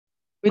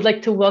We'd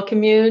like to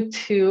welcome you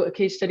to a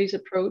Case Studies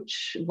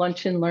Approach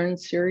Lunch and Learn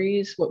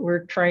series. What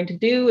we're trying to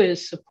do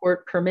is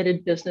support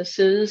permitted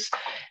businesses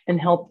and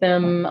help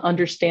them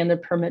understand the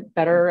permit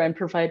better and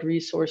provide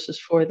resources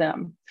for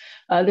them.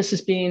 This is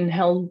being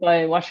held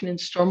by Washington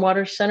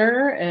Stormwater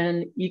Center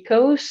and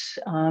ECOSS,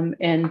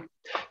 and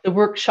the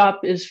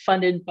workshop is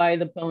funded by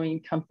the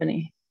Boeing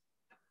Company.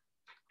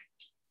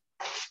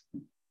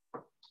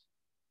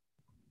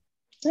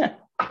 Yeah.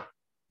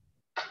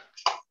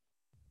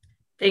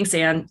 Thanks,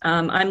 Anne.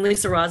 I'm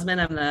Lisa Rosman.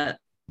 I'm the,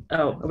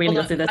 are we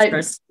gonna go through this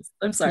first?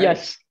 I'm sorry.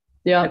 Yes.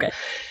 Yeah. Okay.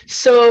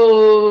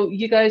 So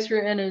you guys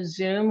are in a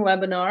Zoom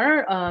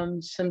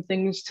webinar. Some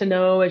things to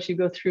know as you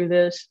go through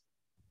this.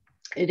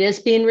 It is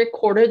being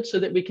recorded so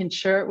that we can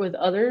share it with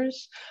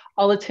others.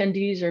 All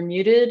attendees are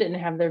muted and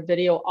have their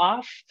video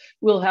off.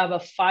 We'll have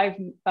a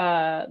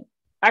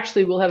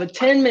we'll have a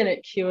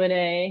 10-minute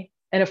Q&A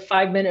and a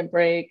 5-minute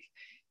break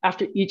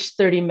after each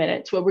 30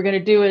 minutes. What we're going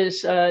to do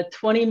is a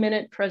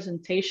 20-minute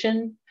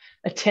presentation,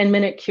 a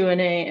 10-minute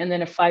Q&A, and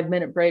then a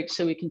 5-minute break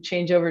so we can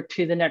change over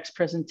to the next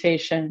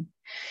presentation.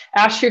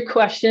 Ask your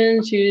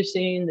questions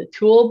using the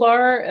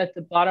toolbar at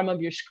the bottom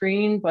of your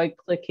screen by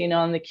clicking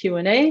on the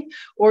Q&A,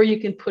 or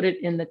you can put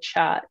it in the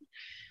chat.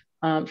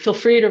 Feel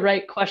free to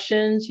write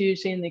questions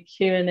using the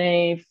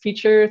Q&A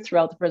feature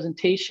throughout the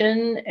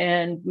presentation,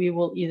 and we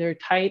will either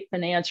type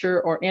an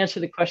answer or answer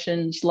the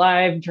questions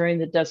live during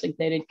the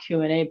designated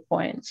Q&A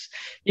points.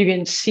 You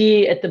can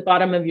see at the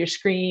bottom of your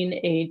screen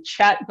a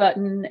chat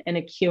button and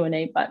a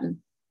Q&A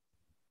button.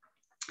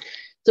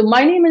 So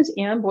my name is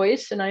Ann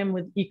Boyce, and I am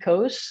with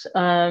ECOSS.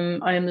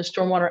 I am the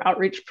Stormwater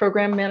Outreach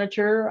Program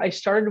Manager. I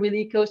started with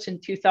ECOSS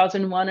in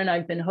 2001, and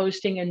I've been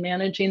hosting and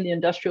managing the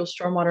Industrial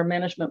Stormwater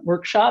Management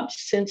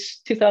Workshops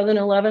since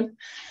 2011.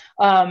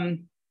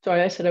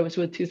 Sorry, I said I was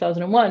with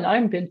 2001.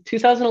 I'm been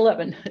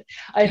 2011.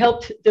 I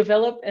helped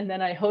develop and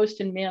then I host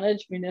and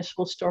manage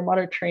municipal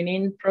stormwater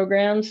training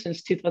programs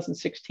since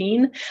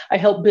 2016. I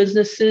help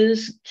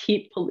businesses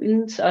keep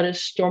pollutants out of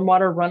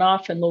stormwater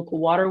runoff and local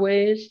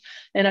waterways.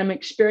 And I'm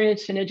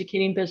experienced in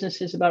educating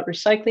businesses about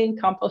recycling,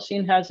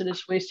 composting,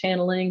 hazardous waste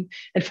handling,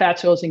 and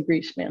fats, oils, and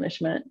grease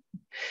management.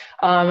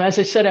 As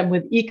I said, I'm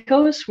with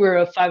ECOSS. We're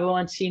a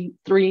 501c3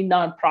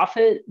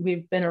 nonprofit.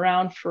 We've been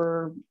around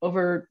for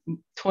over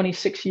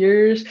 26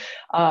 years.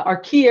 Our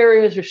key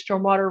areas are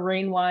stormwater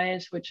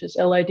rain-wise, which is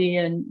LID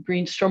and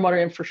green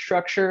stormwater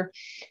infrastructure,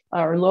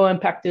 or low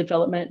impact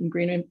development and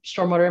green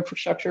stormwater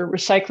infrastructure,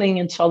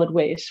 recycling, and solid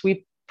waste.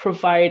 We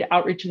provide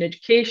outreach and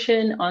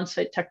education,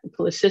 on-site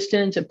technical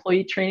assistance,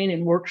 employee training,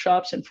 and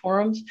workshops and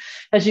forums.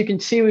 As you can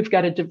see, we've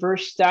got a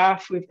diverse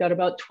staff. We've got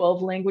about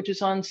 12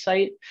 languages on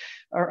site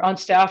or on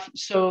staff,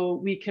 so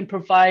we can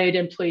provide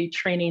employee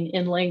training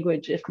in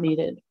language if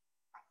needed.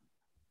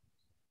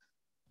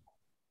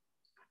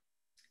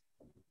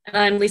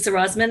 I'm Lisa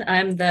Rosman.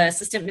 I'm the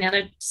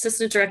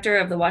Assistant Director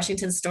of the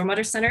Washington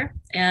Stormwater Center.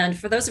 And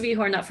for those of you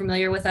who are not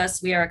familiar with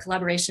us, we are a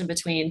collaboration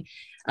between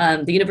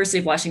the University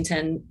of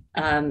Washington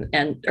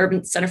and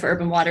Center for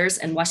Urban Waters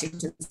and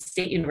Washington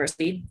State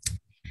University.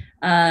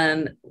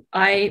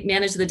 I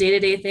manage the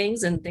day-to-day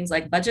things and things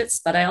like budgets,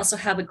 but I also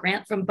have a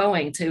grant from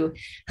Boeing to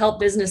help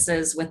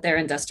businesses with their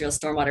industrial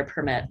stormwater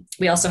permit.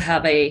 We also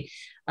have a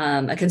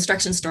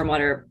construction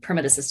stormwater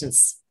permit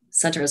assistance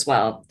center as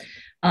well.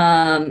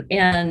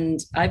 And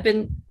I've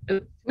been,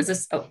 was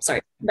this, oh,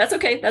 sorry, that's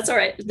okay. That's all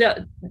right. No,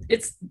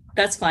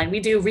 that's fine. We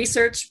do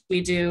research,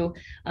 we do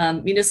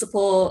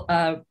municipal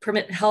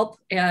permit help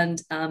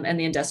and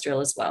the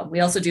industrial as well.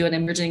 We also do an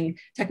emerging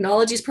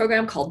technologies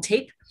program called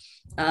TAPE.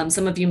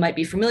 Some of you might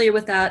be familiar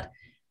with that.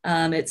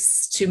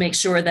 It's to make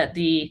sure that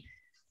the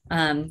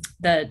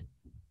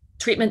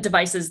treatment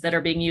devices that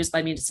are being used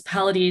by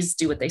municipalities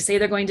do what they say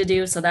they're going to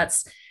do. So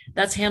that's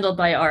handled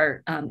by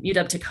our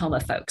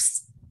UW-Tacoma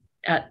folks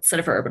at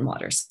Center for Urban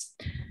Waters.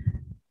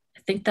 I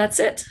think that's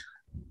it.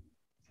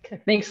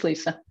 Okay, thanks,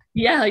 Lisa.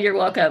 Yeah, you're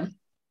welcome.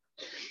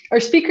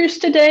 Our speakers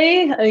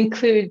today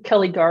include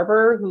Kelly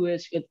Garber, who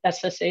is with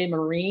SSA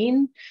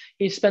Marine.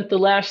 He spent the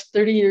last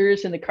 30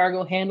 years in the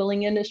cargo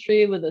handling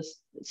industry with a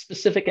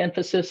specific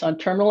emphasis on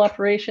terminal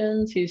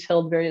operations. He's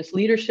held various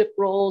leadership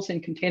roles in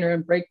container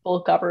and break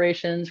bulk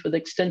operations with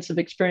extensive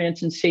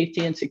experience in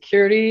safety and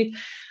security.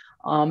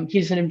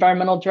 He's an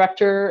environmental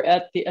director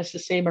at the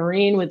SSA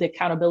Marine with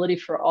accountability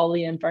for all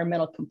the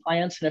environmental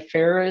compliance and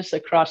affairs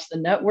across the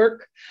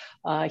network.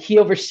 He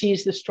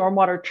oversees the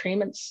stormwater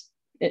treatment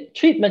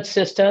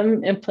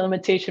system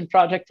implementation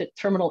project at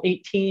Terminal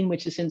 18,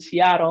 which is in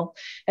Seattle,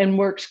 and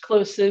works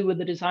closely with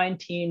the design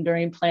team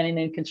during planning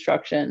and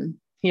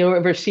construction. He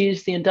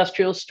oversees the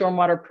industrial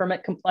stormwater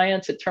permit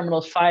compliance at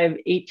Terminals 5,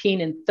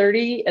 18, and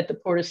 30 at the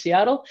Port of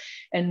Seattle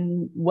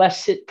and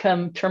West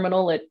Sitcom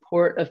Terminal at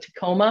Port of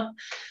Tacoma.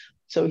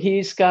 So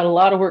he's got a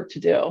lot of work to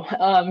do.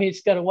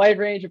 He's got a wide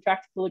range of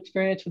practical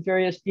experience with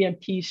various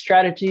BMP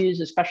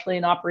strategies, especially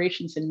in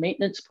operations and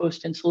maintenance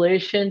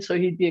post-installation. So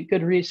he'd be a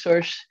good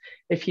resource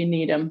if you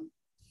need him.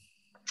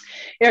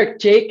 Erik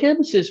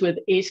Jacobs is with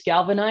Ace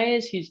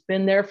Galvanizing. He's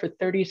been there for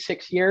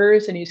 36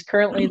 years, and he's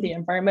currently the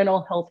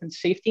Environmental Health and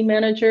Safety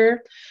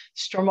Manager,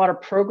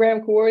 Stormwater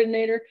Program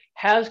Coordinator,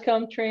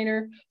 HAZCOM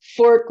trainer,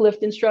 forklift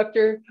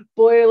instructor,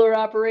 boiler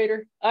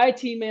operator,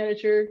 IT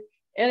manager,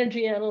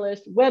 energy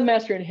analyst,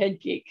 webmaster, and head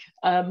geek,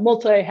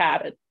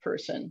 multi-hatted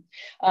person.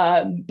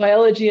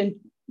 Biology and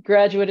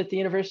graduate at the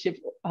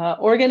University of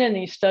Oregon, and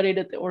he studied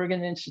at the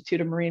Oregon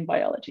Institute of Marine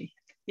Biology.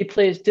 He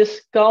plays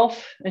disc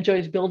golf,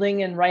 enjoys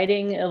building and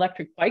riding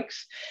electric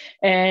bikes,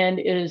 and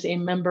is a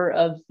member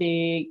of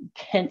the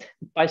Kent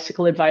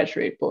Bicycle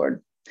Advisory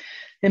Board.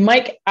 And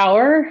Mike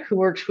Auer, who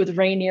works with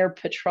Rainier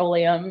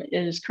Petroleum,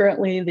 is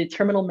currently the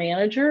terminal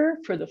manager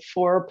for the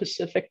 4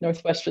 Pacific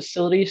Northwest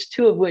facilities,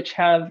 2 of which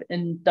have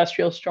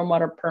industrial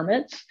stormwater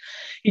permits.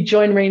 He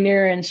joined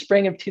Rainier in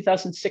spring of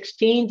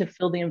 2016 to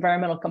fill the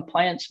environmental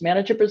compliance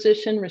manager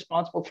position,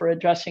 responsible for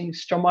addressing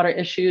stormwater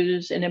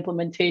issues and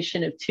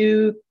implementation of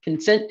 2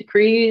 consent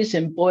decrees,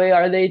 and boy,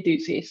 are they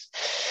doozies.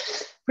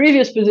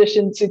 Previous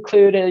positions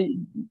include a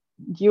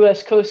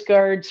U.S. Coast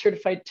Guard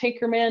certified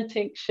tankerman,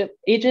 tank ship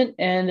agent,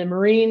 and a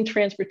marine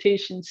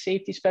transportation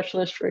safety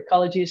specialist for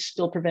Ecology's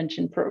spill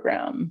prevention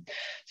program.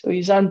 So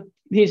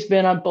he's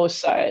been on both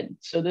sides.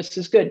 So this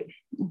is good.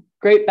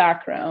 Great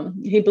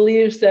background. He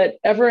believes that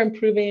ever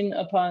improving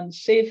upon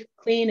safe,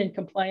 clean, and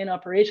compliant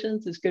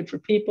operations is good for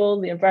people,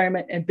 the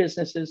environment, and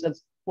businesses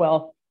as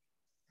well.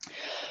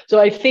 So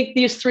I think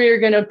these 3 are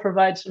going to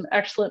provide some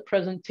excellent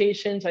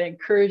presentations. I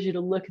encourage you to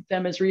look at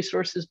them as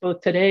resources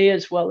both today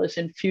as well as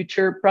in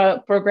future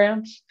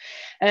programs.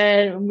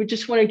 And we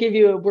just want to give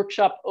you a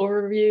workshop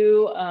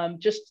overview.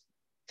 Just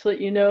to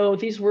let you know,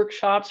 these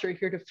workshops are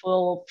here to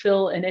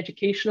fulfill an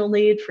educational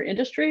need for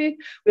industry.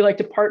 We like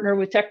to partner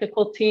with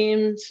technical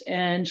teams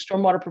and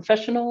stormwater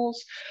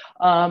professionals,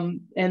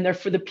 and they're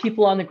for the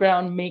people on the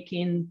ground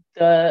making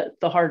the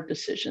hard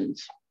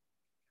decisions.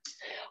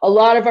 A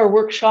lot of our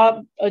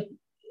workshop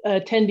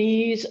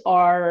attendees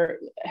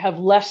have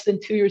less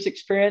than 2 years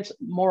experience,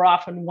 more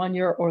often 1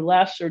 year or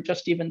less, or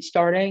just even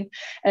starting.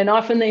 And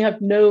often they have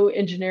no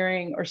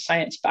engineering or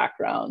science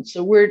background.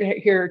 So we're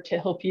here to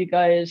help you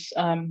guys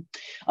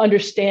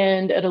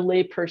understand at a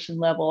layperson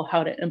level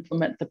how to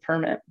implement the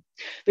permit.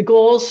 The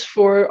goals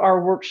for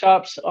our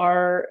workshops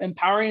are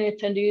empowering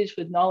attendees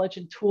with knowledge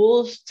and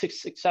tools to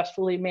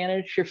successfully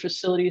manage your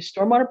facility's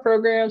stormwater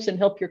programs and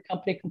help your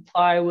company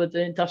comply with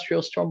the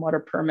industrial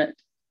stormwater permit.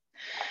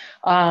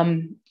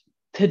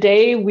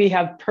 Today, we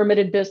have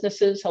permitted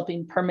businesses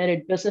helping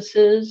permitted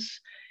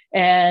businesses,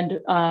 and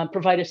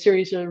provide a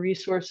series of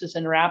resources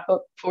and wrap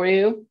up for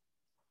you.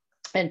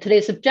 And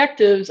today's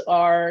objectives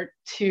are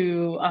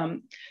to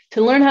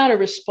learn how to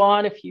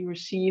respond if you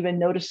receive a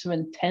notice of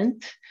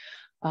intent,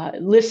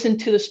 listen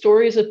to the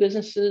stories of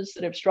businesses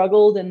that have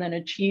struggled and then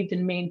achieved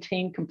and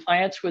maintained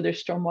compliance with their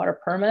stormwater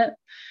permit,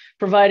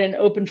 provide an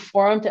open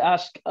forum to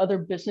ask other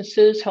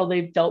businesses how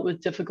they've dealt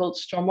with difficult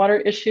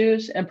stormwater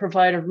issues, and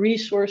provide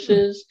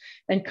resources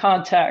and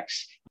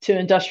contacts to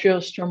industrial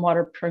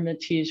stormwater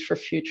permittees for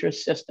future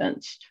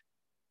assistance.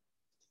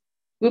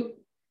 Oop,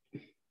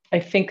 I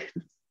think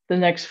the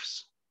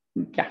next,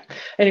 yeah.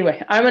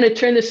 Anyway, I'm going to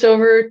turn this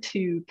over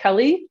to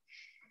Kelly,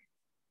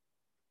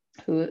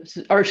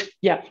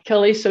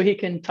 Kelly, so he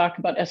can talk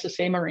about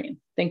SSA Marine.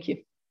 Thank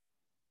you.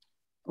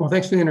 Well,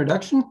 thanks for the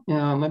introduction.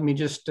 Let me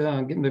just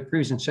get the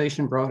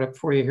presentation brought up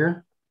for you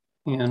here,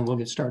 and we'll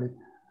get started.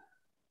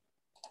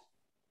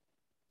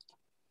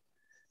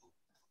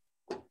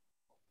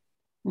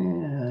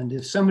 And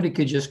if somebody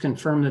could just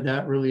confirm that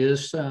that really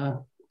is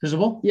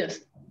visible? Yes.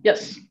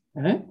 Yes.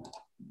 All right.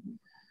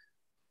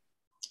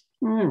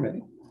 All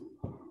right.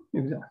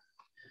 Here we go.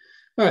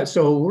 All right.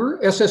 So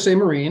we're SSA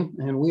Marine,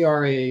 and we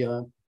are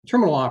a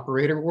terminal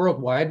operator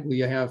worldwide. We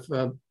have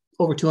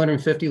over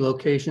 250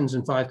 locations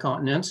in 5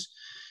 continents.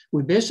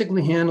 We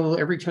basically handle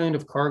every kind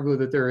of cargo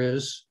that there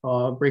is,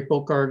 break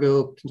bulk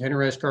cargo,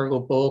 containerized cargo,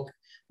 bulk.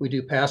 We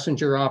do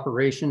passenger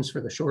operations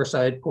for the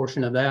shoreside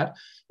portion of that,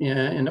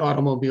 and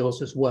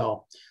automobiles as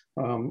well.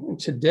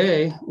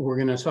 Today, we're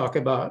going to talk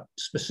about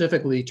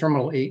specifically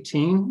Terminal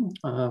 18.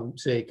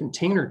 It's a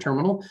container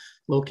terminal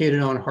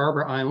located on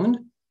Harbor Island.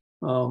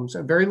 It's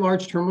a very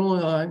large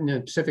terminal in the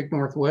Pacific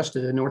Northwest,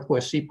 the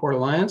Northwest Seaport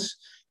Alliance.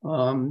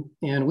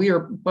 And we are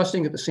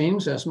busting at the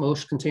seams, as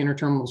most container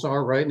terminals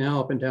are right now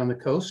up and down the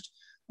coast.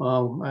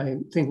 I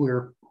think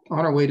we're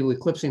on our way to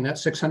eclipsing that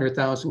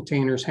 600,000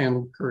 containers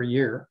handled per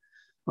year.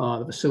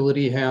 The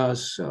facility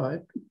has a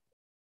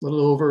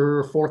little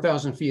over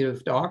 4,000 feet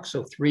of dock,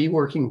 so 3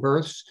 working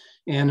berths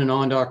and an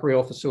on-dock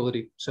rail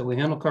facility. So we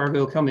handle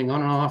cargo coming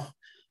on and off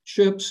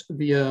ships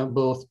via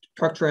both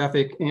truck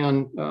traffic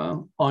and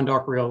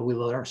on-dock rail we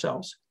load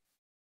ourselves.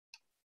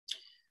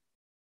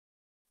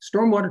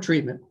 Stormwater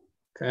treatment.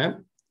 Okay.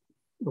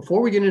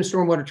 Before we get into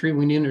stormwater treatment,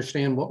 we need to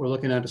understand what we're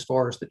looking at as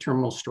far as the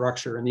terminal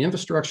structure. And the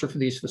infrastructure for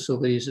these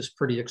facilities is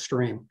pretty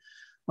extreme.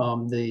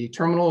 The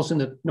terminals in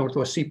the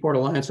Northwest Seaport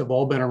Alliance have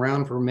all been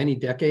around for many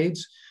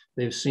decades.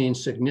 They've seen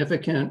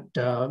significant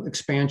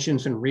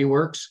expansions and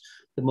reworks.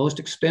 The most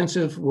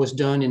expensive was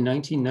done in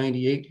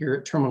 1998 here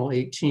at Terminal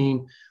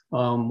 18,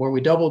 where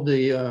we doubled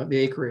the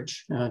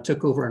acreage,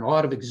 took over a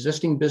lot of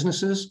existing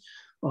businesses,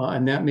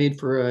 and that made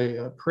for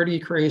a pretty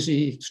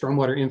crazy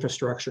stormwater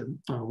infrastructure.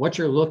 What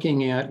you're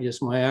looking at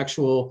is my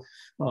actual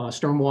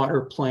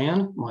stormwater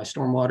plan, my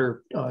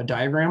stormwater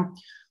diagram.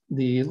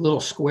 The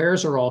little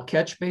squares are all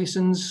catch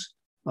basins,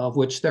 of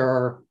which there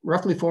are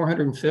roughly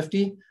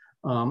 450.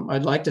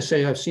 I'd like to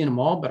say I've seen them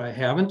all, but I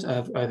haven't.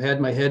 I've had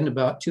my head in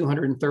about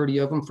 230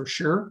 of them for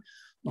sure.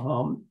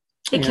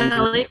 Hey,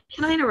 Kelly,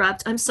 can I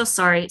interrupt? I'm so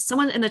sorry.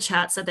 Someone in the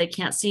chat said they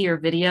can't see your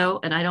video,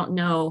 and I don't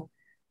know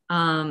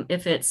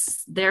if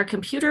it's their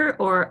computer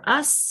or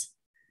us.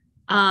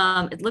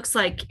 It looks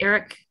like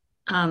Erik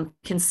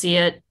can see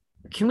it.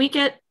 Can we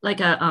get like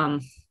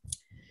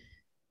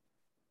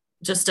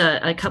just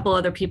a couple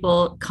other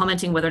people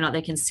commenting whether or not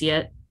they can see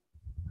it?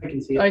 I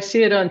can see it. I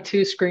see it on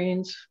 2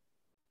 screens.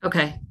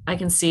 Okay, I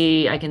can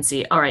see.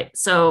 All right,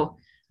 so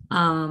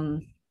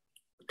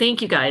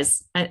thank you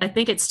guys. I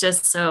think it's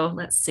just, so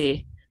let's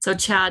see. So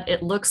Chad,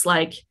 it looks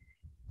like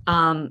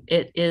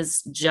it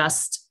is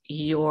just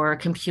your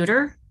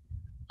computer.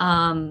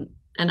 And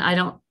I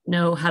don't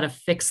know how to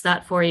fix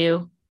that for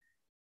you.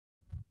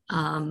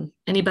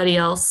 Anybody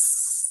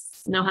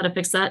else know how to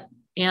fix that?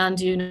 And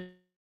do you know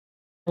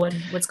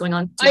what's going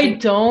on? I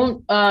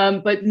don't,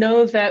 but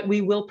know that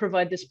we will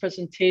provide this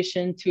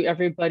presentation to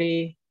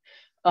everybody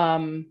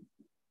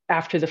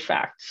after the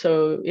fact.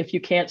 So if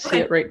you can't see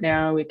it right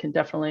now, we can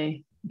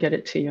definitely get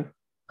it to you.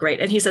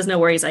 Great. And he says, no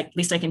worries, at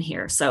least I can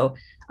hear. So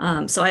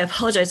so I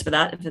apologize for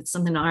that if it's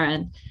something on our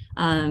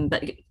end,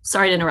 but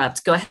sorry to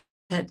interrupt. Go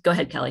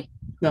ahead, Kelly.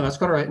 No, that's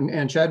quite all right.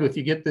 And Chad, if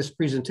you get this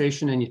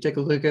presentation and you take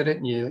a look at it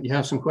and you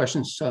have some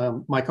questions,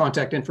 my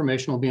contact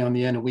information will be on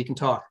the end and we can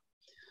talk.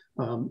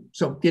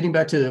 So getting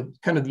back to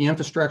kind of the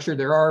infrastructure,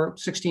 there are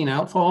 16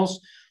 outfalls.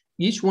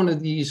 Each one of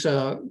these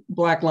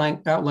black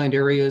line outlined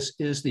areas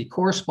is the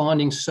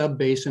corresponding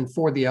subbasin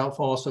for the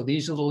outfall. So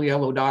these little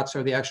yellow dots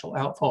are the actual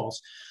outfalls.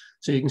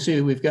 So you can see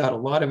we've got a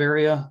lot of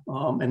area.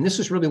 And this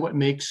is really what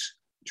makes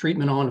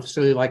treatment on a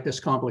facility like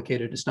this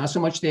complicated. It's not so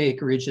much the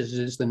acreage as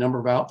it is the number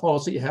of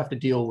outfalls that you have to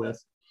deal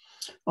with.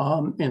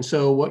 And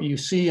so what you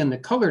see in the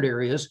colored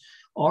areas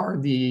are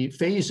the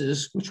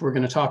phases, which we're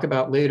going to talk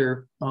about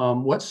later.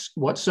 What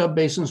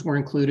subbasins were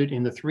included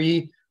in the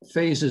 3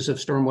 phases of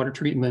stormwater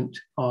treatment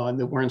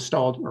that were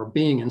installed or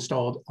being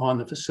installed on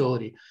the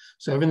facility.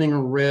 So everything in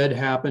red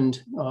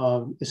happened,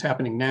 is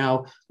happening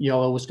now.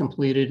 Yellow was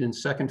completed in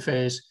second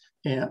phase,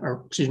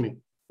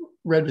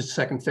 red was the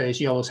second phase,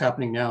 yellow is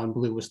happening now, and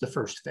blue was the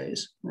first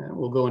phase. And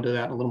we'll go into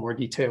that in a little more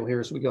detail here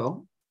as we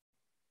go.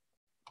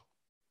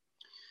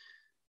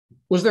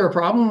 Was there a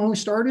problem when we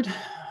started?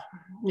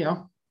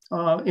 Yeah.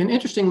 And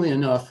interestingly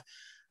enough,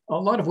 a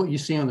lot of what you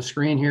see on the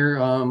screen here,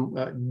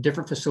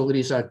 different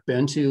facilities I've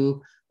been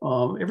to,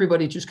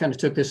 everybody just kind of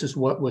took this as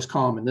what was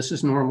common. This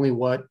is normally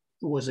what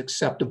was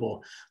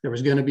acceptable. There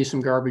was going to be some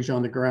garbage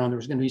on the ground. There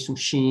was going to be some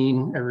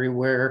sheen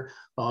everywhere.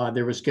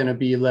 There was going to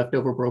be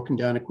leftover broken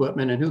down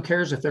equipment. And who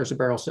cares if there's a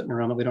barrel sitting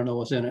around that we don't know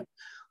what's in it?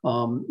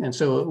 And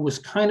so it was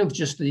kind of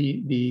just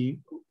the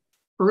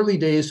early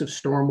days of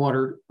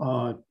stormwater,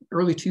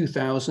 early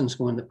 2000s,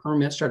 when the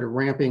permit started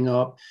ramping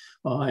up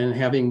and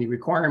having the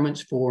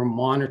requirements for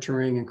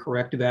monitoring and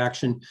corrective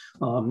action.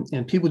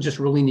 And people just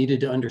really needed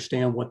to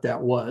understand what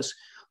that was.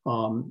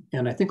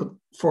 And I think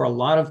for a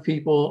lot of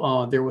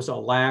people, there was a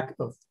lack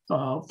of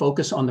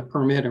focus on the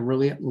permit and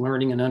really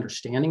learning and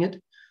understanding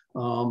it.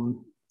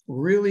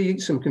 Really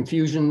some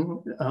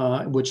confusion,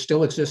 which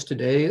still exists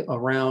today,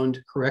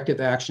 around corrective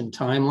action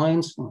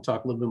timelines. I'll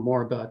talk a little bit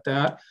more about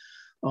that.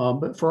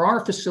 But for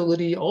our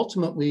facility,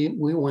 ultimately,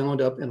 we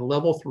wound up in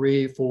level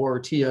 3 for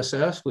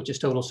TSS, which is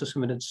total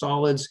suspended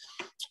solids.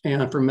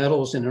 And for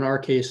metals, and in our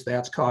case,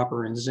 that's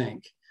copper and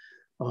zinc.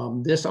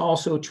 This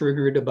also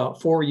triggered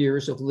about 4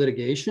 years of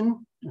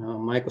litigation.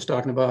 Mike was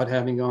talking about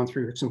having gone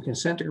through some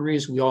consent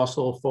decrees. We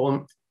also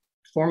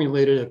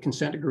formulated a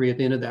consent decree at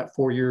the end of that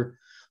 4 years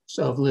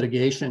of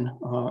litigation,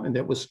 and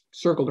that was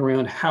circled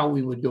around how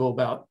we would go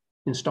about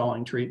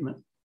installing treatment.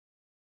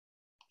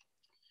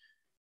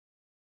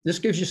 This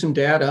gives you some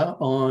data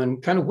on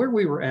kind of where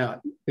we were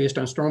at based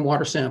on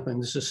stormwater sampling.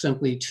 This is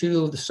simply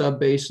 2 of the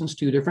subbasins,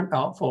 2 different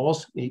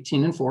outfalls,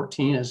 18 and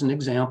 14 as an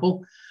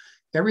example.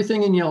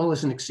 Everything in yellow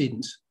is an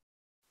exceedance.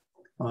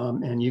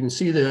 And you can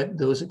see that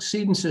those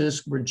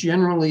exceedances were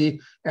generally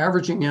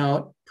averaging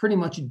out pretty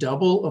much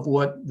double of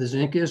what the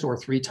zinc is, or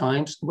 3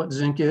 times what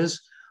zinc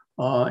is.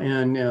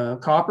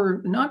 And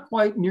copper, not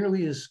quite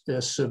nearly as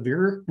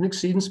severe an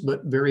exceedance,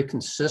 but very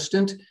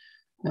consistent.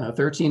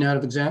 13 out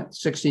of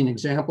 16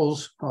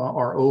 examples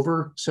are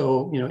over.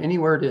 So,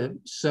 anywhere to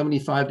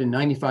 75 to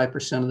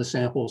 95% of the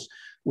samples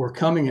were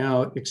coming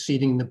out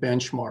exceeding the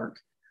benchmark.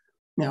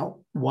 Now,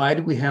 why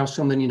do we have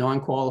so many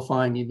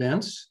non-qualifying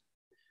events?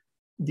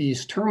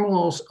 These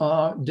terminals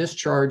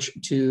discharge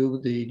to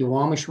the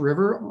Duwamish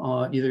River,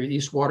 either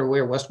East Waterway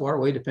or West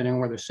Waterway, depending on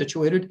where they're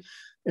situated.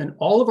 And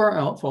all of our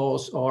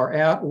outfalls are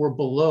at or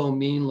below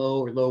mean low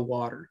or low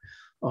water.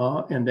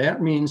 And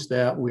that means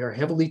that we are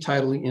heavily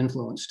tidally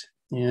influenced.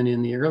 And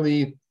in the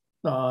early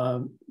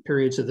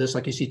periods of this,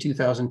 like you see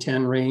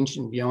 2010 range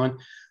and beyond,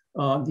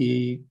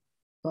 the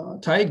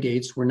tide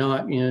gates were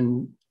not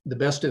in the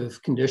best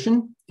of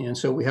condition. And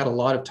so we had a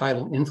lot of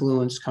tidal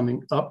influence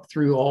coming up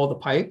through all the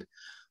pipe.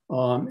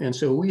 And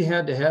so we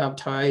had to have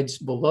tides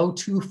below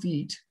 2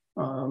 feet,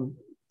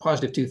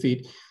 positive 2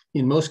 feet,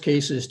 in most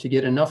cases to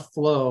get enough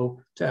flow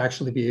to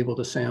actually be able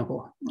to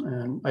sample.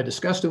 And I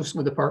discussed this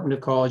with the Department of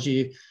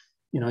Ecology.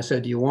 I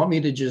said, do you want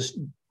me to just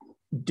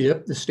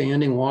dip the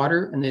standing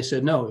water? And they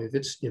said, no, if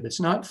it's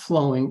not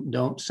flowing,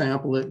 don't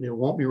sample it. It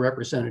won't be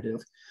representative.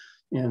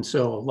 And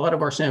so a lot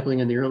of our sampling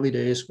in the early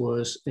days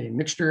was a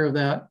mixture of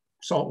that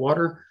salt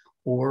water,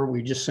 or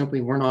we just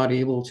simply were not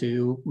able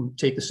to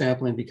take the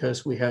sampling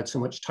because we had so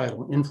much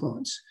tidal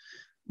influence.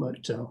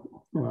 But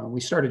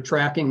we started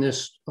tracking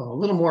this a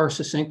little more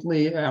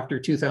succinctly after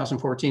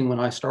 2014 when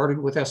I started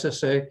with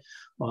SSA,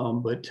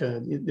 but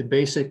the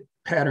basic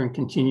pattern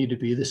continued to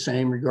be the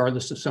same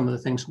regardless of some of the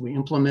things we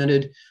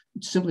implemented,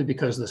 simply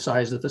because of the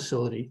size of the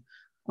facility.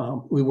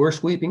 We were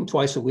sweeping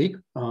twice a week.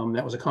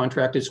 That was a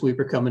contracted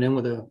sweeper coming in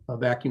with a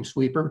vacuum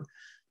sweeper.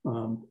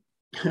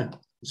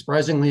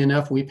 Surprisingly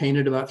enough, we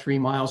painted about 3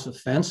 miles of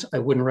fence. I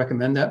wouldn't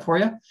recommend that for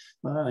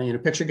you.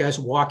 Picture guys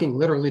walking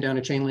literally down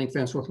a chain link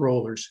fence with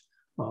rollers.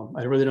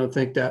 I really don't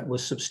think that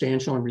was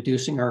substantial in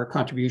reducing our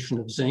contribution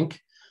of zinc.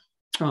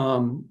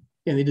 And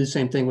they did the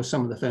same thing with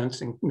some of the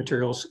fencing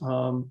materials.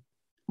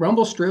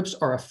 Rumble strips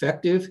are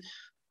effective.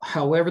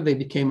 However, they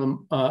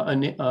became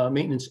a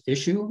maintenance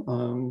issue.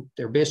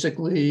 They're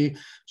basically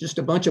just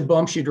a bunch of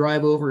bumps you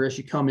drive over as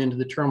you come into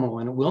the terminal,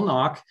 and it will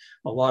knock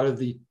a lot of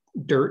the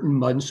dirt and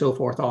mud and so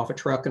forth off a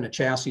truck and a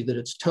chassis that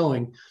it's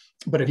towing.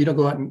 But if you don't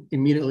go out and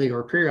immediately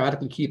or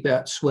periodically keep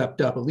that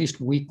swept up, at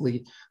least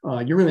weekly,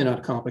 you're really not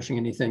accomplishing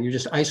anything. You're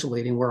just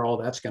isolating where all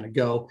that's going to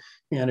go.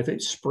 And if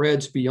it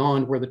spreads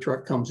beyond where the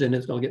truck comes in,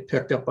 it's going to get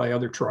picked up by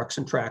other trucks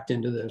and tracked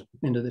into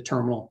the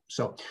terminal.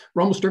 So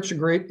rumble strips are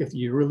great if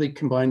you really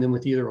combine them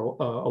with either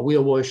a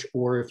wheel wash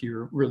or if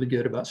you're really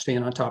good about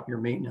staying on top of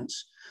your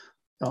maintenance.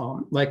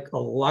 Like a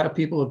lot of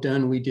people have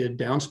done, we did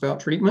downspout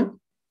treatment.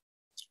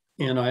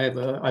 And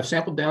I've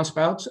sampled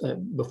downspouts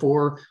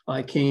before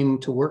I came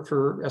to work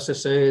for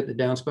SSA. The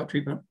downspout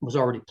treatment was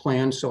already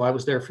planned, so I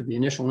was there for the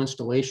initial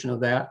installation of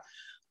that.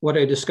 What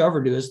I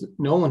discovered is that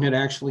no one had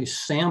actually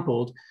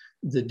sampled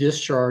the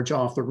discharge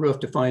off the roof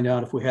to find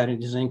out if we had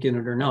any zinc in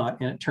it or not,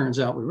 and it turns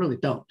out we really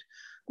don't.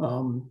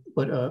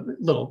 But a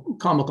little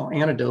comical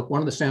anecdote,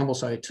 one of the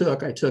samples I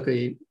took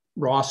a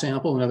raw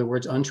sample, in other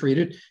words,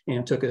 untreated,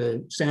 and took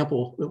a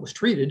sample that was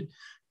treated,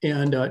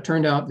 and it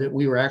turned out that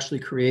we were actually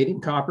creating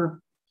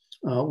copper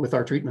with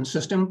our treatment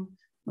system.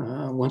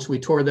 Once we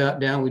tore that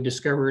down, we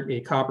discovered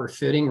a copper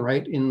fitting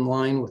right in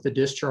line with the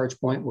discharge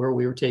point where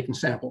we were taking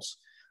samples.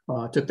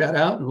 Took that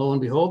out, and lo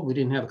and behold, we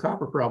didn't have a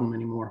copper problem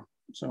anymore.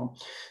 So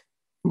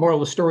moral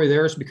of the story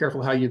there is be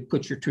careful how you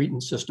put your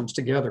treatment systems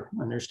together,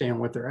 understand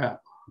what they're at.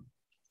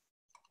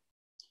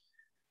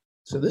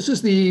 So this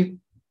is the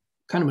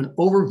kind of an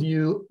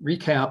overview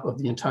recap of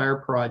the entire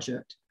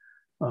project.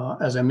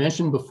 As I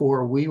mentioned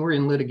before, we were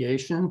in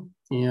litigation,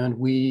 and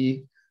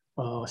we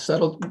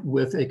settled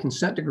with a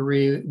consent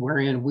decree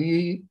wherein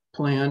we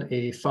planned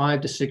a 5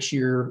 to 6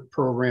 year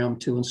program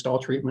to install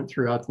treatment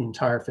throughout the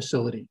entire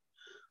facility.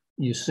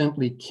 You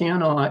simply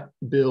cannot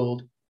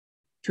build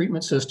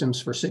treatment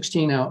systems for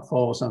 16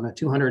 outfalls on a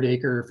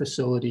 200-acre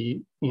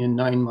facility in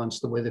 9 months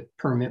the way the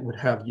permit would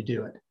have you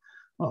do it.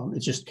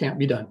 It just can't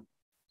be done.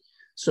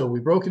 So we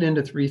broke it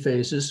into 3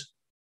 phases.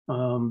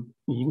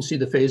 You can see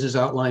the phases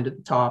outlined at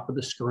the top of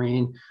the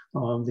screen.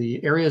 The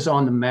areas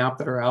on the map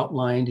that are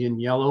outlined in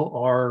yellow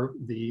are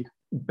the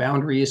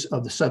boundaries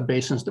of the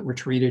subbasins that were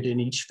treated in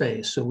each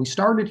phase. So we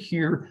started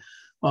here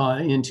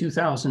in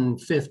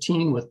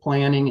 2015 with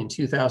planning, in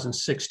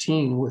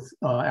 2016 with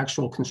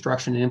actual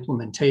construction and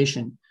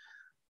implementation.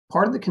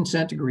 Part of the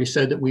consent decree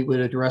said that we would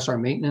address our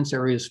maintenance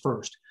areas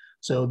first.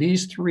 So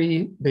these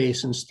 3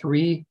 basins,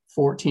 3,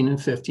 14,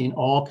 and 15,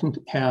 all can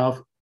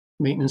have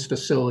maintenance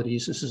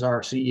facilities. This is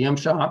our CEM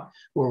shop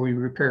where we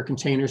repair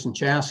containers and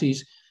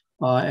chassis.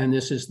 And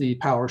this is the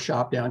power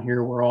shop down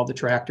here where all the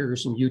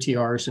tractors and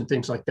UTRs and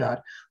things like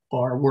that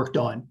are worked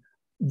on.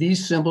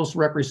 These symbols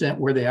represent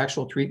where the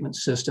actual treatment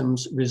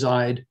systems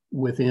reside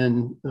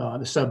within the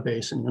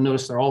subbasin. You'll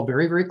notice they're all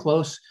very, very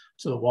close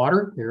to the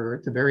water. They're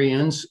at the very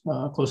ends,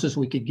 closest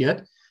we could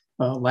get,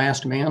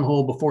 last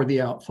manhole before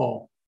the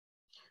outfall.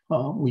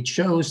 We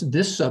chose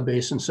this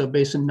subbasin,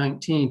 subbasin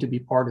 19, to be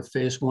part of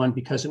phase 1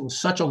 because it was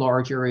such a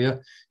large area,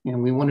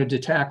 and we wanted to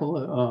tackle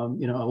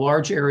a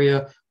large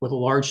area with a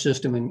large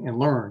system and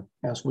learn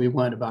as we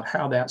went about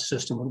how that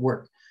system would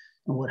work.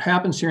 And what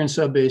happens here in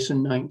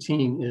subbasin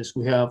 19 is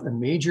we have a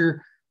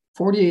major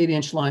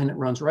 48-inch line that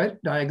runs right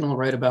diagonal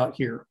right about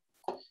here.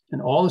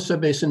 And all the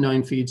subbasin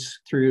 9 feeds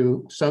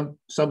through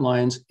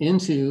sublines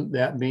into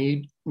that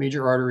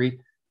major artery,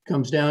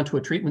 comes down to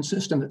a treatment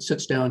system that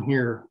sits down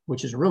here,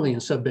 which is really in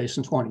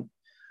subbasin 20.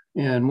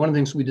 And one of the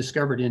things we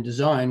discovered in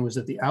design was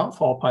that the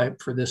outfall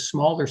pipe for this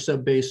smaller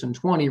subbasin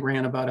 20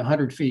 ran about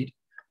 100 feet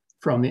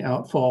from the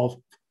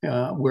outfall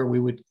where we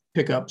would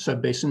pick up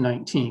subbasin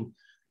 19.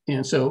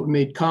 And so it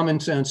made common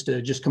sense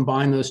to just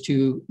combine those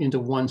two into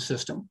one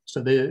system.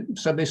 So the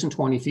subbasin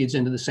 20 feeds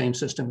into the same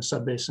system as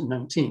subbasin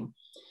 19.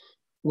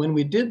 When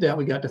we did that,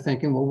 we got to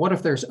thinking, well, what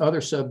if there's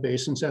other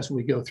subbasins as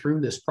we go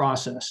through this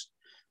process?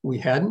 We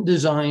hadn't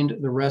designed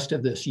the rest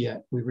of this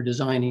yet. We were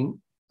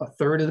designing a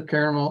third of the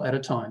terminal at a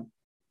time.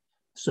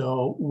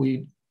 So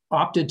we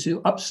opted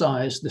to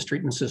upsize this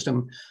treatment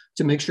system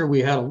to make sure we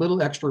had a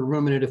little extra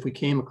room in it if we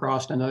came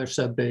across another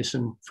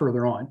subbasin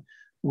further on,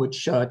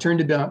 which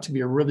turned out to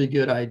be a really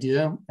good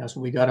idea as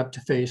we got up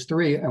to phase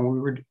 3 and we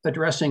were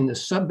addressing the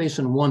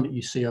subbasin 1 that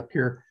you see up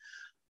here.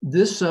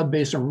 This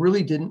subbasin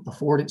really didn't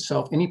afford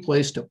itself any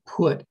place to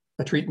put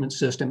a treatment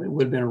system. It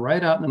would have been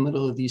right out in the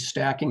middle of these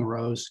stacking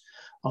rows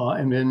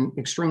and been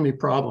extremely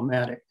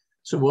problematic.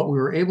 So what we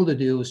were able to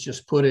do was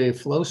just put a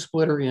flow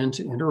splitter in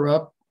to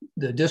interrupt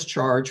the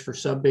discharge for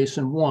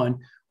subbasin 1,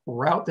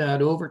 route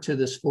that over to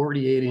this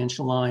 48-inch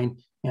line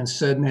and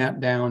send that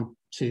down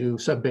to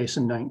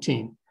subbasin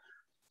 19.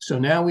 So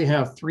now we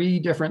have 3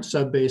 different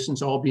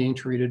subbasins all being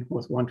treated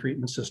with one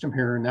treatment system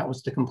here, and that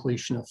was the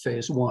completion of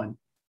phase 1.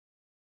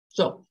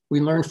 So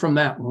we learned from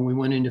that when we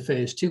went into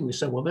phase 2. We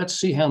said, well, let's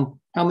see how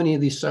many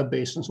of these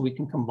subbasins we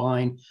can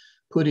combine,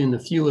 put in the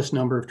fewest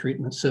number of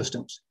treatment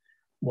systems.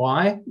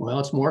 Why? Well,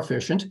 it's more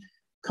efficient,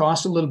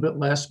 costs a little bit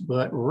less,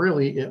 but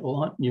really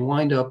you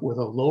wind up with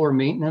a lower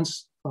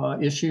maintenance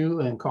issue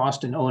and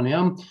cost in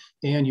O&M,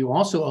 and you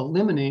also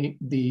eliminate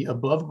the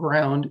above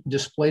ground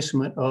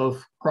displacement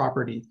of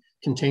property,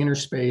 container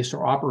space,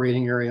 or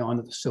operating area on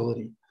the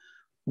facility.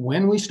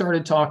 When we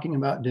started talking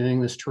about doing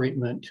this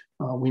treatment,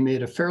 we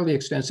made a fairly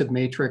extensive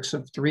matrix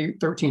of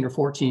 13 or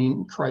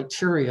 14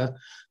 criteria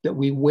that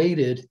we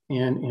weighted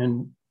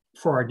and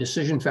for our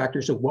decision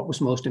factors of what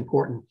was most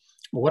important.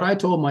 What I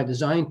told my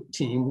design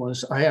team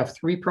was I have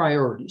 3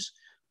 priorities.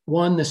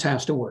 1, this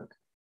has to work.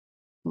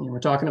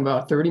 We're talking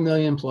about 30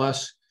 million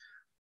plus.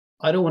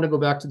 I don't want to go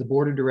back to the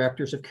board of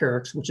directors of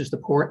Carix, which is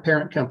the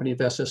parent company of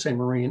SSA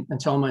Marine, and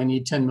tell them I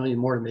need 10 million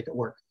more to make it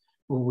work.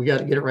 Well, we got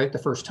to get it right the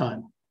first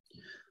time.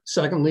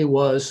 Secondly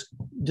was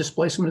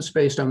displacement of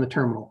space on the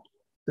terminal.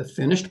 The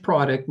finished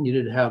product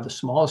needed to have the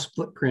smallest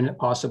footprint it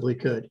possibly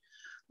could.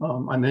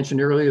 I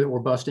mentioned earlier that we're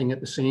busting at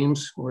the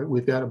seams.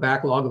 We've got a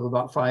backlog of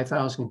about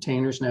 5,000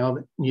 containers now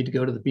that need to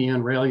go to the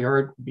BN rail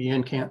yard.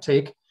 BN can't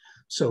take.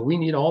 So we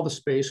need all the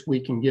space we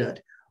can get.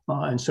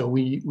 And so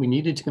we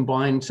needed to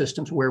combine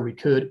systems where we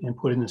could and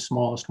put in the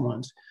smallest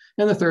ones.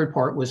 And the third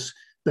part was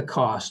the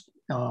cost.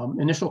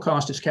 Initial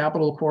cost is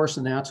capital, of course,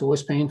 and that's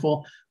always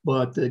painful,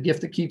 but the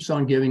gift that keeps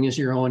on giving is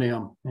your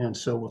O&M. And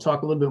so we'll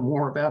talk a little bit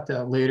more about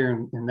that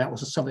later, and that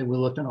was something we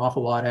looked an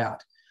awful lot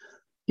at.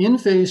 In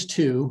phase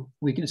 2,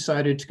 we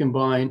decided to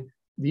combine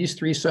these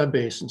 3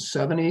 subbasins,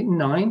 7, 8, and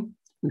 9.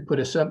 We put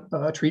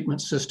a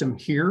treatment system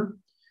here.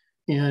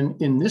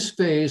 And in this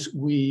phase,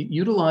 we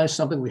utilized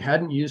something we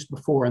hadn't used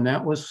before, and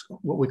that was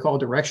what we call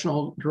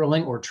directional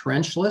drilling or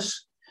trenchless.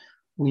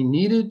 We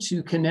needed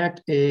to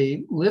connect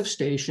a lift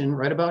station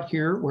right about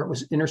here where it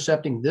was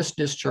intercepting this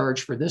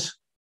discharge for this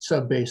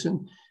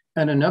subbasin,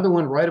 and another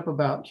one right up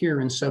about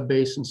here in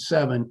subbasin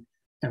 7,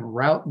 and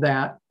route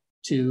that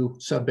to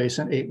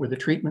subbasin 8 where the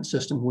treatment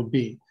system would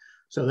be.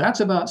 So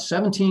that's about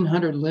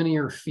 1,700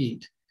 linear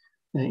feet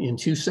in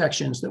 2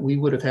 sections that we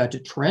would have had to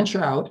trench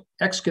out,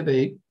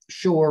 excavate,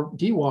 shore,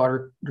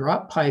 dewater,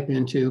 drop pipe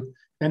into,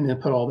 and then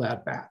put all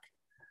that back.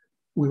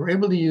 We were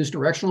able to use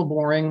directional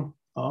boring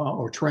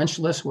or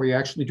trenchless, where you're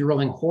actually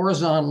drilling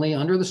horizontally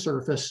under the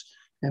surface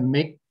and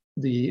make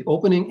the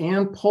opening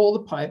and pull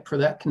the pipe for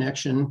that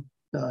connection,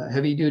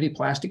 heavy duty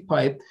plastic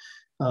pipe,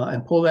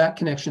 and pull that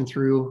connection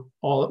through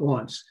all at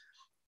once.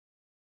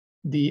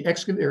 The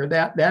excavator,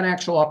 that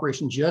actual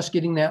operation, just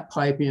getting that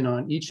pipe in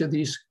on each of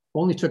these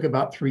only took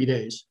about 3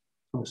 days.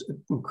 It was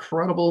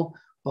incredible.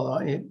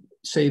 It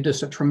saved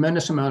us a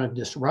tremendous amount of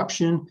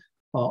disruption.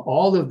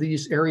 All of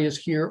these areas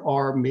here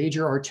are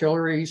major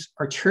arterials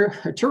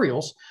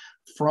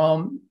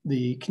from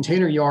the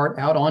container yard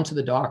out onto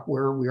the dock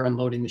where we are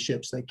unloading the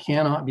ships. They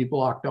cannot be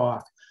blocked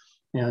off.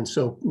 And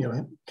so,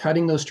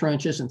 cutting those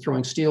trenches and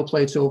throwing steel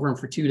plates over them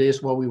for 2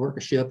 days while we work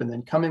a ship and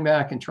then coming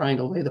back and trying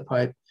to lay the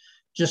pipe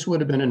just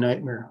would have been a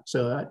nightmare.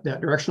 So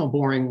that directional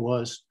boring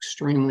was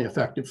extremely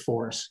effective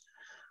for us.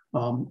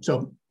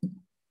 So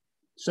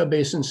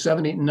subbasin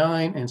 7, 8, and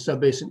 9 and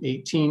subbasin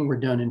 18 were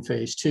done in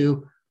phase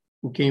 2.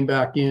 We came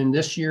back in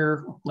this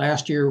year.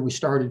 Last year, we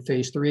started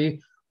phase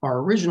 3.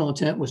 Our original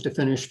intent was to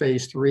finish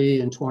phase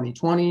 3 in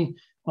 2020.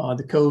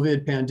 The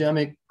COVID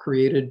pandemic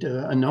created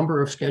a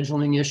number of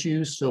scheduling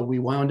issues. So we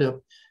wound up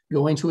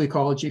going to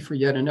ecology for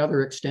yet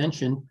another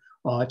extension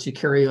to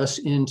carry us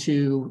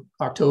into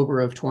October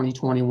of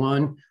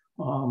 2021.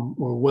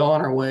 We're well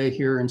on our way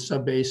here in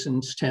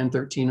subbasins 10,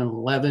 13, and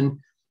 11.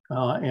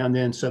 And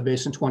then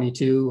subbasin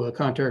 22,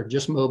 contractor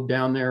just moved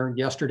down there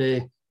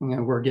yesterday,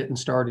 and we're getting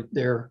started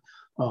there.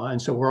 And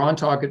so we're on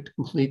target to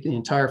complete the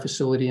entire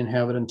facility and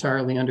have it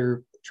entirely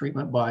under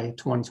treatment by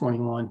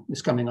 2021,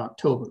 this coming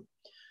October.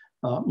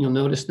 You'll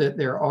notice that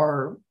there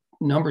are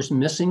numbers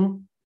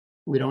missing.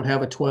 We don't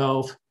have a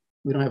 12,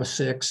 we don't have a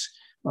 6.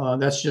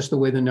 That's just the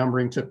way the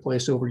numbering took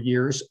place over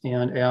years.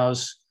 And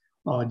as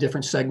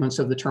different segments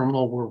of the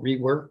terminal were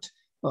reworked,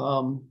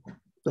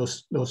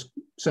 those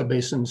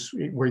subbasins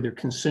were either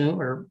consumed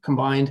or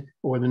combined,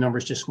 or the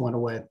numbers just went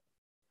away.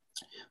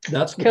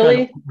 That's the Kelly,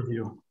 kind of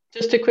overview.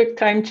 Just a quick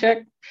time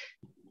check.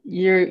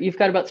 You've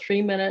got about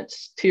 3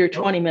 minutes to your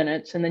 20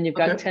 minutes, and then you've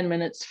got 10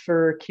 minutes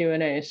for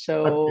Q&A.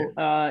 So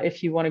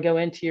if you want to go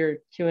into your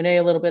Q&A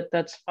a little bit,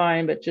 that's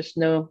fine, but just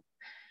know.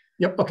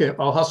 Yep. Okay.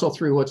 I'll hustle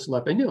through what's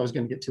left. I knew I was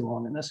going to get too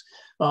long in this.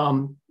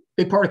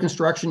 Big part of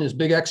construction is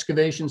big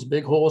excavations,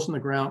 big holes in the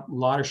ground, a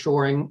lot of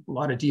shoring, a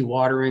lot of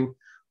dewatering,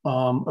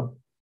 a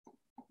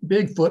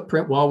big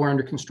footprint while we're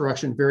under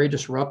construction, very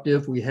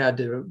disruptive. We had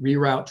to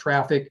reroute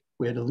traffic.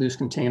 We had to lose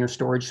container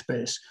storage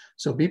space.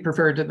 So be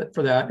prepared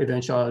for that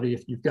eventuality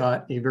if you've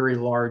got a very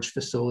large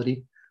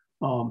facility.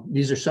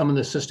 These are some of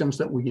the systems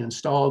that we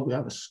installed. We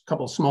have a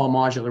couple of small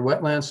modular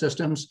wetland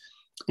systems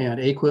and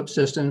AQUIP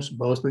systems.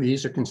 Both of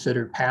these are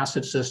considered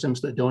passive systems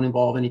that don't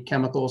involve any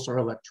chemicals or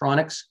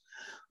electronics.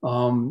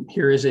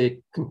 Here is a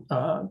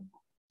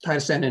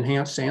Titusand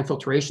enhanced sand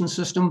filtration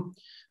system.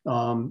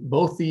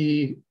 Both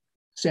the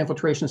sand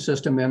filtration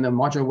system and the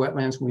modular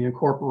wetlands, we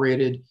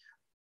incorporated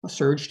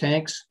surge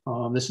tanks.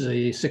 This is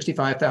a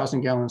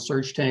 65,000 gallon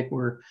surge tank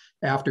where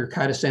after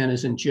Titusand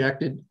is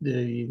injected,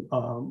 the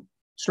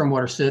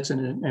stormwater sits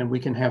and we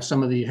can have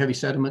some of the heavy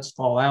sediments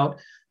fall out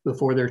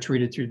before they're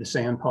treated through the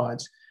sand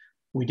pods.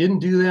 We didn't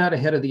do that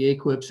ahead of the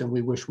AQUIPs, and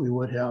we wish we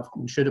would have.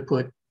 We should have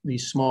put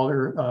these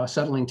smaller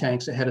settling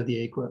tanks ahead of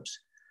the AQUIPs.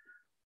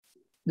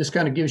 This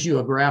kind of gives you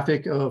a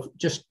graphic of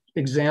just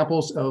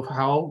examples of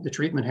how the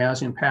treatment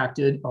has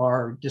impacted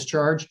our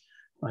discharge.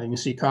 You can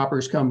see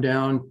copper's come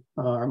down,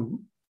 or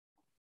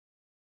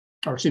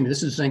excuse me,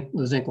 this is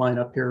the zinc line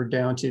up here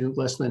down to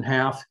less than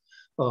half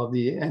of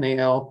the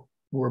NaL.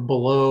 We're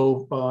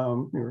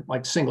below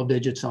like single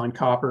digits on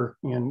copper,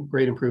 and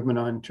great improvement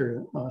on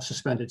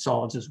suspended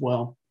solids as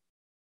well.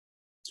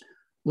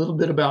 A little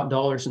bit about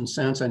dollars and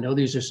cents. I know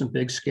these are some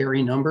big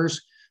scary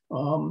numbers.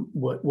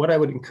 What I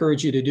would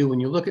encourage you to do when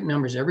you look at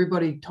numbers,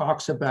 everybody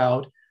talks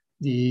about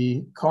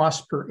the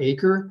cost per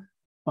acre,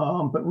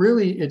 but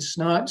really it's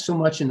not so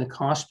much in the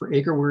cost per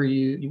acre where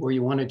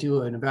you want to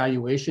do an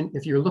evaluation.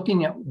 If you're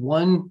looking at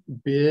one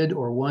bid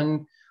or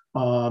one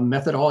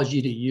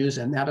methodology to use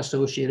and that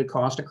associated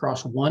cost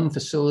across one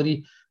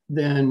facility,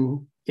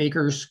 then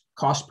acres,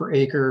 cost per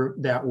acre,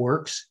 that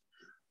works.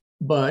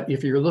 But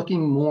if you're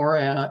looking more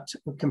at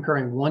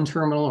comparing one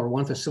terminal or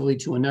one facility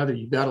to another,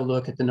 you've got to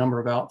look at the number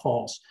of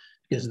outfalls,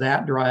 because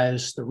that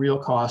drives the real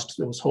cost,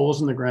 those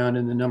holes in the ground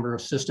and the number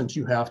of systems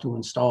you have to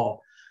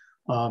install.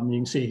 You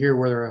can see here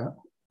where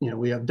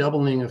we have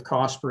doubling of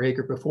cost per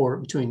acre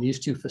between these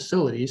two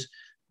facilities,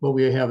 but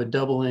we have a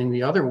doubling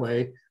the other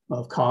way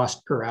of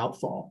cost per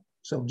outfall.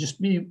 So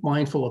just be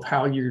mindful of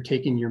how you're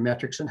taking your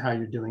metrics and how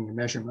you're doing your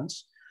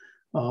measurements.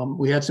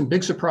 We had some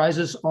big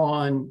surprises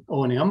on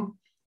O&M.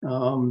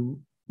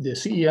 The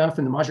CEF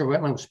and the modular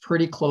wetland was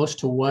pretty close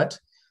to what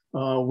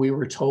we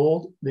were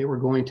told they were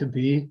going to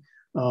be.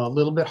 A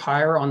little bit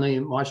higher on the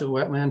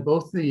modular wetland.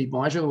 Both the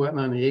modular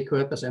wetland and the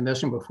AQUIP, as I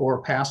mentioned before,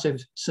 are passive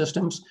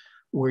systems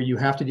where you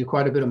have to do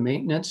quite a bit of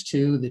maintenance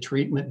to the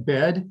treatment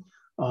bed.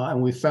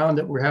 And we found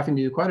that we're having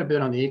to do quite a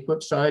bit on the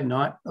AQUIP side,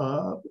 not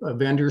a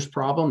vendor's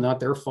problem, not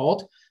their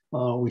fault.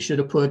 We should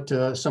have put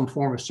some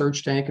form of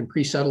surge tank and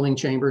pre-settling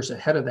chambers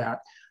ahead of that.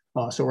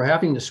 So we're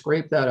having to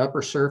scrape that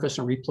upper surface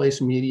and replace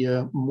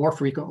media more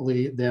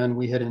frequently than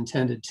we had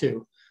intended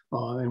to.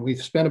 And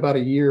we've spent about a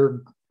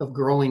year of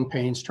growing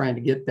pains trying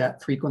to get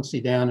that frequency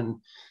down. And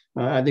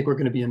I think we're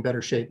going to be in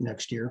better shape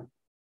next year.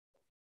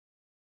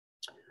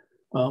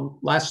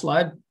 Last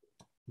slide.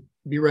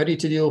 Be ready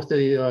to deal with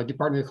the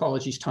Department of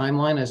Ecology's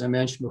timeline. As I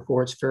mentioned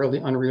before, it's fairly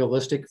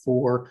unrealistic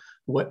for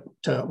what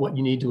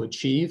you need to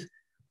achieve.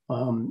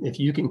 If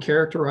you can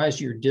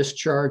characterize your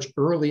discharge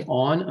early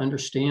on,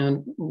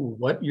 understand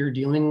what you're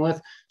dealing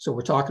with. So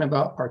we're talking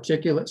about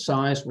particulate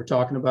size. We're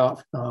talking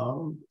about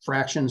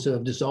fractions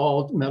of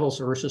dissolved metals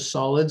versus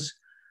solids.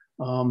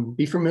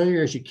 Be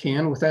familiar as you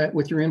can with that,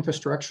 with your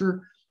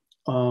infrastructure.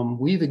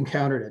 We've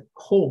encountered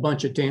a whole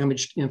bunch of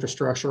damaged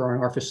infrastructure on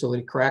our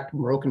facility, cracked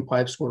and broken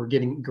pipes where we're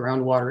getting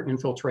groundwater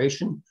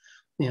infiltration.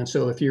 And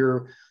so if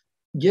you're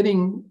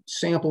getting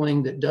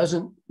sampling that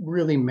doesn't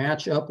really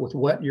match up with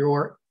what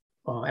your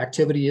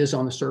activity is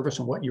on the surface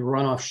and what your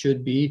runoff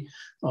should be,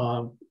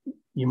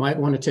 you might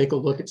want to take a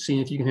look at seeing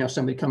if you can have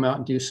somebody come out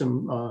and do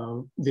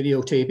some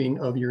videotaping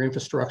of your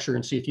infrastructure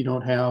and see if you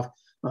don't have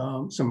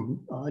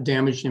some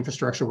damaged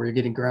infrastructure where you're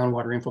getting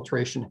groundwater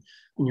infiltration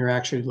and you're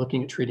actually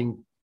looking at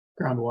treating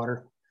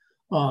groundwater.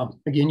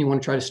 Again, you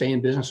want to try to stay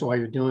in business while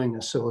you're doing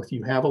this. So if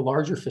you have a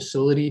larger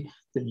facility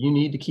that you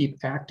need to keep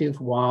active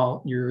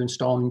while you're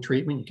installing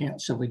treatment, you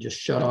can't simply just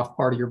shut off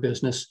part of your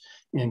business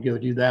and go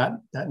do that.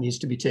 That needs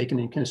to be taken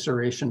in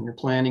consideration in your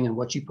planning and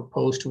what you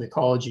propose to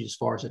ecology as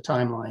far as a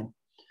timeline.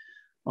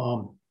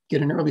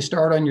 get an early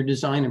start on your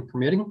design and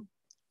permitting.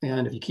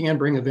 And if you can,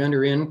 bring a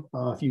vendor in.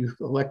 If you've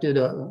elected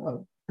a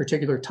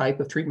particular type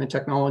of treatment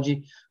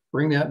technology,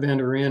 bring that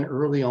vendor in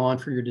early on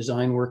for your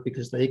design work,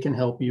 because they can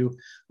help you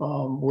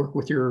work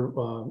with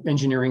your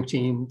engineering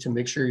team to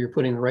make sure you're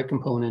putting the right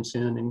components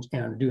in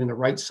and doing the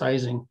right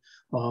sizing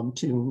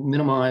to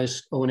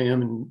minimize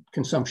O&M and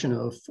consumption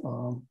of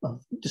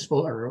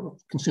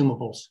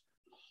consumables.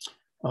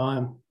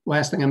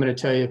 Last thing I'm going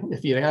to tell you,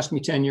 if you had asked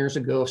me 10 years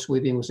ago if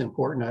sweeping was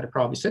important, I'd have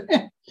probably said,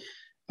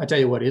 I tell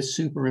you what, it's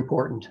super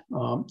important,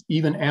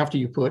 even after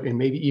you put, and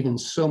maybe even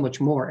so much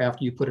more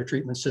after you put a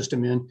treatment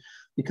system in,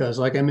 because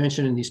like I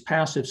mentioned, in these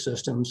passive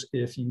systems,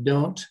 if you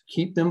don't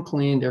keep them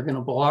clean, they're going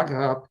to block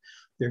up,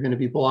 they're going to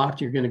be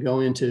blocked, you're going to go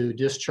into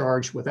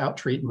discharge without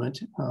treatment,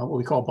 what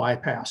we call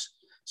bypass.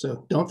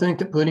 So don't think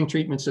that putting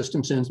treatment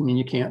systems in mean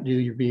you can't do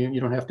your you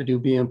don't have to do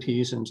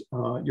BMPs and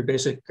your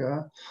basic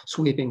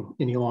sweeping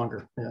any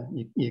longer.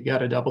 You got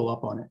to double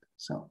up on it.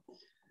 So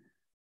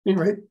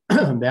anyway,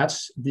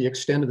 that's the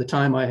extent of the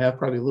time I have,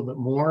 probably a little bit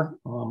more.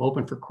 I'm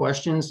open for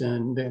questions.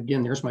 And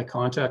again, there's my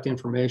contact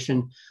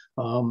information.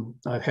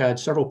 I've had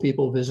several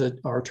people visit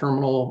our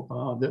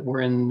terminal that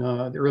were in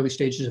the early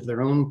stages of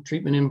their own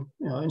treatment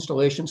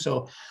installation.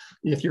 So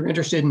if you're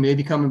interested in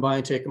maybe coming by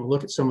and taking a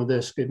look at some of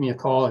this, give me a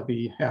call. I'd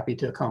be happy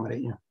to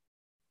accommodate you.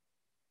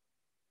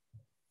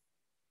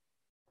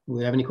 Do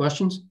we have any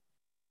questions?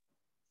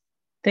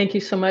 Thank you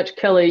so much,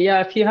 Kelly.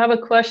 Yeah, if you have a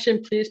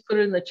question, please put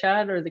it in the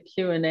chat or the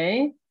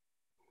Q&A.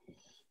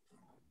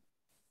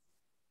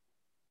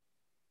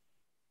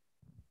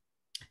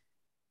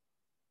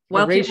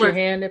 Well, raise your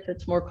hand if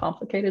it's more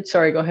complicated.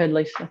 Sorry, go ahead,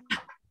 Lisa.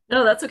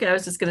 No, that's okay. I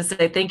was just going to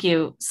say thank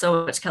you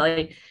so much,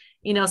 Kelly.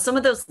 You know, some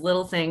of those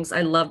little things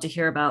I love to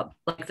hear about,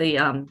 like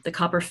the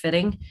copper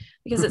fitting,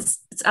 because it's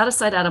out of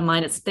sight, out of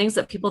mind. It's things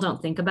that people don't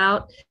think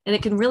about, and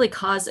it can really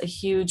cause a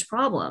huge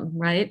problem,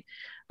 right?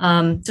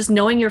 Just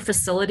knowing your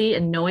facility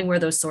and knowing where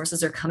those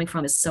sources are coming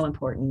from is so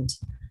important.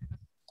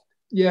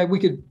 Yeah, we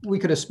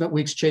could have spent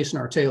weeks chasing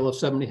our tail if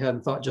somebody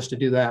hadn't thought just to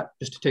do that,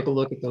 just to take a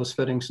look at those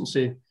fittings and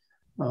see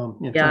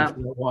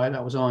why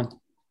that was on.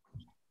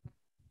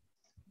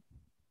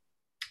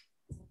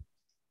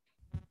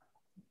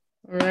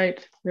 All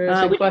right, there's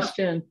a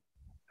question.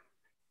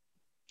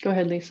 Go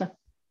ahead, Lisa.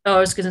 Oh, I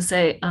was going to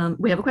say,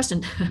 we have a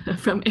question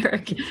from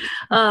Erik.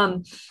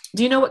 Do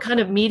you know what kind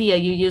of media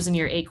you use in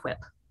your AQUIP?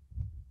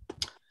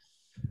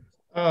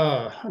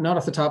 Not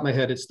off the top of my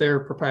head. It's their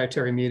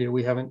proprietary media.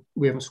 We haven't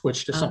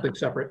switched to something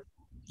separate.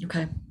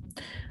 Okay.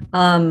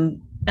 And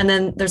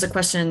then there's a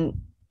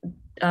question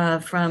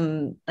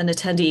from an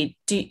attendee.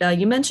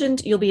 You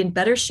mentioned you'll be in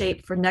better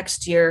shape for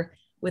next year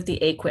with the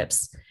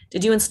AQUIPs.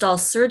 Did you install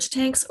surge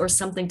tanks or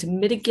something to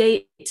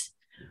mitigate,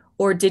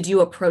 or did you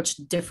approach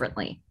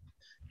differently?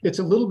 It's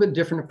a little bit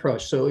different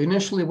approach. So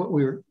initially, what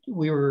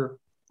we were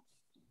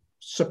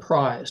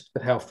surprised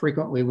at how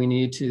frequently we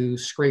need to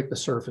scrape the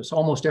surface,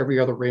 almost every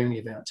other raining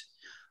event.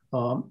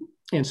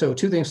 And so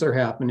two things that are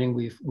happening.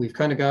 We've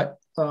kind of got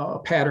a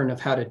pattern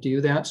of how to do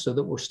that so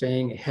that we're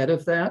staying ahead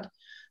of that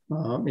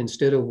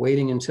instead of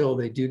waiting until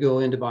they do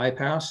go into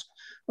bypass.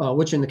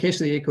 Which in the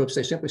case of the AQUIPs,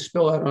 they simply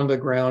spill out onto the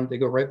ground, they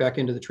go right back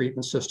into the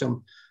treatment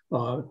system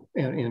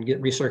and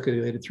get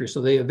recirculated through.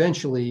 So they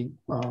eventually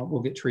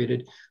will get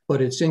treated,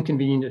 but it's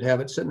inconvenient to have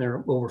it sitting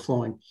there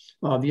overflowing.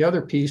 The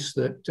other piece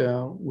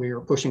that we are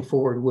pushing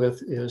forward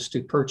with is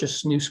to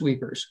purchase new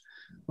sweepers.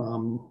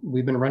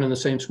 We've been running the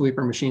same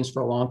sweeper machines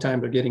for a long time,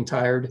 but getting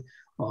tired.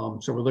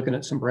 So we're looking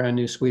at some brand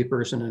new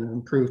sweepers and an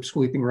improved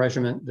sweeping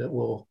regimen that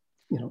will,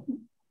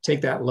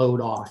 take that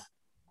load off.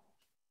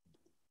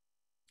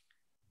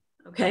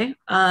 Okay,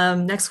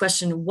 next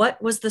question.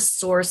 What was the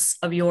source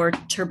of your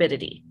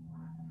turbidity?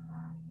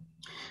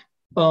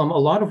 A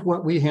lot of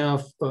what we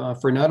have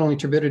for not only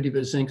turbidity,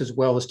 but zinc as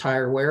well as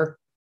tire wear.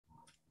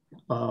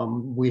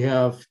 We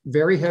have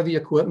very heavy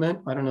equipment.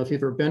 I don't know if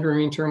you've ever been to a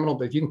marine terminal,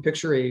 but if you can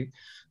picture a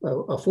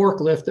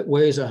forklift that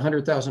weighs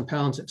 100,000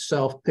 pounds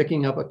itself,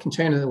 picking up a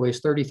container that weighs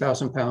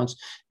 30,000 pounds,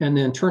 and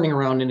then turning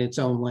around in its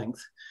own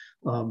length.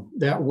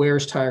 That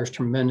wears tires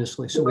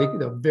tremendously. So we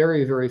get a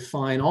very, very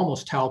fine,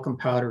 almost talcum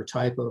powder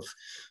type of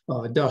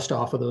dust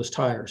off of those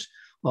tires.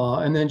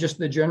 And then just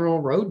the general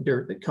road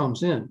dirt that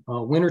comes in.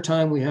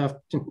 Wintertime, we have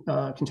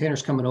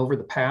containers coming over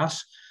the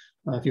pass.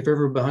 If you've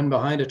ever been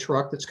behind a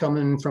truck that's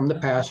coming from the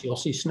pass, you'll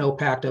see snow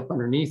packed up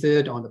underneath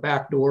it, on the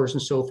back doors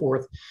and so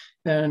forth.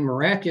 And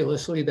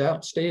miraculously,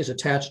 that stays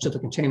attached to the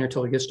container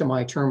till it gets to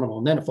my terminal,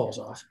 and then it falls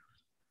off.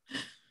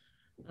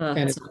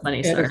 And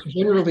it's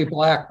generally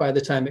black by the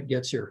time it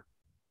gets here.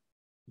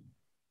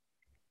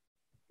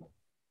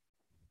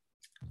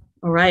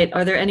 All right.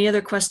 Are there any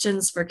other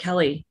questions for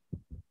Kelly?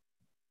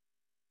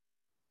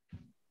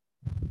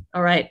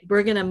 All right.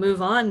 We're going to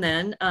move on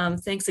then.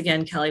 Thanks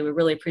again, Kelly. We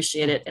really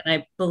appreciate it. And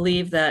I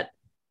believe that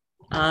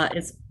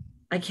I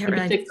can't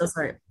remember. So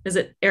sorry. Is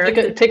it Erik?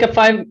 Let's take a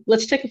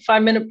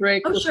 5-minute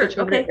break. We'll switch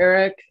over to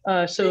Erik.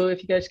 So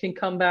if you guys can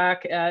come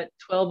back at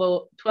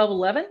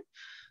 12:11,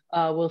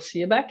 we'll see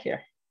you back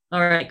here.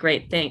 All right.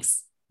 Great.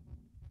 Thanks.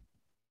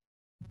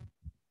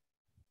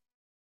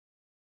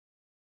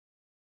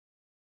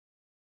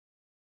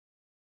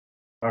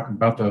 talk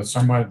about the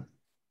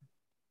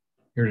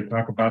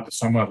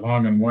somewhat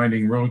long and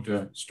winding road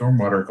to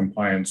stormwater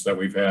compliance that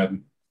we've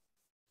had.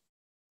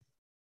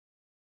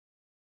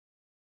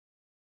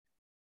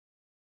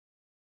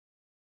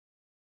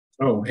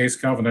 So Ace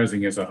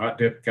Galvanizing is a hot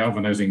dip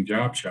galvanizing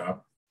job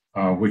shop,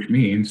 which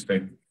means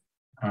that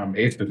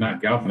Ace does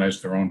not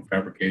galvanize their own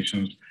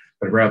fabrications,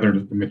 but rather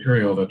the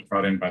material that's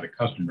brought in by the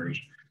customers,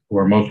 who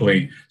are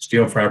mostly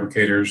steel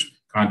fabricators,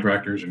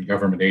 contractors, and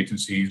government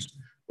agencies,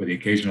 with the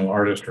occasional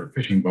artist or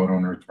fishing boat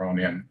owner thrown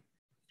in.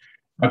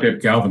 Hot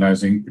dip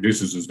galvanizing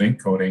produces a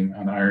zinc coating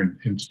on iron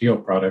and steel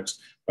products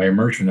by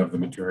immersion of the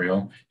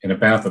material in a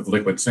bath of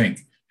liquid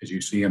zinc, as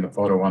you see in the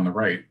photo on the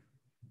right.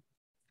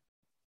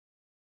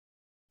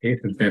 Ace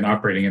has been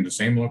operating in the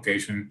same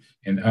location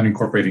in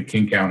unincorporated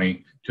King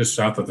County, just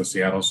south of the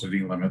Seattle city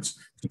limits,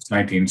 since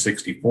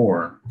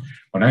 1964.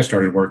 When I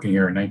started working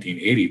here in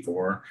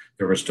 1984,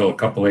 there were still a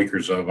couple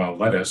acres of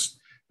lettuce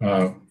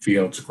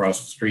fields across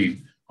the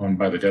street owned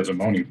by the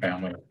Desimone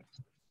family.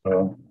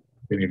 So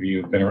if any of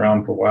you have been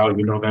around for a while,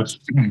 you know it's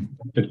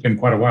been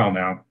quite a while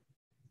now.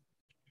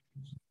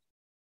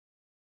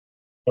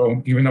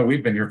 So even though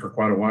we've been here for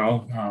quite a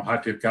while,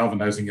 hot dip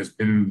galvanizing has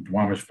been in the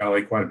Duwamish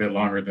Valley quite a bit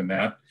longer than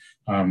that.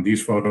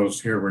 These photos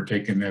here were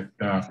taken at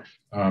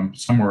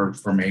some were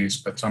from Ace,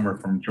 but some are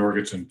from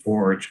Jorgensen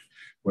Forge,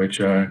 which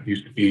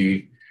used to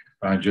be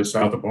just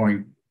south of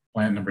Boeing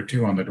plant number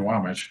 2 on the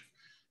Duwamish.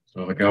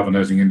 So the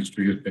galvanizing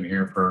industry has been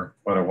here for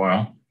quite a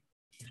while.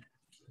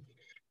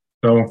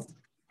 So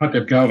hot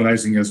dip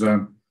galvanizing is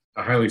a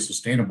highly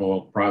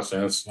sustainable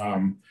process.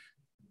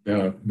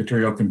 The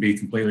material can be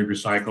completely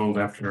recycled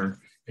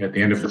at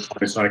the end of the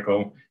supply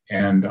cycle,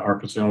 and our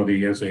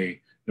facility is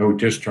a no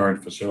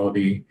discharge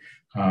facility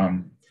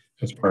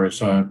as far as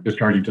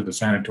discharging to the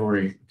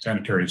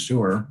sanitary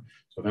sewer.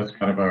 So that's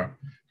kind of a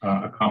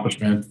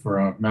accomplishment for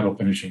a metal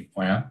finishing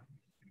plant.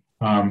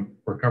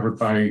 We're covered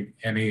by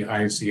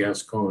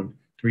NAICS code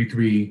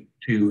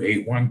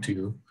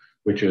 332812,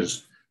 which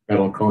is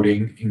metal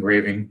coating,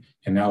 engraving,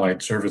 and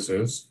allied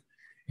services.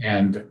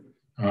 And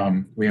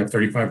we have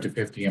 35 to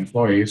 50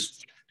 employees,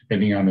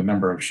 depending on the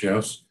number of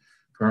shifts.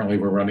 Currently,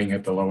 we're running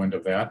at the low end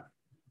of that.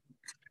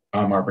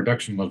 Our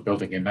production was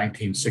building in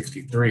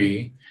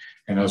 1963,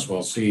 and as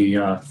we'll see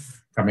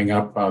coming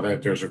up,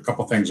 that there's a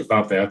couple things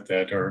about that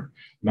that are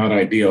not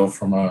ideal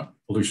from a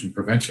pollution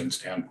prevention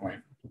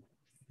standpoint.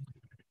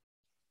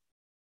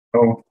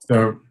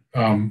 So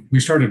we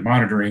started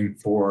monitoring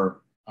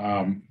for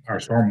our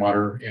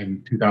stormwater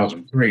in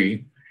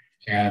 2003,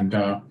 and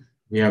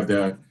we have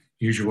the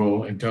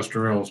usual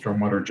Industrial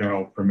Stormwater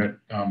General Permit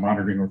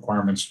monitoring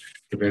requirements: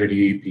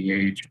 turbidity,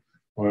 pH,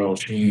 oil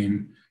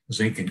sheen,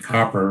 zinc and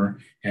copper,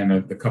 and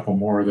a couple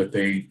more that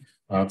they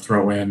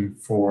throw in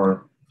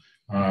for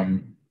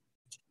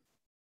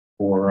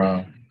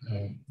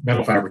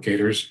metal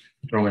fabricators,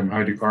 petroleum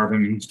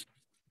hydrocarbons,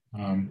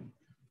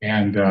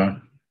 and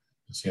let's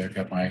see, I've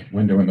got my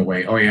window in the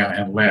way. Oh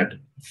yeah, and lead.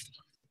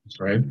 That's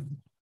right.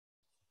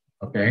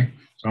 Okay,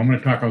 so I'm going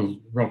to talk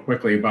real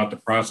quickly about the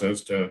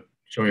process to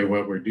show you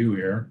what we do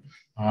here.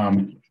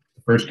 The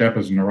first step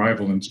is an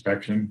arrival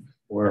inspection,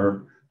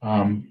 where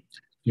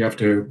you have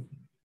to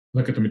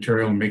look at the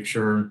material and make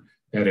sure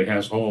that it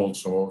has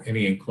holes, so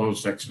any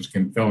enclosed sections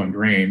can fill and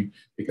drain,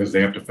 because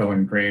they have to fill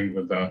and drain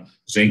with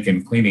zinc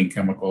and cleaning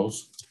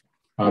chemicals.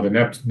 The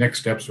next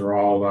steps are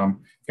all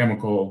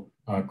chemical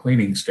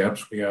cleaning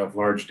steps. We have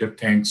large dip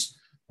tanks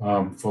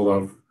full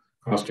of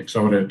caustic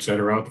soda, et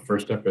cetera. The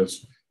first step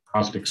is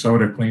caustic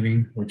soda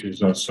cleaning, which is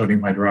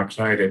sodium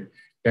hydroxide at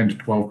 10 to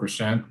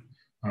 12%.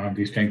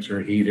 These tanks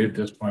are heated.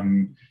 This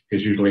one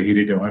is usually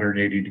heated to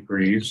 180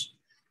 degrees.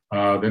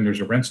 Then there's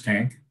a rinse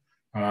tank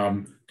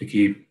to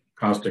keep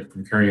caustic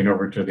from carrying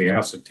over to the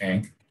acid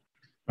tank.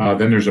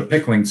 Then there's a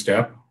pickling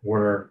step,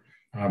 where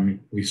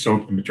we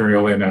soak the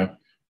material in a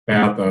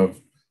bath of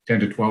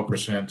 10 to 12%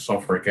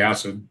 sulfuric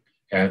acid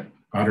at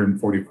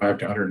 145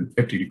 to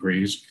 150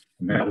 degrees,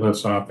 and that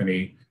lifts off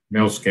any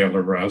mill scale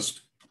or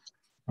rust.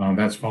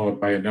 That's followed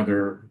by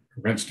another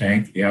rinse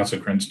tank, the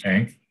acid rinse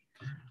tank.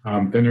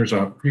 Then there's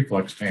a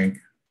preflux tank.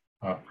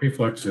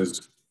 Preflux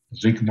is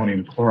zinc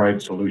ammonium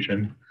chloride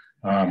solution,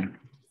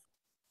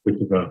 which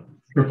is a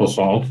triple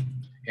salt.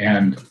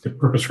 And the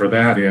purpose for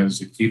that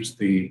is it keeps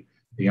the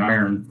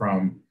iron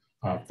from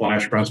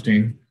flash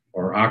rusting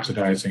or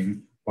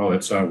oxidizing while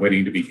it's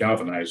waiting to be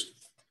galvanized.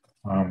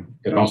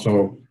 It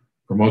also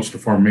promotes the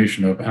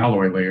formation of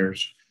alloy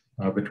layers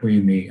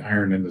between the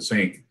iron and the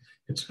zinc.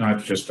 It's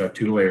not just a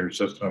 2-layer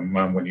system.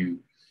 When you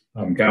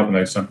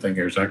galvanize something,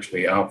 there's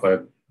actually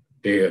alpha,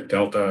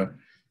 delta,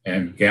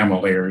 and gamma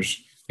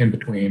layers in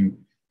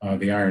between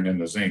the iron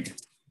and the zinc.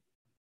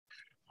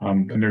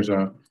 Then there's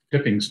a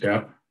dipping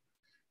step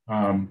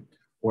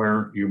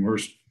where you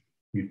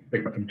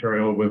pick up the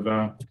material with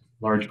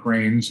large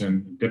grains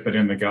and dip it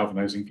in the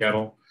galvanizing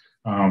kettle.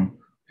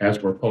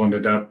 As we're pulling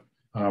it up,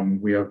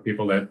 we have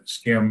people that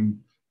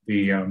skim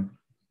the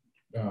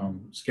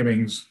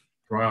skimmings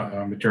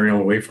material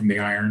away from the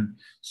iron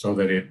so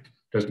that it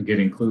doesn't get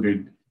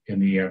included in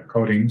the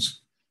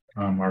coatings.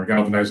 Our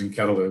galvanizing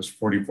kettle is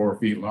 44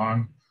 feet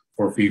long,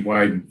 4 feet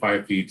wide, and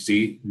 5 feet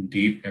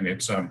deep, and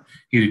it's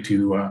heated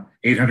to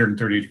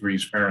 830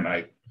 degrees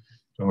Fahrenheit,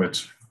 so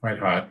it's quite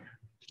hot.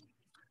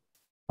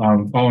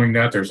 Following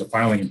that, there's a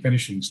filing and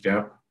finishing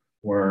step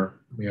where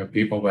we have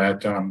people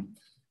that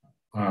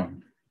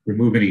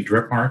remove any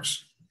drip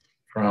marks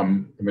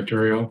from the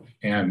material,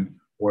 and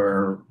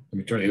where the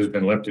material has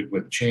been lifted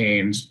with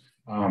chains,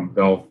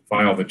 they'll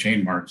file the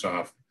chain marks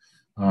off.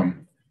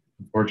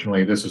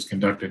 Unfortunately, this is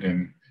conducted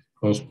in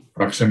close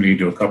proximity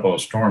to a couple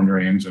of storm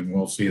drains, and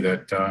we'll see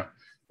that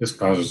this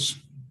causes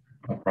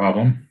a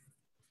problem.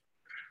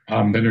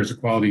 Then there's a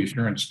quality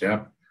assurance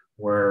step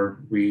where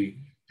we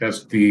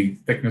test the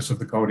thickness of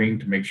the coating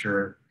to make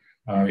sure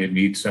it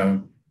meets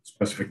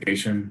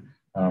specification.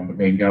 The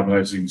main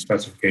galvanizing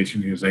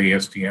specification is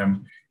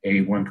ASTM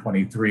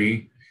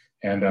A123,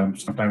 and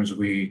sometimes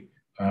we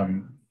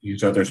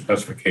use other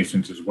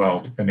specifications as well,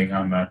 depending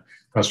on the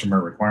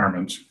customer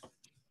requirements.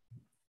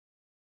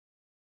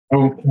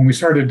 So when we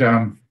started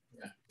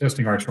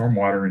testing our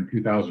stormwater in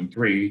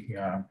 2003,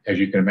 as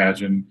you can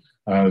imagine,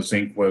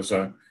 zinc was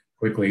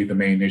quickly the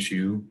main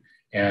issue.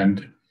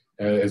 And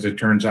as it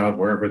turns out,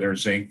 wherever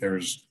there's zinc,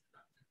 there's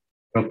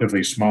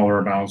relatively smaller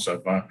amounts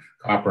of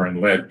copper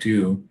and lead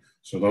too.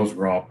 So those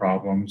were all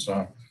problems.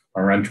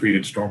 Our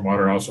untreated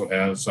stormwater also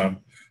has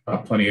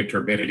plenty of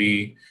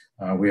turbidity.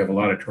 We have a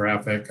lot of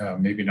traffic,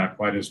 maybe not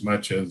quite as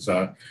much as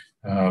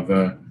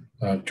the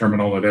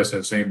terminal at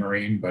SSA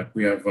Marine, but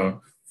we have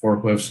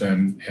forklifts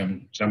and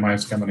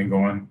semis coming and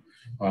going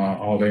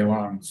all day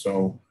long.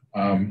 So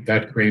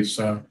that creates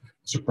a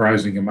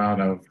surprising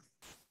amount of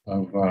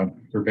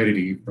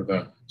turbidity for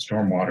the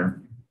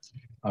stormwater.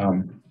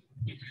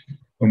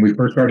 When we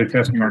first started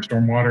testing our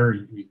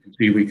stormwater, you can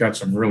see we got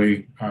some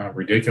really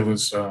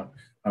ridiculous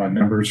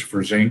numbers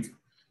for zinc.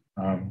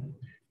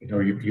 You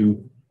know, if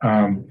you,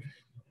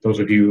 those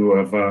of you who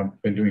have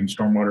been doing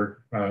stormwater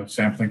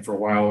sampling for a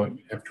while and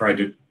have tried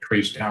to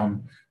trace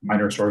down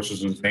minor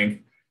sources of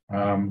zinc,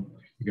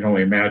 you can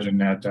only imagine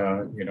that,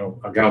 you know,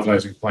 a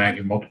galvanizing plant,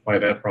 you multiply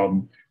that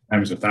problem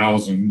times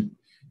 1,000,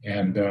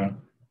 and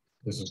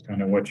this is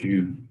kind of what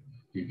you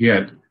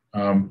get.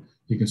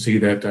 You can see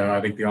that I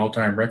think the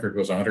all-time record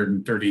was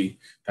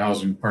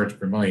 130,000 parts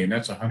per million.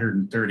 That's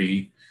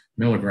 130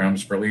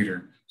 milligrams per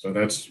liter. So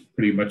that's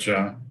pretty much,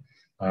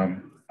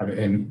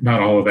 and not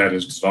all of that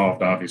is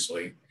dissolved,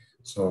 obviously.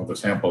 So the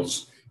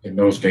samples in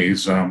those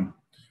days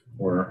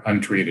were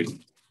untreated.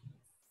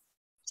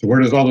 So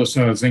where does all this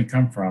zinc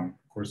come from?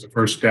 Of course, the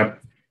first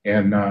step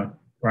in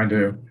trying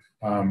to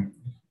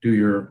do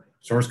your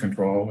source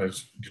control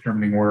is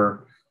determining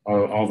where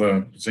all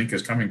the zinc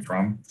is coming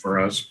from for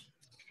us.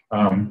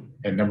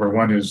 And number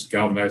one is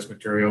galvanized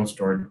material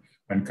stored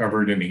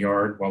uncovered in the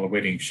yard while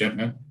awaiting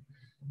shipment.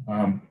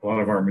 A lot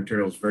of our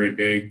material is very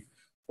big,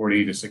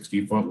 40 to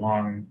 60 foot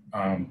long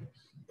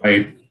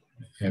pipe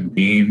and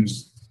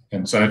beams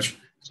and such.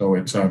 So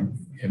it's, and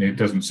it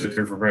doesn't sit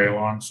there for very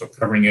long. So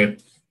covering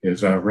it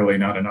is really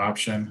not an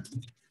option.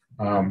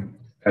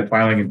 That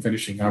filing and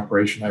finishing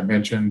operation I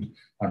mentioned,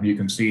 you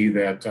can see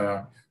that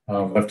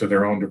left to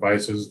their own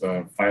devices,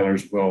 the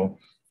filers will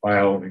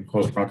file in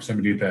close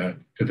proximity to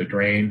the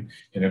drain.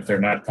 And if they're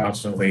not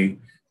constantly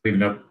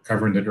cleaning up,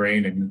 covering the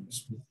drain and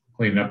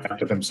cleaning up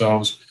after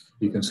themselves,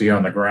 you can see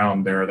on the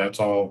ground there, that's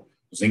all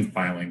zinc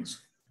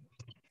filings.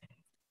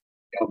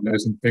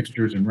 Galvanizing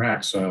fixtures and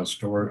racks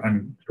stored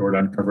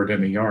uncovered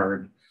in the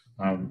yard.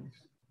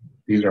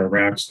 These are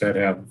racks that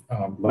have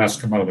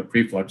last come out of the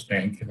preflux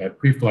tank, and that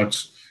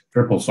preflux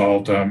triple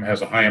salt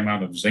has a high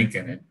amount of zinc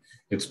in it.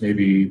 It's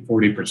maybe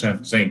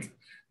 40% zinc.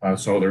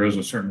 So there is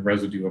a certain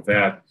residue of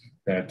that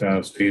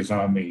stays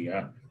on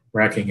the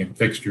racking and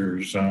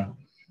fixtures.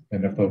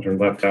 And if those are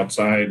left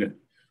outside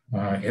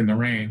in the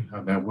rain,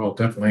 that will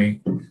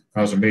definitely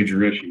cause a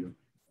major issue.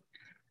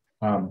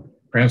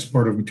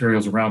 Transport of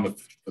materials around the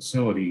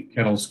facility,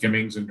 kettle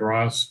skimmings and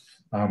dross.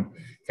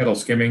 Kettle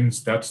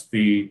skimmings, that's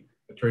the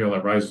material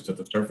that rises to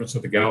the surface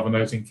of the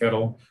galvanizing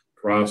kettle.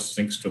 Dross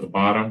sinks to the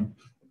bottom.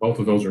 Both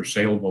of those are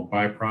saleable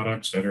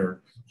byproducts that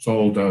are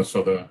sold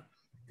so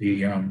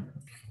the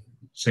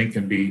zinc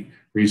can be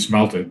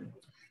resmelted.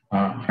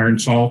 Iron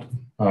salt,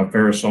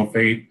 ferrous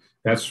sulfate,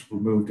 that's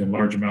removed in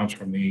large amounts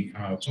from the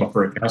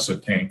sulfuric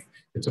acid tank.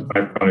 It's a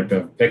byproduct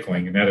of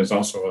pickling, and that is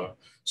also a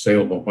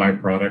saleable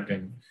byproduct.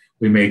 And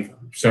we make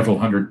several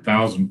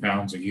 100,000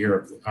 pounds a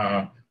year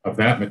of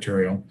that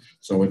material.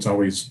 So it's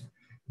always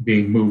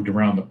being moved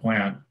around the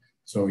plant.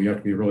 So you have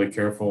to be really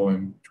careful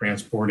in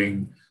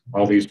transporting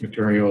all these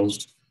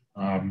materials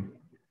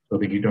so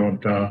that you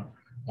don't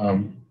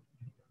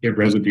get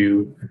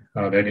residue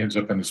that ends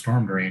up in the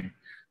storm drain.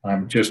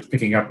 Just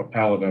picking up a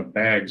pallet of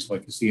bags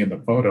like you see in the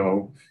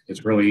photo,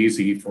 it's really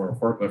easy for a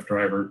forklift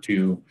driver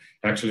to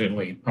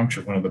accidentally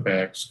puncture one of the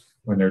bags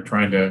when they're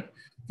trying to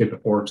get the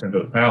forks into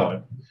the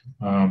pallet.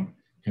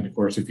 And of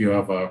course, if you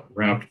have a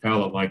wrapped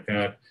pallet like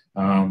that,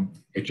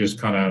 it just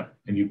kind of,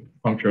 and you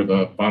puncture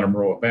the bottom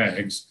row of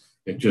bags,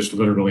 it just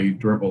literally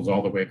dribbles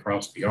all the way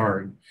across the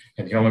yard.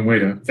 And the only way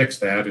to fix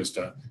that is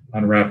to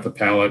unwrap the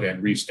pallet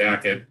and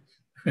restack it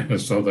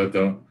so that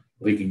the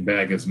leaking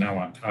bag is now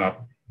on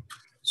top.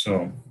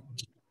 So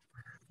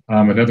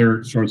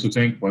another source of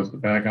zinc was the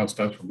baghouse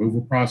dust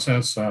removal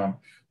process. The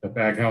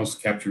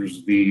baghouse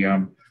captures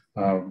the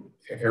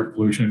air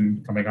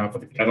pollution coming off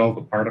of the kettle,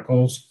 the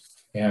particles,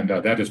 and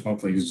that is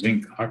mostly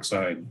zinc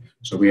oxide.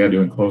 So we had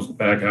to enclose the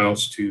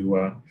baghouse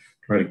to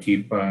try to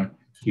keep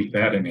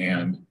that in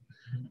hand.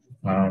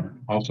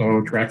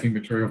 Also tracking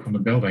material from the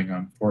building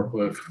on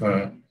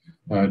forklift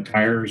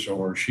tires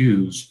or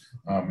shoes.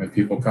 If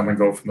people come and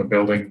go from the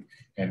building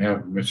and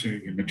have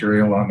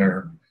material on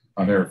their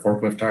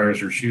forklift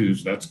tires or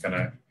shoes, that's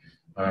gonna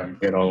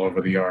get all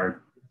over the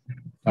yard.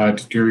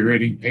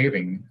 Deteriorating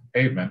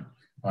pavement.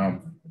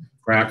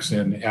 Cracks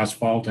in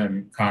asphalt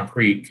and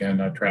concrete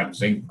can trap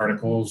zinc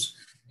particles,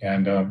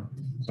 and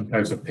some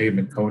types of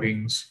pavement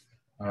coatings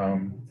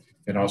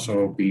can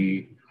also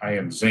be high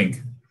in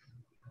zinc.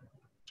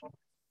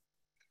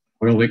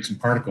 Oil leaks and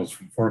particles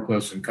from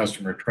forklifts and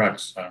customer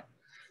trucks.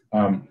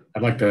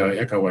 I'd like to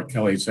echo what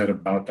Kelly said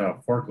about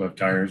forklift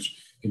tires.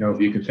 You know,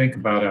 if you could think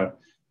about a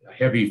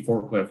heavy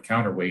forklift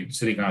counterweight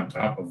sitting on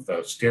top of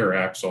the stair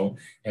axle,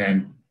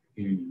 and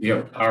you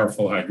have a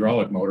powerful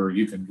hydraulic motor,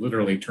 you can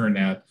literally turn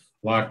that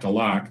lock to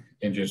lock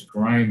and just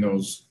grind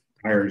those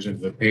tires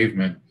into the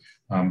pavement.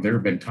 There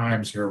have been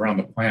times here around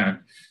the plant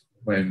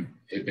when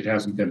it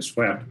hasn't been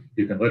swept,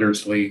 you can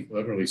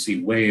literally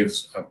see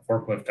waves of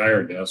forklift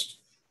tire dust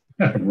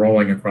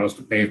rolling across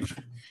the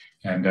pavement.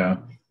 And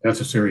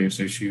that's a serious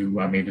issue.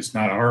 I mean, it's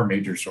not our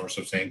major source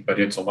of zinc, but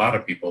it's a lot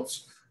of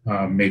people's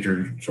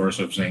major source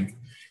of zinc.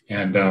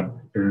 And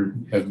there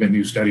has been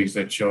new studies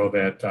that show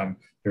that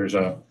there's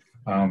a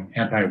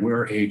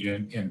anti-wear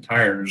agent in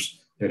tires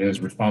that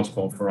is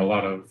responsible for a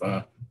lot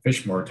of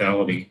fish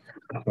mortality.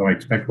 So I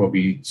expect we'll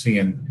be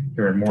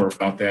hearing more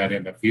about that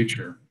in the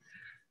future.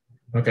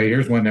 Okay,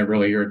 here's one that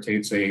really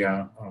irritates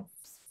a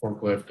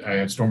forklift,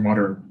 a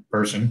stormwater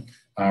person,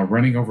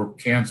 running over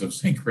cans of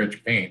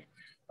zinc-rich paint.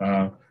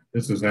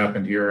 This has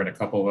happened here, and a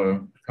couple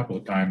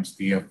of times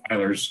the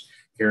filers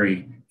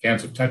carry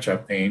cans of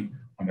touch-up paint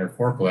on their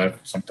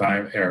forklift.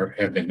 Sometimes, or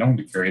have been known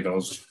to carry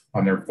those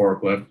on their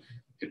forklift.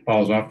 It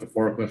falls off the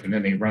forklift, and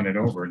then they run it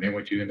over. And then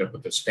what you end up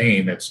with a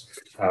stain that's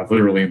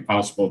literally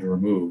impossible to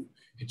remove.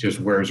 It just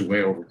wears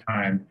away over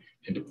time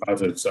and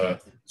deposits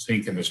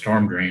zinc in the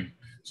storm drain.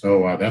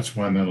 So that's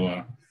one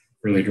that'll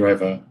really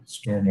drive a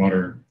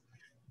stormwater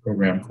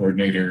program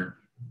coordinator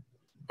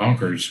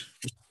bonkers.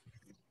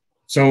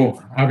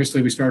 So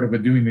obviously we started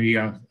with doing the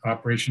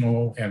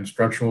operational and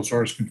structural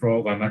source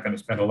control. I'm not going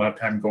to spend a lot of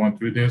time going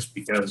through this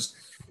because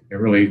it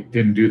really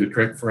didn't do the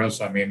trick for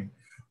us. I mean,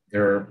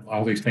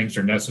 all these things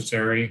are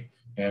necessary.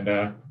 And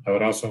I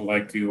would also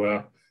like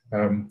to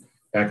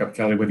back up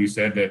Kelly, what he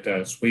said,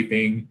 that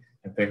sweeping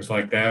and things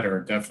like that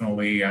are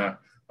definitely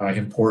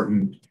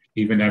important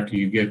even after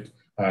you get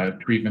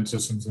treatment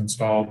systems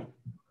installed.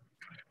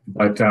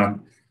 But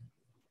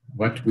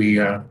what we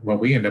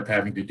end up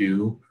having to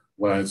do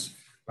was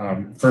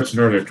first, in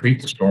order to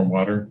treat the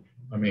stormwater,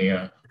 let me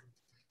see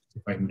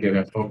if I can get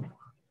a photo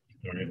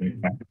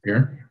back up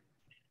here.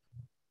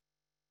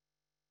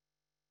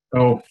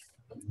 So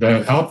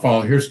the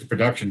outfall, here's the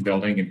production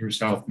building, and here's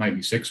South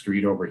 96th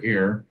Street over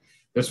here.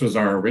 This was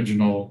our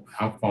original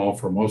outfall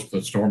for most of the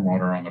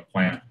stormwater on the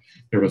plant.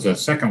 There was a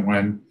second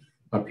one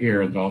up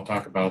here that I'll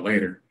talk about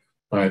later,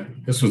 but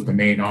this was the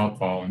main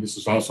outfall, and this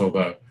is also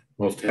the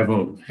most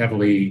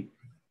heavily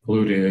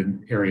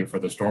polluted area for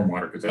the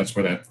stormwater, because that's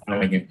where that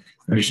filing and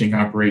finishing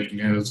operation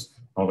is.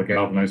 All the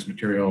galvanized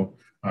material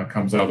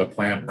comes out of the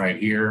plant right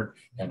here,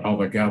 and all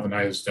the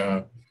galvanized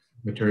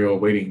material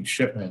awaiting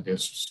shipment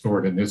is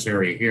stored in this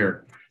area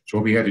here. So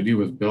what we had to do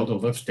was build a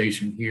lift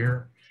station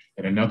here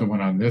and another one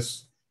on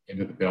this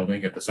end of the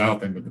building, at the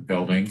south end of the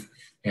building.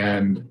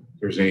 And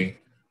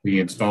we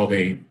installed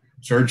a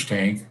surge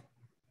tank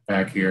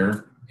back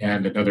here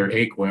and another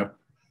AQUIP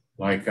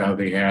like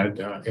they had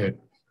at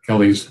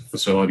Kelly's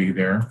facility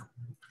there.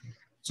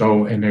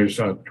 So, and there's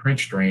a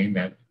trench drain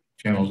that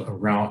channels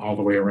around all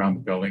the way around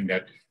the building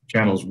that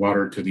channels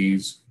water to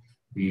these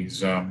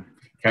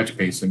catch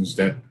basins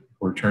that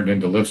were turned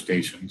into lift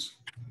stations.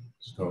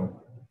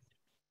 So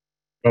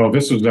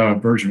this was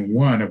version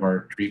 1 of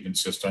our treatment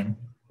system,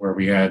 where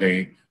we had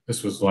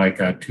this was like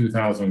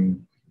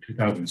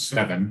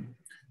 2007.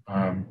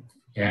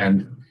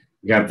 And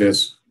we have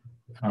this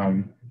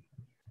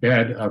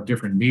bed of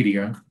different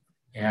media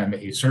and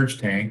a surge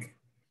tank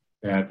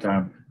that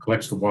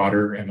collects the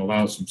water and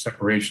allows some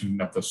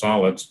separation of the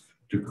solids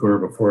to occur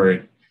before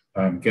it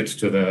gets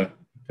to the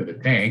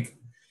tank.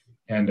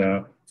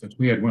 And since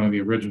we had one of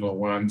the original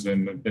ones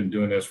and have been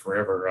doing this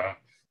forever,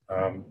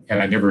 and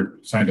I never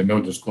signed a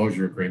no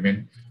disclosure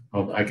agreement,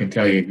 I can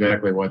tell you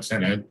exactly what's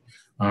in it.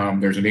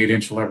 There's an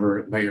 8-inch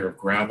layer of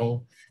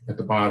gravel at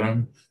the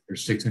bottom.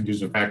 There's 6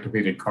 inches of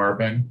activated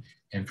carbon.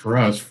 And for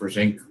us, for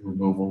zinc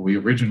removal, we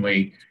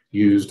originally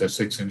used a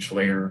 6-inch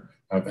layer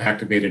of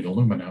activated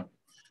alumina,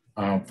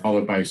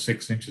 followed by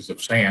 6 inches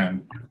of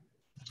sand.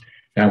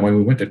 Now, when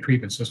we went to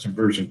treatment system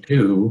version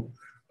 2,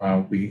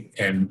 we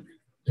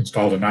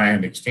installed an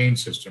ion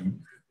exchange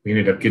system. we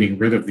ended up getting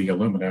rid of the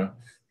alumina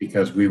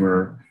because we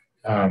were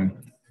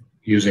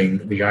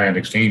using the ion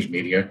exchange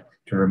media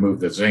to remove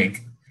the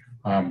zinc.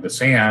 The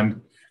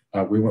sand,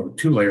 we went with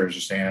 2 layers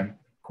of sand,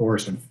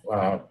 coarse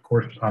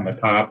on the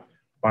top,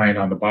 fine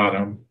on the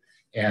bottom,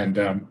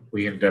 and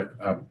we ended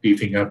up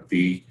beefing up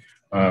the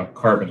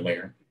carbon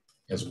layer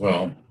as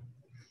well.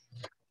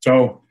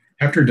 So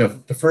after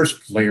the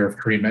first layer of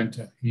treatment,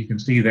 you can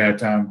see that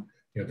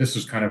this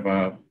is kind of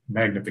a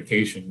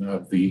magnification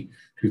of the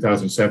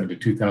 2007 to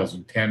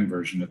 2010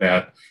 version of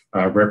that,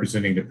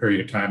 representing the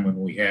period of time when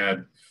we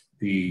had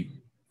the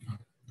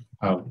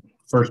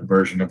first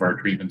version of our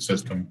treatment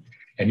system.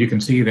 And you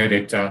can see that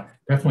it's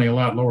definitely a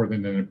lot lower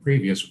than the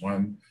previous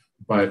one,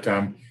 but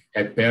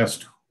at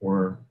best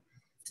we're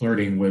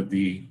flirting with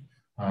the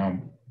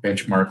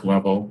benchmark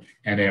level,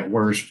 and at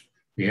worst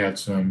we had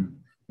some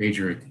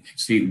major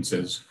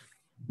exceedances.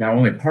 Now,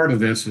 only part of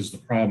this is the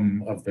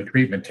problem of the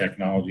treatment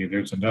technology.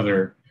 There's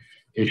another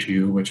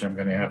issue which I'm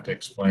going to have to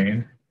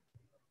explain.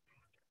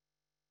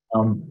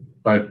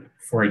 But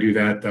before I do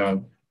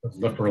that,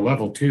 for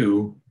level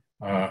 2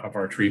 of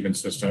our treatment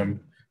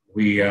system,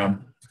 we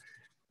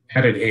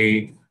added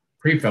a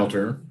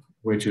pre-filter,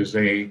 which is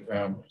a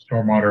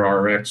Stormwater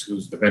RX,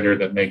 who's the vendor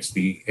that makes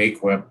the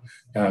AQUIP.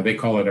 They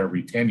call it a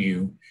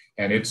Retenu,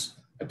 and it's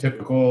a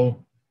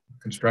typical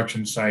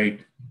construction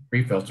site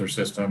pre-filter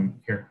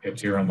system. Here,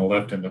 it's here on the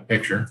left in the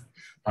picture.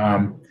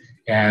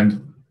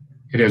 And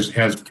it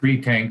has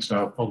 3 tanks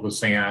filled with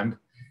sand.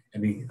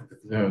 And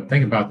the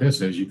thing about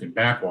this is you can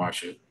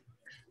backwash it.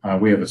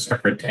 We have a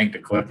separate tank to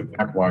collect the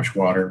backwash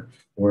water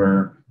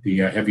where the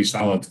heavy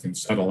solids can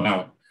settle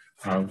out.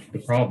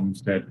 The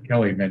problems that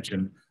Kelly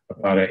mentioned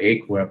about an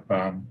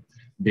AQUIP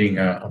being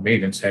a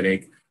maintenance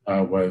headache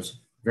was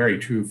very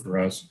true for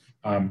us.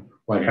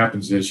 What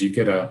happens is you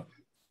get a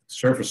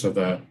surface of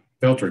the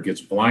filter gets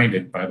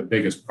blinded by the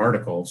biggest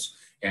particles,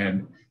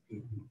 and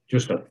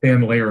just a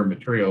thin layer of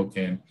material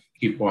can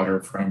keep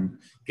water from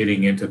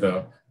getting into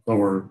the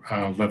lower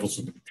levels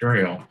of the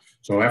material.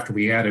 So after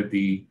we added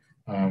the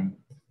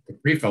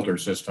pre-filter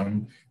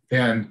system,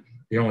 then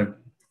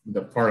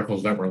the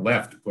particles that were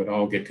left would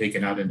all get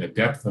taken out in the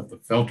depth of the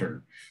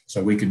filter,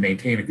 so we can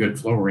maintain a good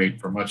flow rate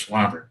for much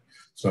longer.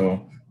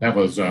 So that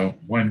was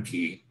one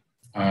key.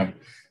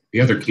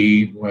 The other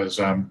key was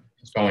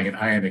installing an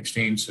ion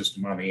exchange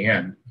system on the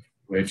end,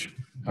 which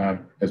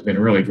has been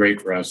really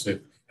great for us.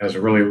 It has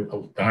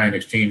the ion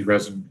exchange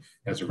resin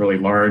has a really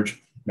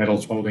large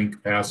metals holding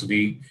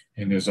capacity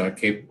and is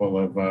capable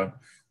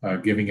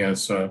of giving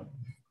us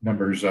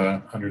numbers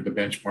under the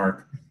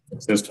benchmark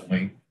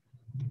consistently.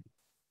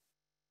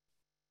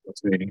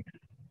 Let's see.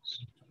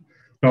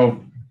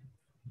 So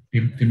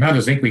the amount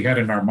of zinc we had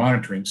in our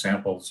monitoring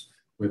samples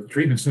with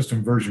treatment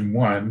system version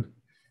 1,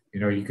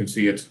 you can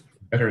see it's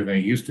better than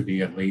it used to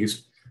be, at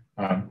least.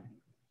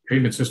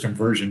 Treatment system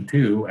version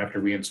 2,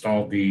 after we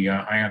installed the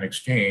ion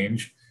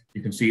exchange,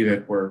 you can see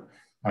that we're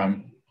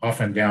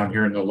often down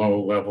here in the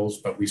low levels,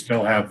 but we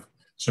still have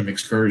some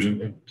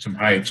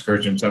high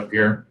excursions up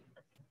here.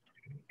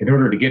 In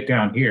order to get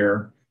down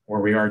here where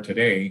we are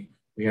today,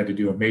 we had to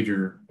do a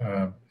major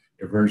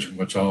diversion,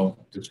 which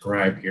I'll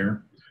describe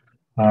here.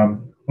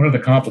 One of the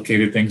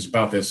complicated things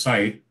about this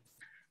site,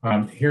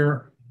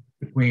 here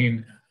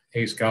between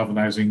Ace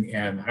Galvanizing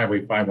and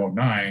Highway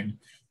 509,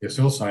 this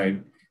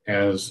hillside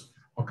has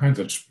all kinds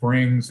of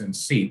springs and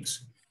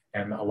seeps,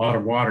 and a lot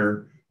of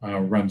water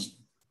runs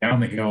down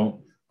the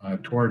hill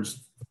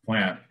towards the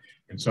plant.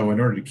 And so in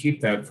order to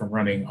keep that from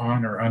running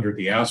on or under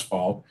the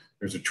asphalt,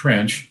 there's a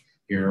trench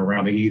here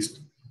around the east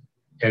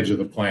edge of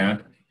the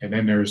plant, and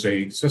then there's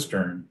a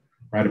cistern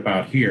right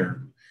about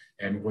here.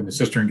 And when the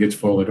cistern gets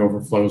full, it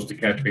overflows to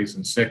catch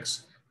basin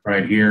 6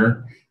 right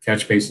here,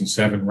 catch basin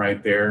 7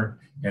 right there,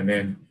 and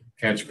then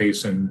catch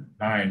basin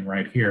 9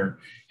 right here.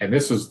 And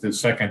this is the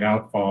second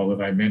outfall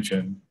that I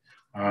mentioned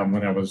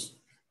when I was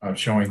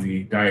showing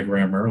the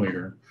diagram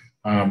earlier.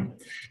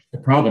 The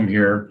problem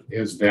here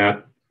is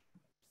that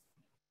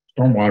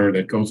stormwater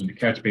that goes into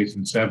catch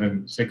basin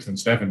 6 and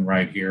 7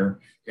 right here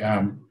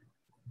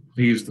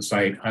leaves the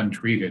site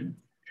untreated.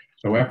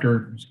 So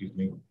after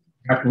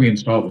we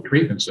install the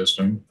treatment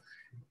system,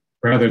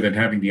 rather than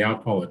having the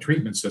outfall of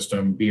treatment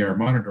system be our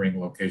monitoring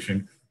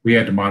location, we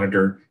had to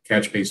monitor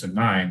catch basin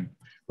 9,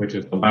 which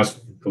is the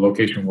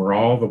location where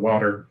all the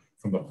water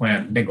from the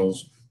plant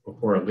niggles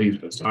before it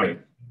leaves the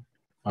site.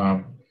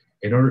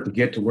 In order to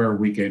get to where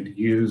we could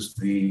use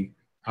the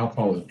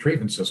outfall of the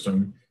treatment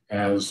system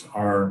as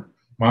our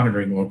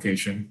monitoring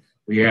location,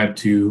 we had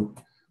to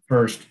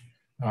first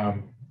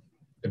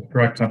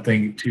construct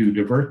something to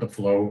divert the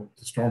flow,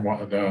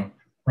 the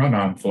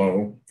run-on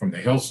flow from the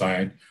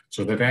hillside,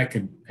 so that that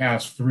could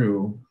pass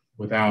through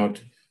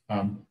without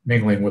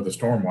mingling with the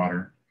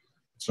stormwater.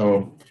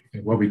 So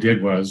what we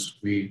did was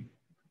we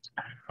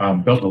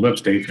built a lift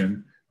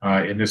station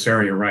in this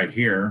area right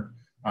here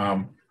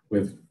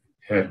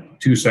had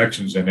 2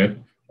 sections in it.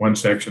 One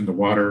section, the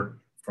water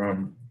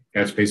from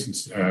catch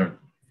basins,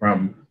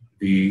 from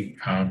the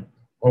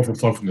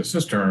overflow from the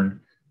cistern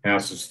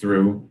passes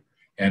through,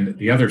 and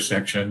the other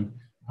section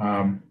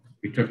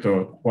we took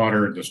the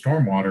water, the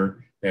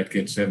stormwater that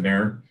gets in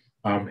there,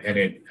 and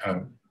it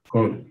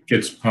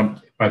gets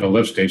pumped by the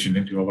lift station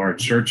into a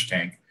large surge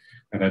tank.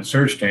 And that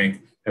surge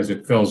tank, as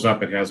it fills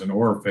up, it has an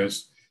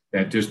orifice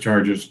that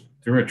discharges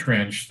through a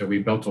trench that we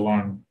built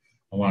along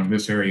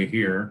this area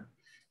here,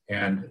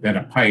 and then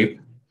a pipe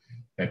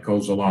that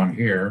goes along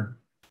here,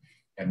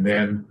 and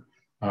then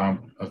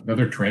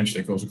another trench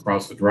that goes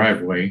across the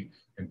driveway,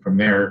 and from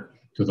there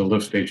to the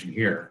lift station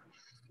here.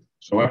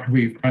 So after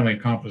we finally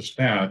accomplished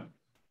that,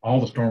 all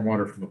the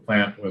stormwater from the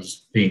plant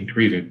was being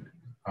treated.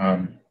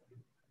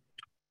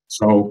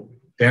 So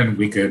then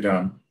we could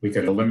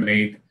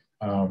eliminate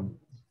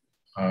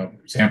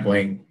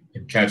sampling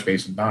in catch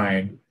basin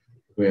 9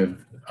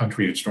 with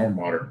untreated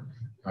stormwater.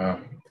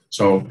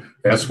 So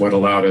that's what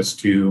allowed us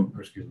to,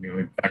 excuse me, let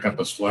me back up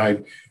a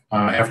slide.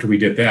 After we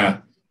did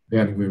that,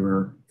 then we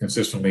were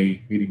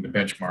consistently meeting the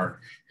benchmark,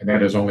 and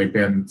that has only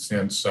been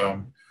since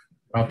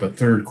about the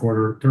third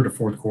or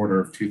fourth quarter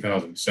of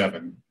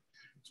 2007.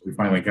 So we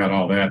finally got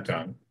all that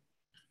done.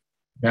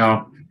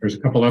 Now, there's a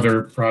couple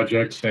other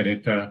projects that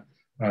it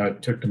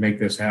took to make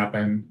this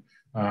happen.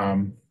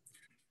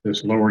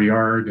 This lower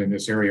yard in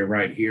this area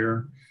right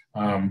here,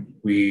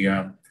 we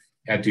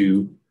had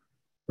to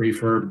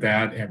refurb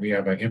that, and we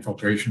have an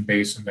infiltration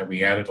basin that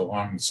we added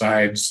along the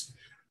sides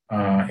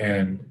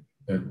and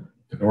the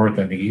north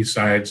and the east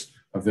sides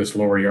of this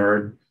lower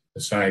yard,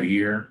 the side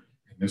here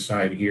and this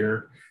side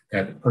here,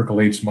 that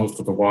percolates most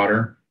of the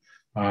water.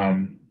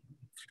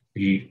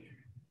 We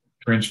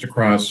trenched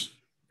across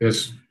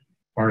this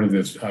part of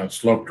this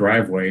sloped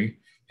driveway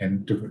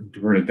and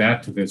diverted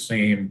that to the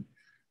same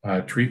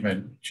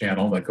treatment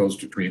channel that goes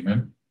to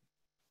treatment.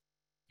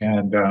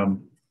 And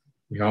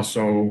we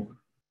also,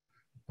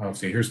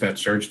 see, here's that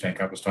surge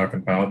tank I was talking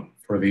about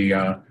for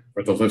the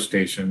lift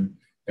station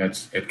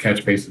that's at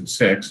catch basin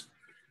 6.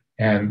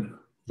 And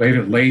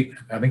late,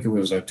 I think it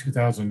was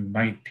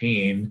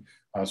 2019,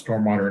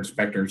 stormwater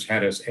inspectors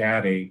had us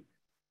add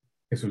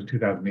this was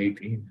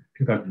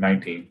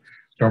 2019.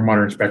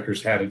 Stormwater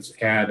inspectors had us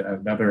add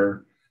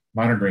another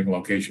monitoring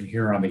location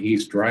here on the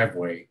east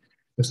driveway.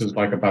 This is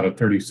like about a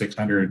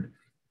 3,600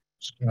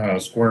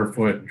 square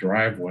foot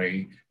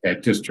driveway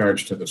that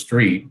discharged to the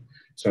street.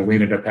 So we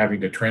ended up having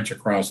to trench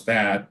across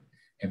that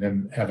and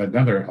then have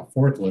a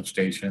fourth lift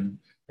station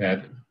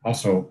that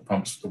also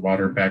pumps the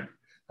water back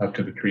up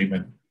to the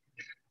treatment.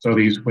 So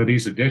with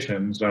these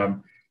additions,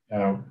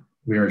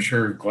 we are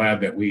sure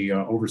glad that we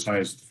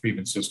oversized the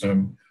treatment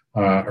system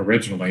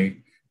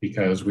originally,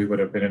 because we would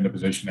have been in the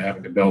position of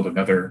having to build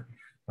another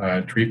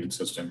treatment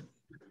system.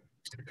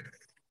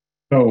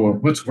 So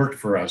what's worked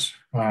for us?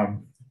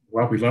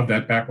 Well, we love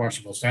that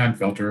backwashable sand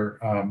filter.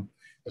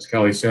 As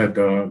Kelly said,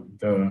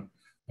 the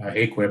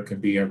AQUIP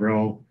can be a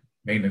real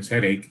maintenance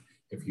headache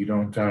if you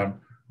don't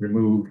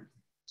remove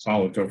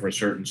solids over a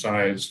certain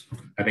size.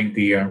 I think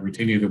the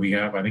retinue that we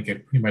have, I think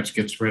it pretty much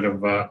gets rid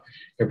of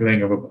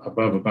everything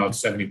above about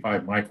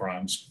 75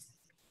 microns.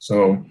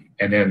 So,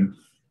 and then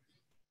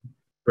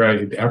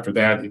right after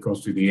that, it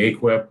goes through the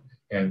AQUIP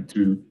and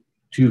through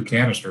 2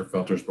 canister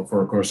filters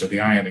before, of course, the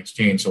ion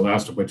exchange, the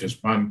last of which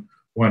is one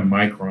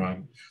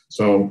micron.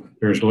 So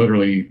there's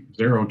literally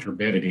 0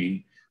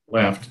 turbidity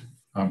left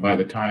by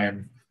the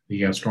time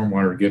the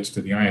stormwater gets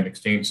to the ion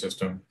exchange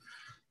system.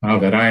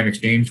 That ion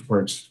exchange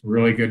works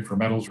really good for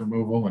metals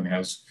removal and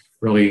has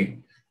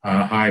really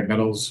high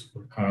metals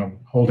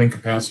holding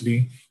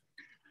capacity.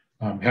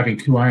 Having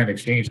 2 ion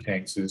exchange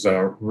tanks is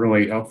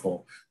really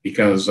helpful,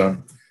 because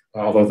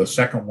although the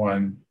second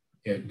one,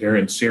 they're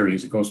in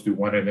series, it goes through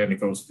one and then it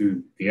goes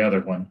through the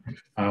other one.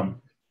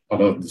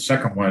 Although the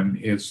second one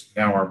is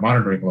now our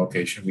monitoring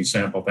location, we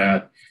sample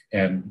that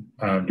and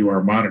do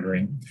our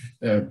monitoring.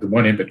 The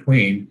one in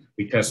between,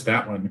 we test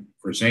that one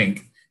for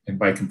zinc. And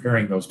by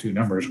comparing those 2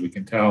 numbers, we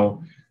can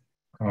tell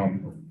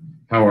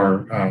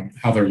how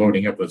they're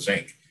loading up with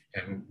zinc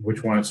and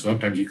which ones.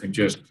 Sometimes you can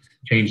just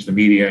change the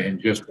media in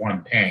just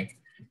 1 tank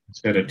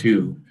instead of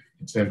 2.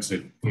 And since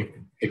it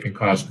can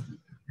cost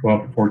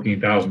 $12,000 to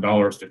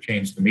 $14,000 to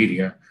change the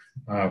media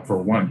for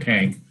 1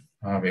 tank,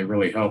 it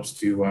really helps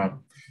to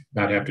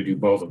not have to do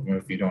both of them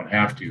if you don't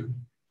have to.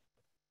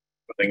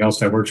 Something else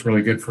that works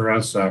really good for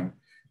us,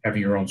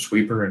 having your own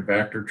sweeper and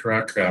Vector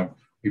truck.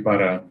 We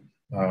bought a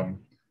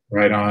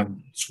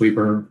ride-on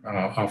sweeper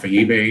off of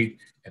eBay,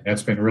 and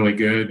that's been really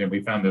good. And we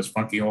found this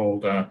funky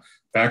old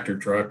Vector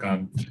truck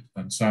on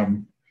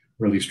some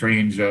really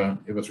strange,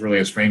 it was really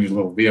a strange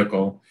little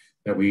vehicle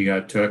that we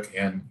took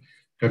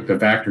the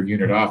Vector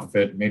unit off of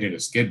it and made it a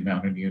skid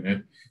mounted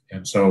unit.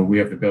 And so we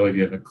have the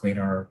ability to clean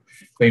our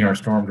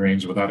storm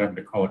drains without having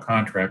to call a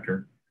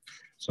contractor.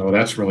 So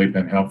that's really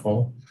been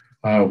helpful.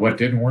 What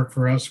didn't work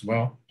for us?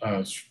 Well,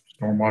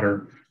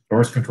 stormwater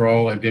source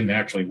control, it didn't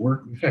actually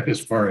work as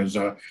far as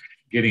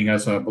getting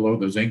us below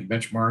the zinc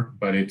benchmark,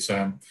 but it's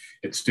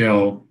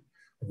still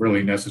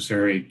really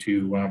necessary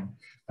to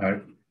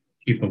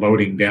keep the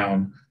loading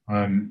down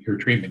on your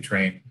treatment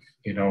train.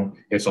 You know,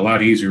 it's a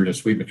lot easier to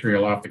sweep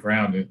material off the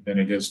ground than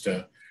it is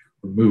to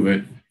remove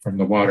it from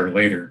the water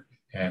later.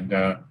 And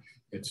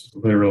it's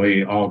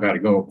literally all got to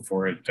go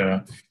before it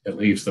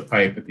leaves the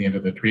pipe at the end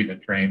of the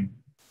treatment train.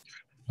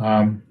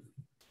 So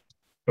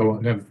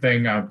another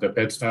thing, the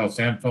bed style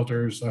sand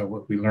filters,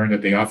 what we learned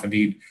that they often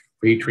need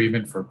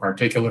pre-treatment for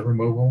particulate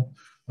removal.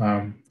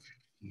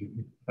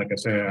 Like I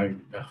say,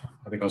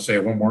 I think I'll say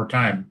it one more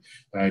time.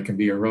 It can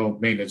be a real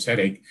maintenance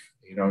headache.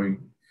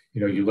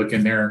 You look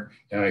in there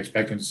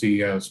expecting to see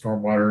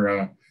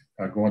stormwater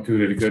going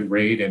through it at a good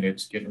rate, and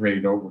it's getting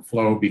ready to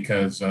overflow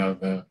because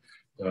the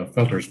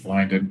filter's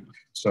blinded.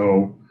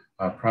 So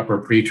proper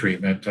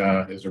pre-treatment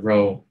is a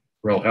real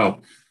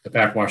help. The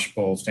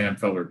backwashable sand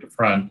filter at the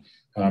front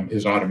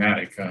is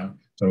automatic,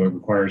 so it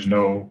requires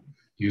no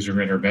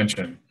user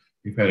intervention.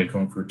 We've had it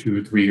going for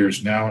 2 or 3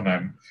 years now, and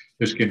I'm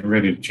just getting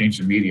ready to change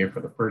the media for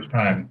the first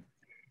time.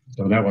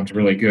 So that one's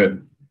really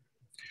good.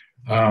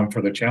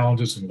 For the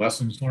challenges and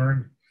lessons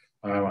learned,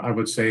 I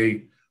would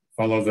say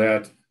follow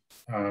that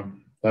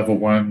level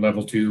 1,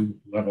 level 2,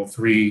 level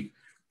 3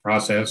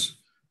 process.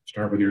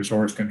 Start with your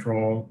source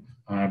control.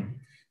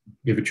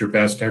 Give it your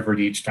best effort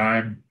each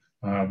time.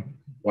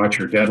 Watch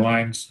your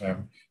deadlines.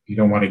 You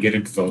don't want to get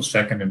into those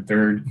second and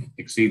third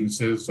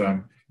exceedances.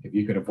 If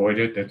you can avoid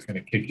it, that's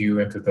going to kick you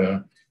into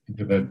the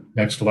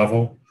next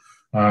level.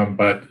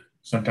 But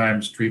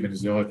sometimes treatment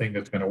is the only thing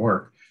that's going to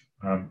work.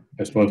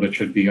 I suppose it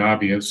should be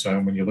obvious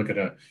when you look at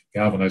a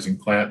galvanizing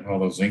plant and all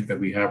the zinc that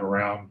we have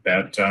around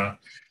that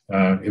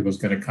it was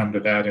going to come to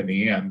that in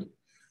the end.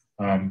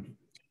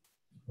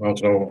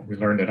 Also, we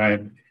learned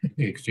that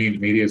exchange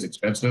media is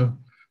expensive,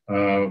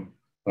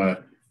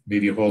 but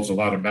media holds a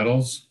lot of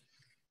metals,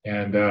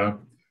 and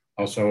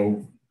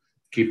also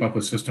keep up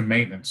with system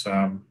maintenance.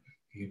 All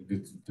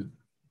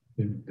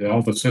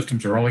the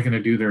systems are only going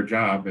to do their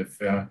job if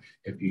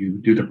you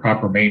do the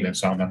proper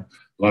maintenance on them.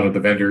 A lot of the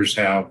vendors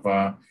have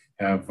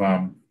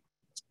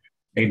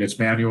maintenance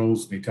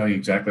manuals. They tell you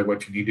exactly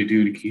what you need to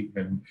do to keep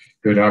in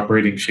good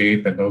operating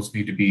shape, and those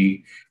need to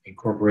be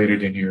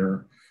incorporated in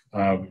your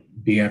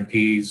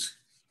BMPs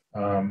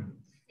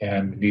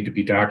and need to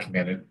be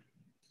documented.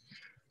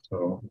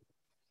 So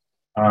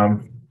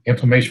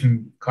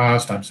implementation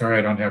cost, I'm sorry,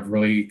 I don't have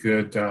really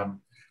good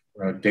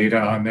data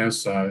on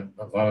this. Some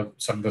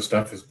of the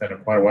stuff has been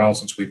quite a while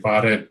since we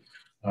bought it.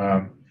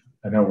 I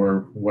know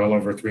we're well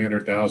over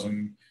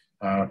 300,000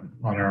 on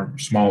our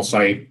small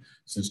site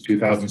since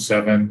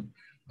 2007.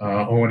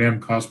 O&M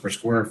cost per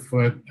square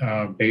foot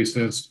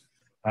basis.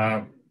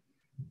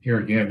 There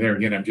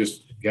again, I'm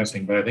just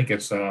guessing, but I think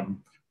it's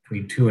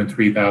between $2,000 and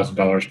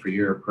 $3,000 per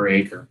year per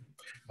acre.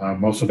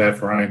 Most of that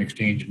for ion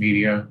exchange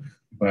media,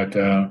 but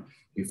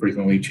we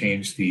frequently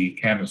change the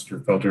canister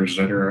filters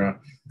that are a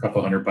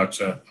couple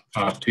 $100 a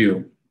pop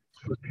too.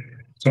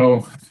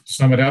 So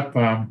sum it up,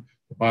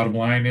 the bottom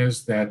line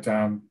is that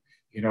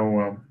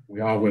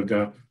we all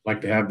would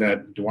like to have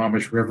that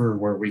Duwamish River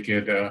where we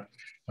could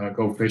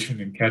go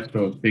fishing and catch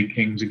those big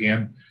kings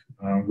again.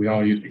 We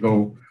all used to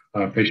go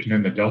fishing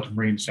in the Delta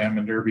Marine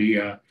Salmon Derby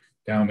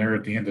down there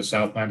at the end of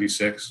South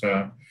 96.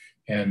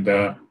 And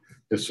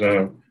this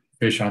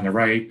fish on the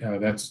right,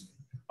 that's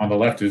on the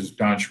left is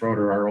Don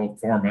Schroeder, our old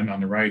foreman. On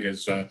the right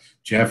is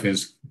Jeff,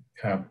 his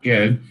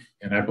kid.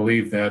 And I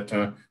believe that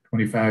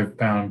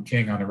 25-pound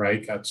king on the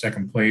right got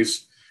second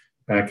place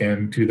back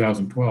in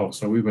 2012.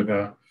 So we would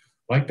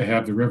like to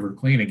have the river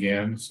clean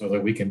again so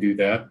that we can do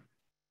that.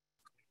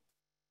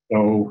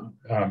 So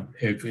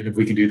if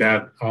we can do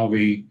that, all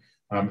the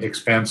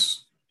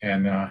expense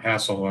and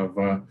hassle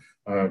of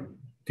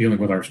dealing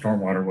with our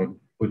stormwater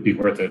would be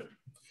worth it.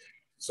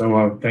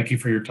 So thank you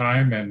for your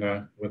time.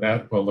 And with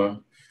that,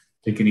 we'll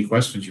take any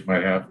questions you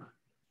might have.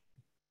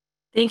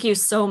 Thank you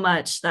so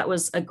much. That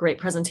was a great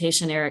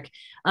presentation, Erik.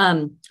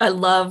 I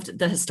loved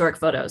the historic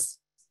photos.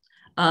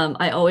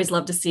 I always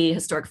love to see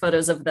historic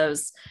photos of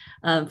those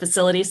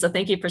facilities. So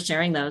thank you for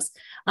sharing those.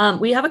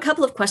 We have a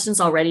couple of questions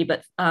already,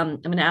 but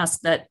I'm going to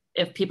ask that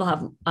if people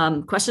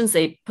have questions,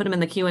 they put them in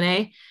the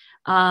Q&A.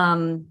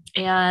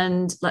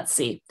 And let's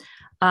see.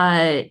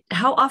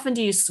 How often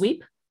do you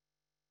sweep?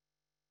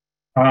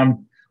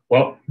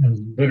 Well,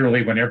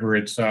 literally whenever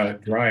it's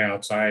dry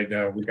outside,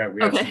 we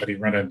have somebody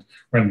running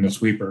the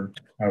sweeper.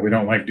 We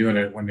don't like doing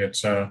it when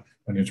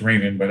it's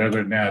raining, but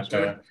other than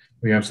that,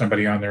 we have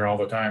somebody on there all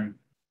the time.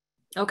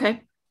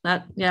 Okay,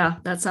 that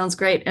sounds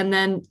great. And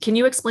then, can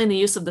you explain the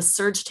use of the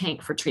surge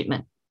tank for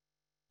treatment?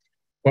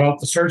 Well,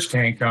 the surge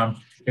tank,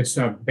 it's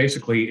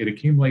basically it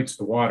accumulates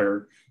the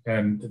water,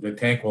 and the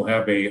tank will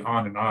have a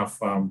on and off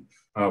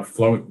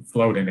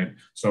float in it.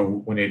 So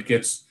when it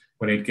gets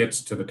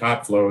to the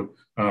top float,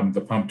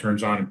 the pump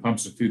turns on and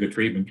pumps it through the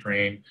treatment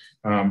train.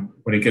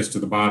 When it gets to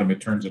the bottom,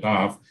 it turns it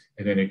off,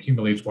 and then it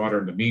accumulates water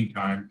in the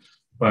meantime.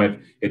 But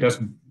it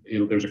doesn't.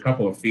 There's a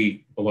couple of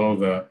feet below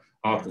the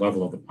off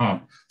level of the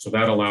pump, so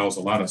that allows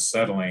a lot of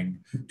settling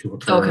to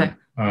occur.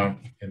 Okay.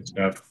 And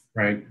stuff,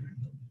 right?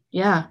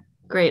 Yeah,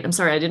 great. I'm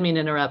sorry, I didn't mean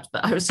to interrupt,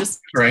 but I was just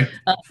right.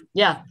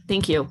 Yeah,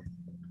 thank you.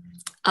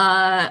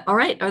 All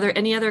right, are there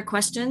any other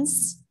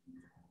questions?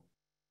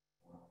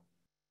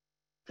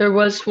 There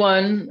was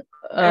one.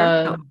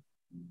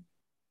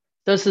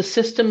 Does the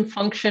system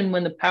function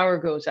when the power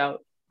goes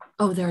out?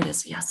 Oh, there it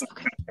is. Yes.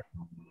 Okay.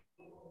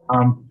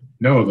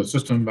 No, the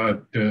system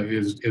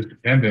is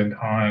dependent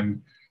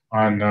on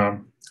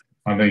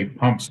the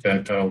pumps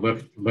that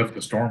lift the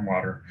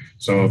stormwater.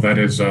 So that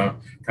is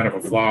kind of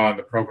a flaw in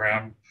the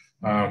program.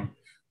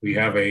 We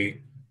have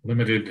a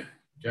limited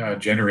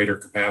generator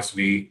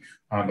capacity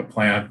on the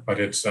plant, but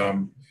I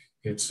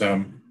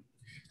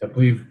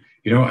believe,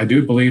 I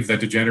do believe that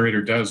the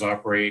generator does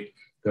operate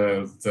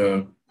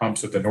the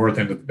pumps at the north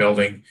end of the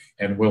building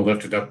and will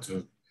lift it up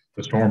to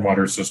the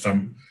stormwater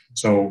system.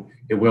 So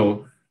it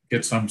will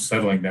get some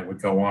settling that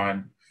would go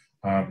on.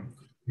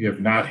 We have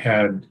not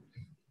had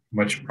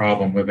much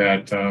problem with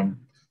that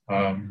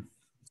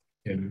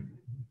in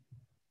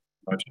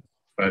much,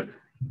 but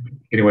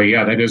anyway,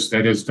 yeah, that is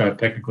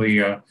technically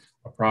a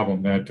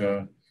problem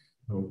that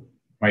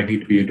might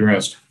need to be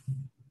addressed.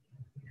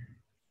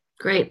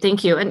 Great,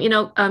 thank you. And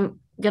I'm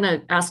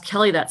gonna ask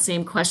Kelly that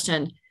same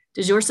question.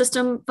 Does your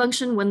system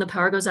function when the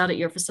power goes out at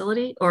your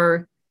facility,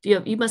 or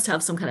do you must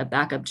have some kind of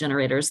backup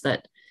generators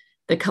that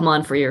come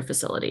on for your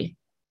facility?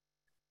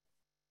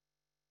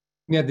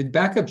 Yeah, the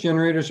backup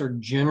generators are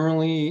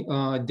generally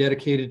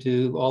dedicated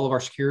to all of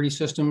our security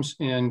systems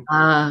and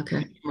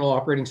Okay.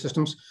 operating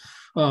systems.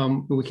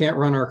 We can't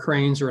run our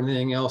cranes or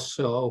anything else.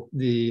 So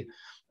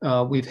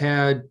we've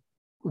had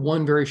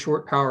one very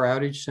short power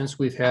outage since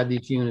we've had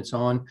these units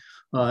on,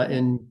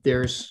 and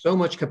there's so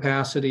much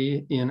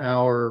capacity in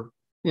our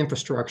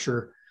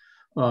infrastructure.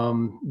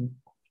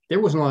 There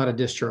wasn't a lot of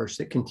discharge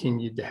that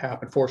continued to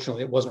happen.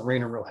 Fortunately, it wasn't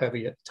raining real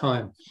heavy at the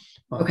time.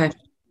 Okay.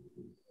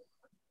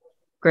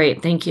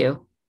 Great, thank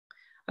you.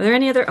 Are there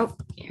any other? Oh,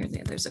 here,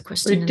 there's a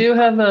question. We do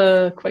have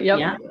a. Yep.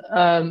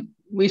 Yeah.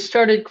 We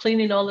started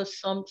cleaning all the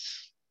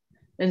sumps,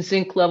 and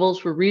zinc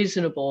levels were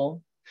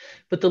reasonable,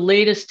 but the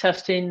latest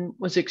testing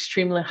was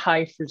extremely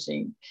high for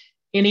zinc.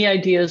 Any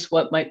ideas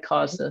what might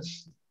cause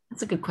this?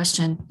 That's a good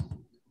question.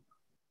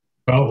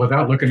 Well,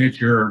 without looking at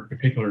your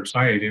particular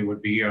site, it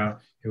would be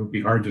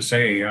hard to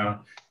say. I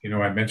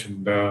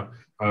mentioned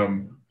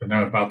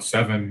not about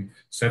seven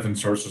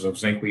sources of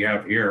zinc we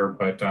have here,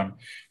 but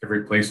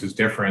every place is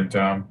different.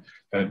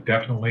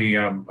 Definitely,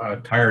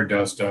 tire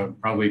dust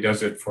probably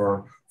does it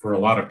for a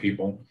lot of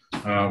people.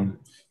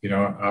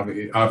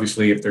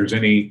 Obviously, if there's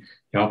any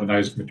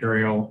galvanized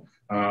material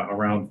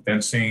around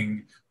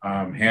fencing,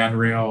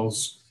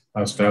 handrails,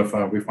 stuff,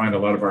 we find a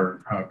lot of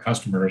our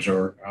customers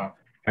are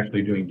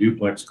actually doing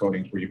duplex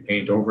coatings where you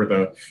paint over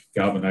the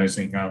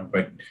galvanizing,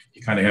 but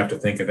you kind of have to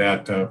think of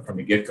that from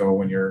the get-go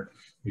when you're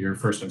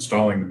first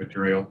installing the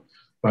material.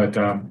 But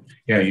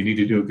yeah, you need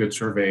to do a good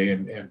survey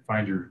and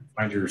find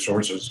your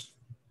sources.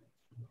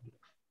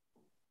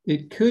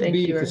 It could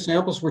be if the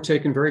samples were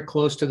taken very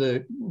close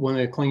to when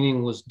the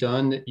cleaning was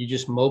done, that you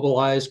just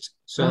mobilized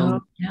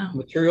some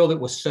material that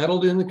was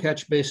settled in the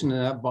catch basin in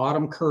that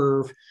bottom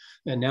curve,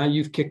 and now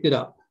you've kicked it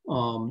up.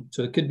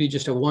 So it could be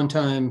just a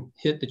one-time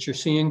hit that you're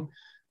seeing.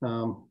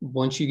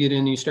 Once you get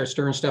in, you start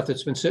stirring stuff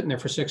that's been sitting there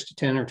for 6 to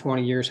 10 or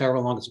 20 years, however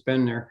long it's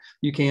been there,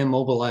 you can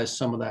mobilize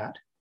some of that.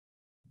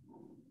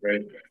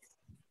 Right.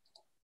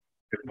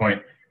 Good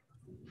point.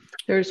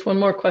 There's one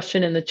more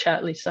question in the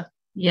chat, Lisa.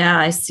 Yeah,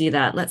 I see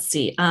that. Let's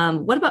see.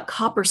 What about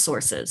copper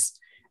sources?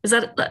 Is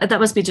that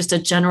must be just a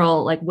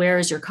general, like, where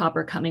is your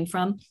copper coming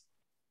from?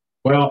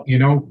 Well,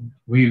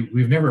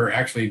 we've never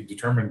actually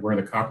determined where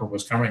the copper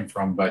was coming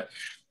from, but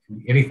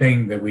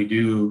anything that we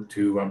do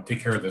to take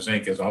care of the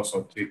zinc is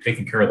also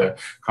taking care of the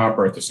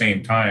copper at the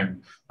same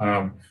time.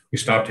 We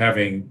stopped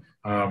having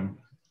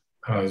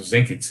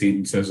zinc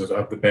exceedances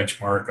of the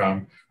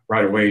benchmark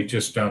right away,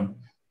 just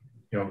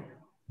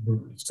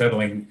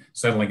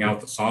settling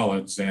out the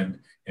solids and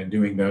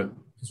doing the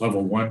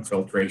level 1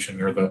 filtration,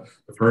 or the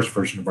first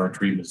version of our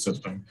treatment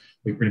system.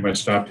 We pretty much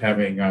stopped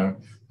having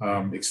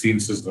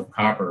exceedances of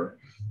copper.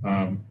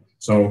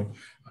 So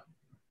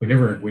we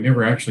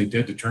never actually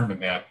did determine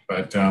that,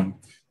 but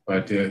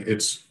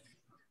it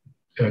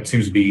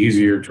seems to be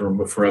easier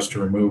for us to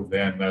remove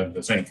than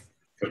the zinc,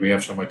 because we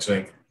have so much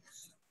zinc.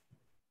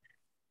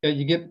 Yeah,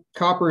 you get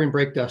copper in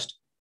brake dust.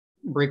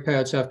 Brake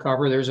pads have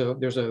copper. There's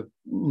a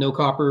no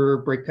copper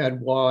brake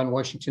pad law in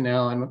Washington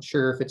now. I'm not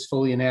sure if it's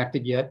fully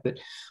enacted yet, but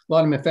a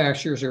lot of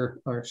manufacturers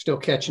are still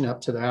catching up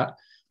to that.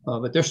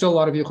 But there's still a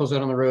lot of vehicles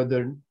out on the road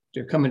that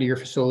are coming to your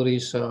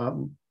facilities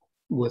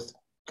with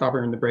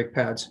copper in the brake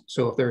pads.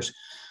 So if there's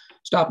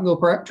stop and go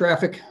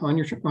traffic on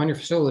your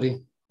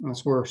facility,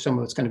 that's where some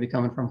of it's going to be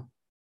coming from.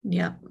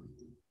 Yeah.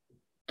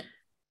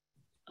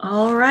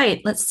 All right.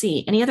 Let's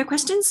see. Any other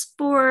questions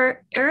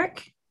for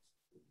Erik?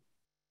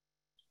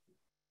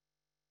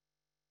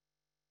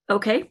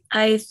 Okay,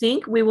 I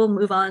think we will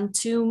move on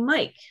to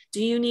Mike.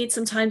 Do you need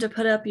some time to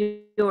put up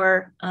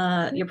your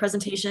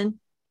presentation?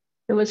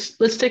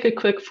 Let's take a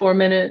quick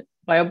 4-minute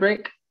bio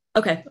break.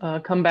 Okay.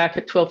 Come back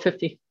at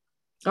 12:50.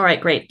 All right,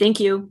 great.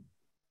 Thank you.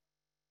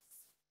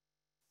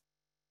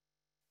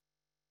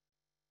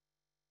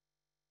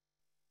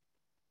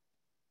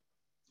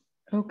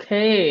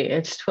 Okay,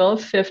 it's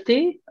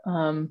 12:50.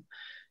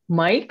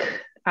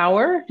 Mike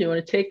Auer, do you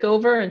want to take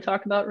over and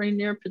talk about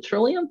Rainier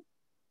Petroleum?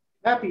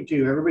 Happy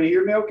to. Everybody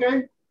hear me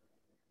okay?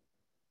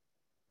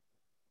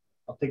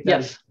 I'll take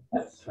that. Yes.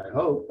 Yes, I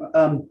hope.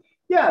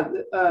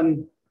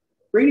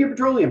 Rainier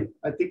Petroleum.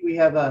 I think we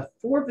have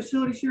 4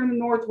 facilities here in the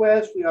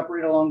Northwest. We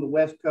operate along the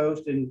West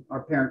Coast, and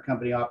our parent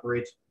company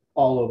operates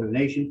all over the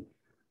nation.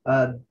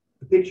 The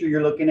picture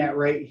you're looking at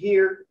right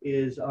here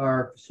is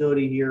our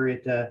facility here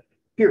at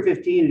Pier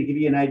 15, and to give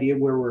you an idea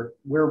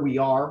where we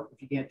are,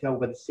 if you can't tell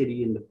by the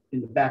city in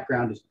the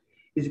background,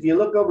 is if you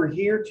look over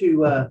here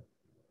to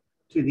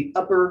the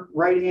upper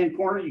right-hand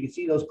corner, you can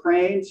see those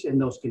cranes and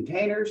those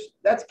containers.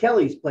 That's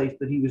Kelly's place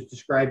that he was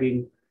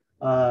describing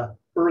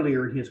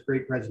earlier in his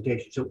great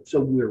presentation.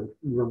 So we're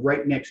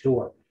right next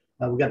door.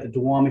 We got the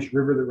Duwamish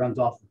River that runs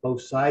off of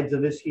both sides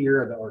of us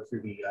here, or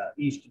through the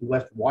east and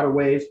west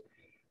waterways.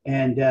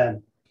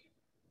 And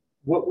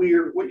what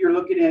you're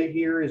looking at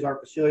here is our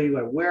facility. We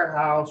got a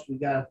warehouse. We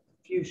got a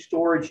few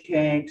storage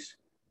tanks.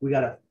 We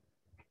got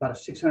about a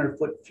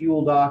 600-foot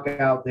fuel dock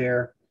out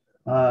there,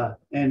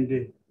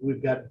 and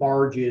we've got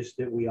barges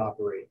that we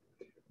operate.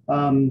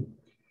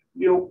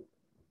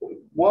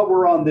 While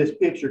we're on this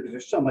picture, because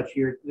there's so much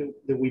here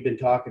that we've been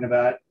talking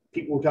about,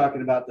 people were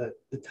talking about the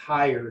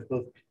tires.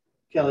 Both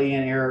Kelly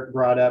and Erik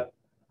brought up,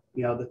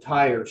 the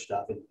tire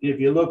stuff. And if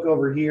you look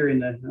over here I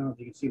don't know if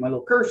you can see my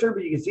little cursor,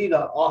 but you can see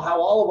how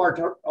all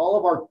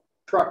of our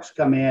trucks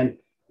come in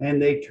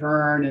and they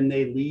turn and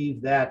they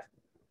leave that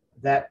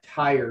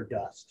tire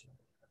dust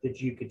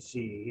that you could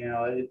see.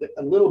 A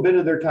little bit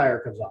of their tire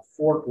comes off,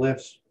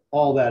 forklifts,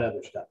 all that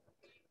other stuff.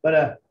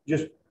 But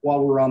just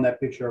while we're on that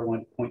picture, I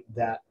want to point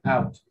that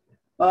out.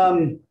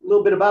 A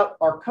little bit about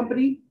our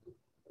company.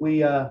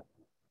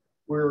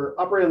 We're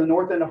operating on the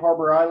north end of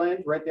Harbor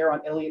Island, right there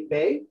on Elliott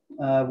Bay.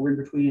 We're in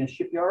between a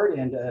shipyard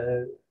and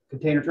a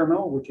container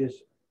terminal, which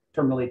is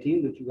Terminal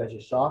 18, which you guys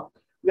just saw.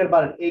 We got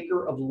about an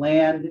acre of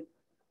land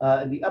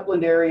in the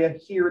upland area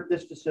here at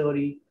this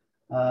facility,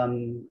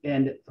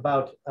 and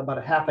about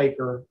a half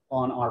acre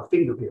on our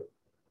finger pier.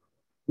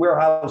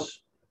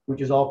 Warehouse,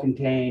 which is all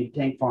contained,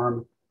 tank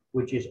farm,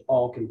 which is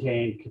all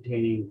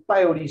containing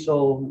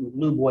biodiesel,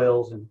 lube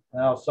oils, and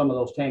some of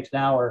those tanks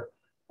now are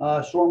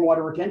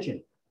stormwater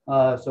retention.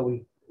 So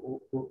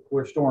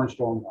we're storing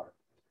stormwater.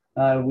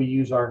 We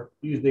use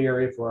the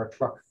area for our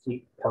truck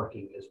fleet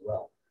parking as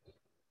well.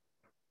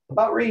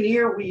 About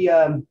Rainier, we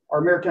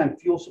our maritime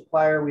fuel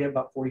supplier. We have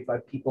about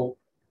 45 people.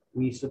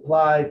 We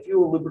supply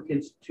fuel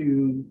lubricants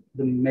to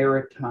the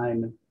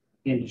maritime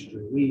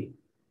industry. We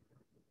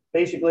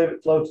basically, if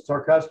it floats, it's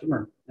our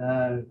customer.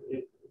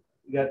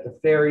 We got the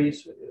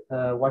ferries,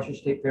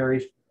 Washington State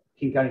ferries,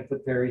 King County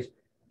foot ferries,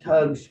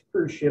 tugs,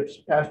 cruise ships,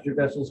 passenger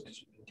vessels,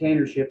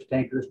 container ships,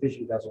 tankers,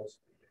 fishing vessels.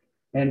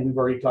 And we've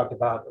already talked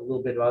about a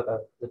little bit about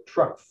the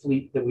truck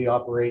fleet that we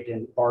operate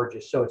in,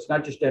 barges. So it's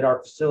not just at our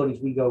facilities,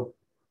 we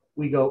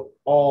go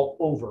all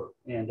over,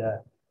 and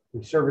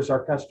we service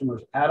our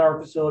customers at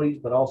our facilities,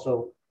 but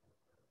also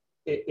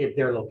at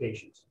their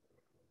locations.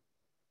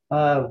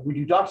 We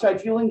do dockside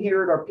fueling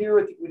here at our pier.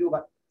 I think we do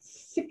about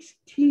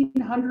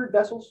 1,600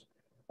 vessels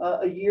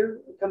a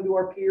year come to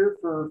our pier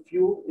for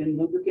fuel and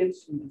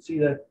lubricants. You can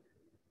see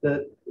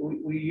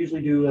we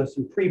usually do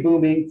some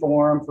pre-booming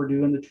for them for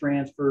doing the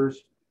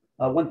transfers.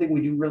 One thing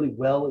we do really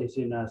well is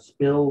in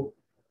spill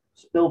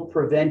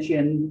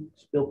prevention,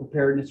 spill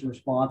preparedness and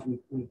response.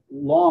 We've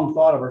long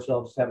thought of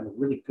ourselves as having a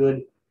really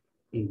good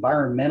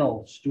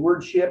environmental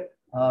stewardship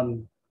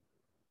when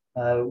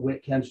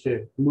it comes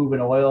to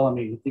moving oil. I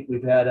mean, I think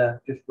we've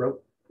had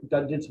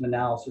did some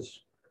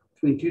analysis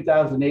between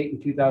 2008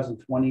 and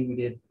 2020. We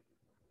did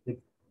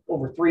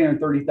over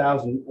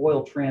 330,000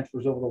 oil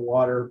transfers over the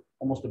water,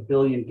 almost 1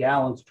 billion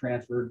gallons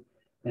transferred,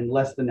 and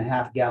less than a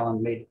half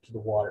gallon made it to the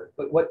water.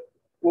 But what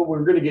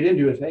we're going to get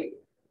into is, hey,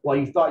 while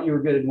you thought you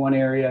were good in one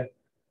area,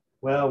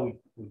 well, we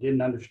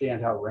didn't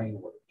understand how rain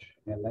worked,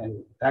 and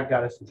then that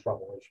got us in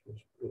trouble, which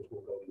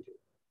we'll go into.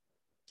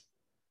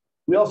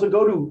 We also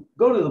go to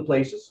the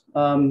places.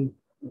 The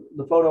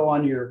photo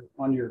on your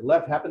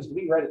left happens to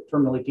be right at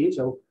Terminal 18,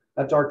 so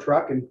that's our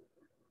truck, and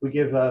we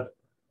give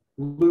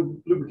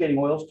lubricating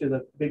oils to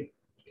the big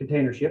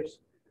container ships.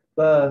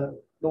 The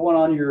one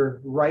on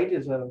your right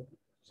is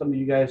some of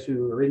you guys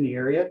who are in the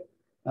area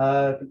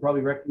can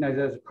probably recognize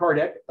that as a car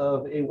deck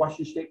of a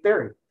Washington State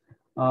ferry.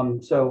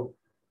 So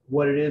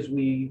what it is,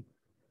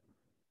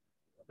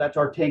 that's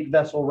our tank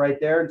vessel right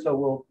there, and so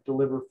we'll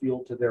deliver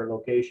fuel to their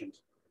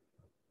locations.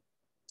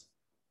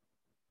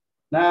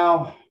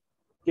 Now,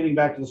 getting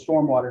back to the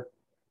stormwater,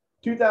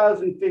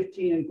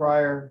 2015 and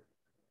prior,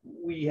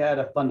 we had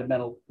a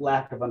fundamental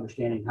lack of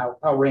understanding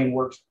how rain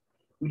works.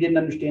 We didn't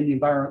understand the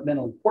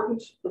environmental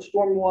importance of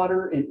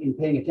stormwater and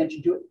paying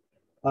attention to it.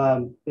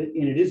 And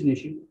it is an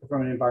issue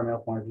from an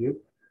environmental point of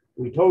view.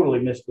 We totally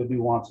missed the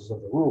nuances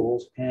of the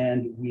rules,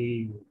 and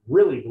we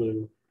really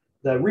blew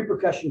the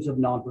repercussions of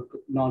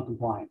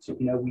non-compliance.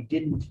 We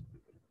didn't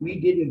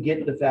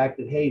get the fact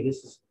that, hey,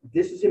 this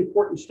is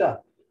important stuff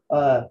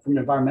from an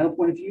environmental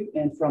point of view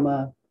and from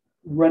a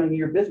running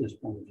your business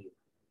point of view.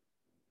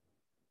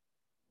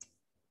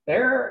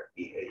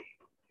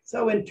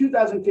 So in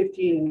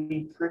 2015,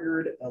 we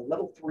triggered a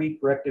level 3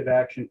 corrective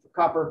action for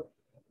copper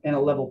and a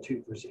level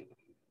 2 for zinc.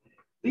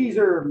 these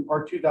are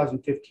our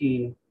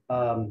 2015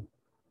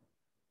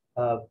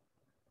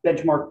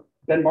 benchmark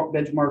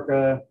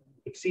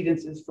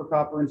exceedances for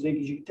copper and zinc.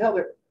 As you can tell,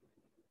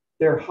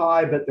 they're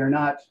high, but they're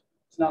not.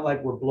 It's not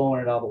like we're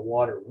blowing it out of the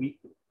water.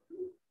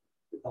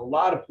 A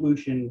lot of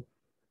pollution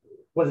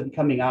wasn't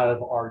coming out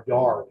of our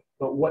yard,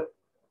 but what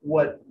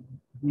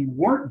we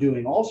weren't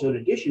doing, also in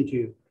addition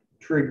to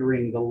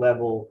triggering the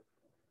level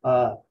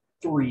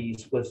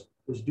 3s, was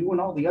doing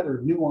all the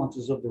other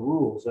nuances of the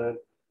rules.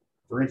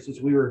 For instance,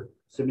 we were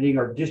submitting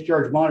our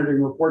discharge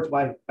monitoring reports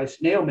by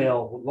snail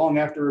mail long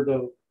after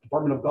the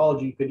Department of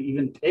Ecology could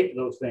even take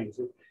those things.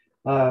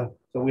 So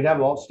we'd have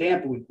it all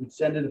stamped, we'd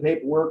send in the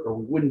paperwork, or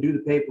we wouldn't do the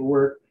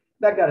paperwork.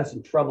 That got us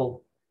in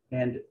trouble,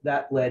 and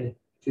that led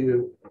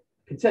to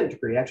consent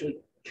decree, actually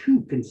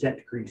 2 consent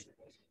decrees.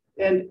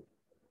 And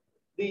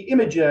the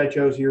image I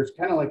chose here is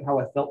kind of like how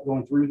I felt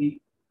going through the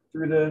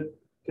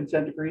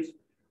consent decrees.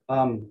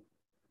 I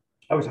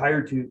was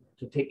hired to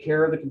take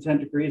care of the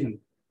consent decrees, and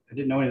I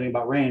didn't know anything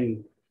about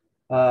rain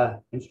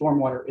and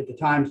stormwater at the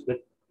time,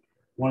 but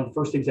one of the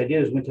first things I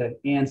did is went to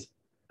Ann's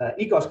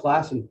ECOSS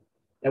class, and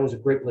that was a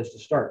great place to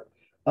start.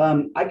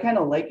 I kind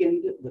of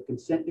likened the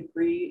consent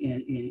decree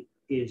and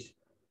is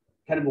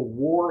kind of a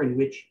war in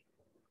which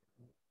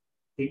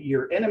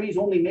your enemies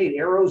only made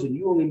arrows and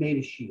you only made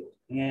a shield,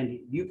 and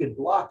you could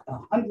block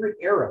 100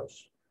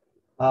 arrows,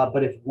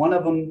 but if one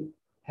of them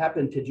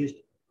happened to just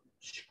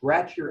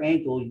scratch your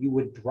ankle, you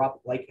would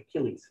drop like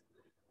Achilles.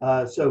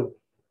 So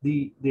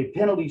the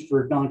penalties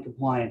for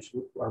non-compliance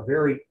are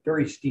very,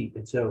 very steep,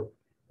 and so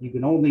you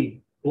can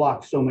only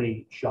block so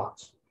many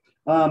shots.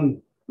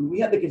 We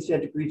had the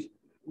consent decrees.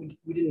 We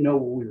didn't know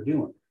what we were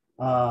doing,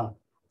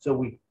 so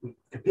we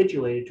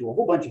capitulated to a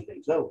whole bunch of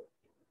things. Oh,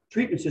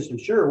 treatment system,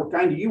 sure. What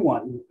kind do you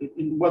want?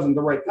 It wasn't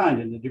the right kind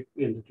in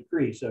the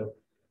decree, so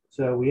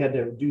we had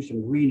to do some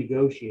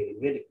renegotiating.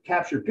 We had to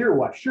capture peer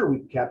watch. Sure, we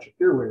could capture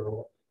peer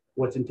water.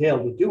 What's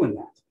entailed with doing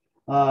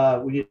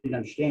that? We didn't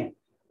understand.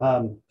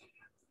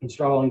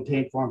 Installing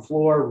tank farm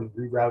floor. We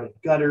rerouted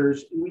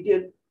gutters. We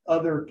did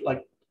other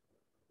like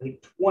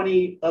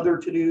 20 other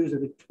to-dos. I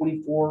think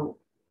 24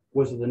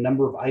 was the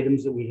number of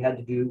items that we had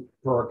to do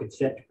for our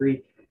consent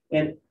decree.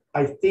 And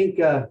I think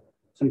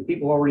some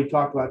people already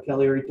talked about,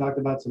 Kelly already talked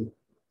about some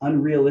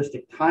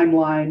unrealistic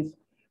timelines.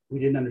 We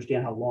didn't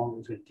understand how long it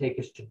was going to take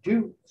us to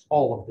do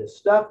all of this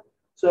stuff.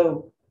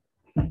 So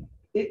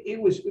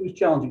it was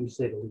challenging, to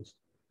say the least.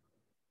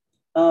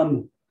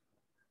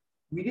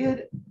 We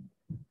did,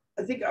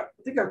 I think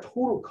our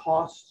total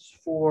costs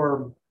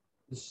for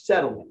the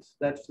settlements,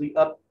 that's the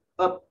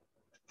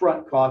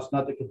upfront cost,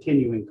 not the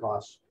continuing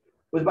costs,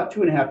 was about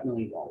 $2.5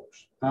 million.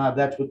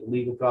 That's what the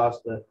legal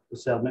cost, the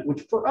settlement,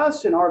 which for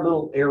us in our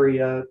little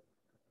area,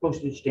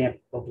 postage stamp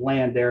of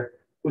land there,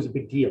 was a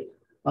big deal.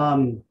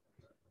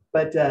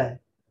 But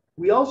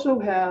we also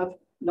have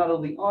not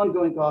only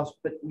ongoing costs,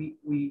 but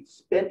we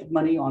spent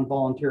money on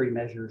voluntary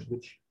measures,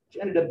 which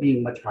ended up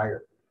being much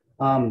higher.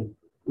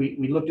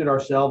 We looked at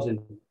ourselves, and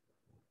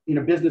in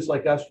a business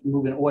like us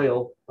moving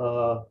oil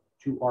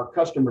to our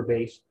customer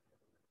base,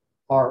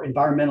 our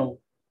environmental,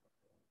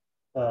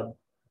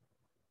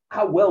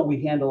 how well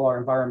we handle our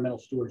environmental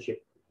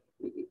stewardship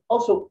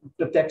also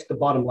affects the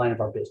bottom line of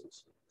our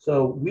business.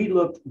 So we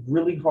looked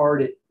really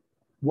hard at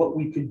what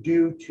we could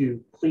do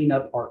to clean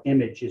up our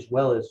image as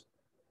well as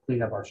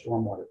clean up our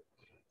stormwater.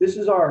 This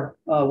is our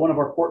one of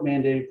our court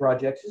mandated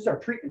projects. This is our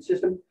treatment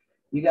system.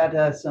 You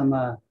got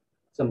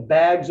some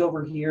bags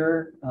over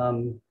here,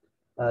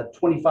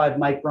 25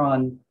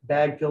 micron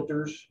bag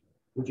filters,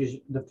 which is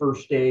the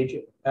first stage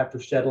after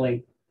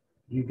settling.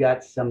 You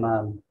got some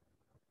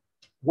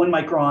 1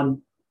 micron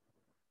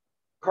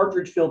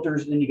cartridge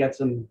filters, and then you got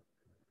some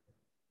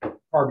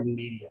carbon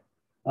media,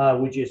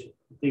 which is,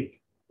 I think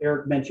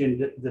Erik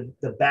mentioned,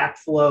 the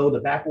backflow, the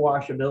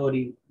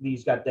backwashability.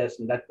 These got this,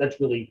 and that's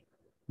really,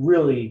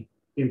 really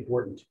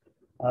important.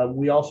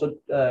 We also,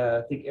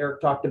 I think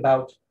Erik talked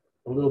about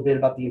a little bit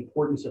about the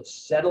importance of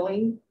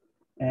settling,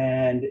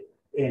 and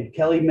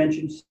Kelly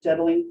mentioned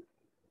settling.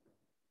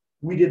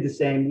 We did the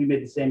same. We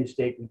made the same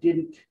mistake. We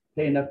didn't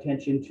pay enough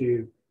attention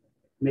to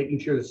making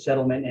sure the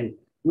settlement, and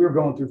we were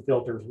going through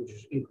filters, which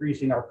is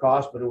increasing our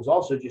cost, but it was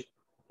also just,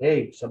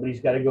 hey,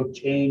 somebody's got to go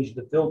change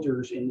the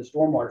filters in the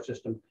stormwater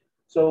system.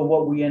 So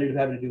what we ended up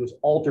having to do is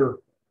alter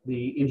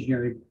the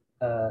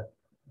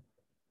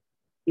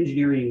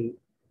engineering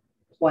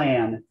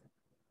plan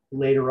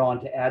later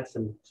on to add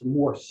some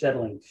more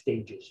settling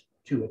stages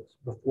to it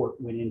before it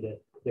went into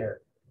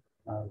there.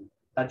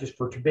 Not just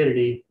for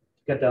turbidity,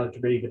 to cut down the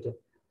turbidity, but to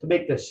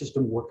make the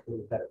system work a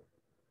little better.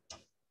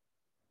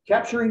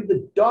 Capturing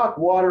the dock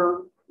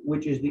water,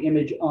 which is the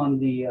image on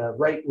the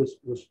right, was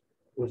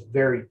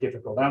very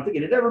difficult. I don't think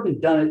it had ever been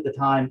done at the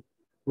time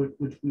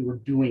which we were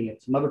doing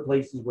it. Some other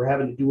places were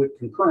having to do it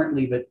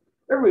concurrently, but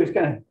everybody was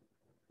kind of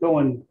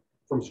going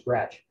from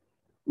scratch.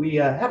 We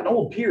have an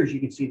old pier, as you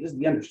can see. This is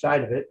the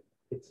underside of it.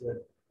 It's a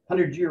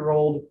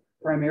 100-year-old,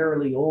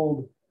 primarily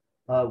old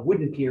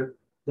wooden pier,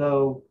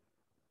 though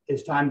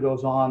as time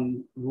goes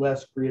on,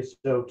 less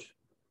creosote,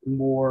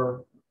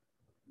 more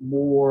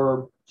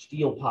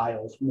steel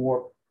piles,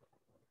 more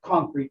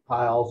concrete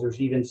piles. There's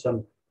even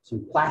some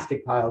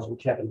plastic piles,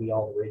 which happen to be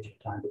all the rage at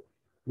the time. But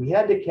we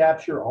had to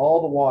capture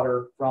all the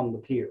water from the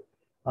pier.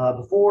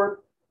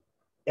 Before,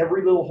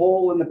 every little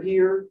hole in the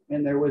pier,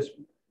 and there was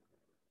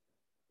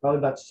probably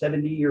about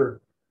 70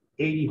 or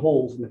 80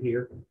 holes in the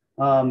pier,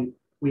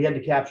 we had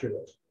to capture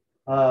those.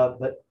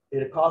 But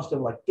at a cost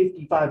of like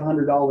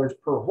 $5,500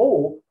 per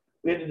hole,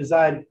 we had to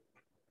decide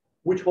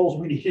which holes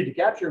we needed to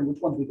capture and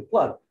which ones we could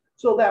plug.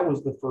 So that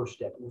was the first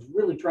step. It was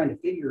really trying to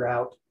figure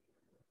out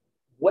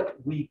what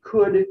we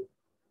could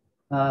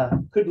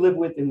live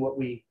with and what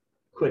we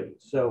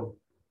couldn't. So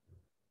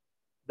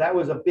that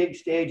was a big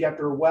stage.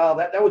 After a while,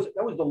 that was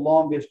the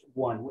longest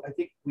one. I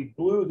think we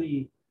blew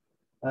the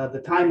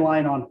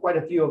timeline on quite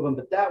a few of them,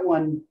 but that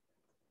one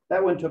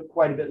took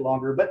quite a bit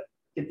longer. But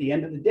at the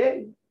end of the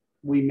day,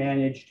 we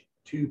managed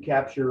to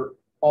capture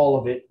all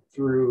of it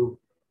through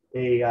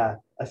a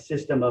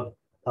system of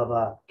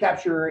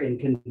capture and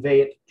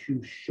convey it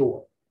to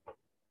shore.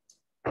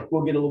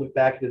 We'll get a little bit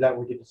back to that.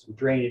 We'll get to some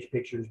drainage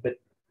pictures, but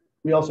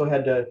we also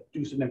had to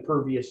do some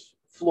impervious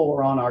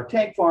floor on our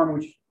tank farm,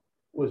 which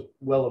was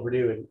well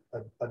overdue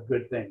and a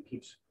good thing.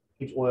 Keeps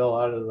oil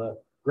out of the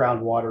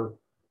groundwater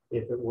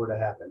if it were to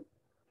happen.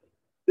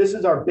 This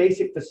is our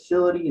basic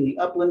facility in the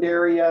upland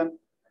area.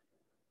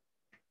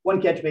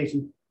 One catch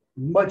basin,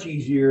 much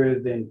easier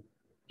than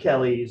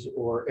Kelly's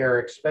or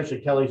Erik's, especially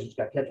Kelly's, who's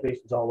got catch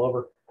basins all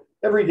over.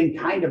 Everything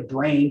kind of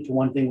drained to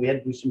one thing. We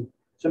had to do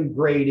some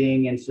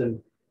grading and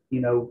some,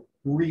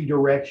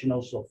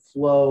 redirectional, so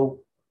flow,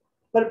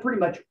 but it pretty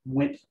much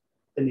went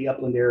in the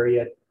upland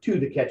area to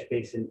the catch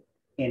basin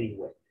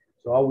anyway.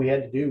 So all we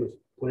had to do was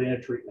put in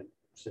a treatment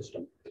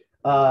system.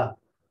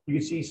 You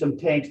can see some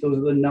tanks. Those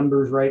are the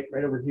numbers right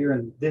over here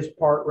in this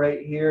part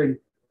right here. And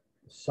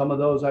some of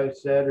those I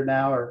said are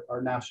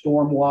now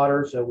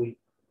stormwater, so we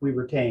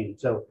retain.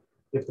 So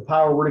if the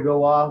power were to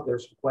go off,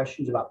 there's some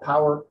questions about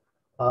power.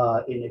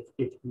 And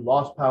if we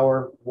lost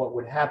power, what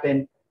would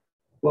happen?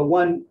 Well,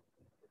 one,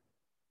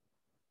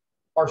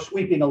 our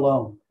sweeping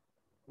alone,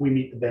 we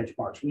meet the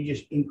benchmarks. We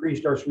just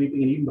increased our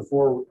sweeping, and even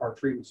before our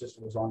treatment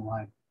system was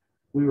online,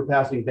 we were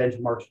passing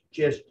benchmarks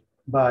just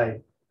by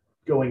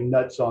going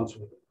nuts on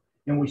sweeping.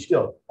 And we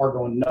still are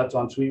going nuts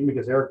on sweeping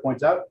because Erik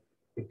points out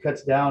it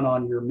cuts down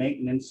on your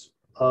maintenance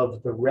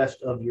of the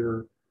rest of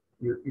your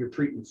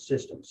treatment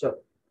system. So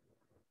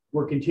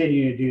we're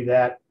continuing to do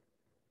that.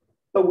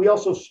 But we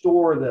also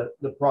store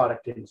the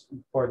product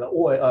or the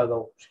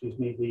oil,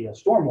 the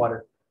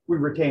stormwater. We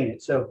retain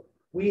it. So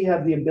we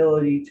have the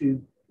ability to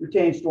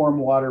retain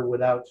stormwater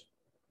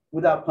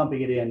without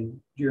pumping it in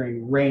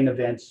during rain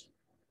events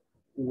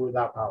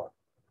without power.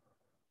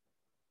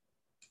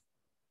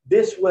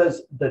 This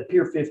was the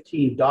Pier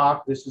 15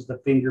 dock. This is the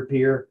finger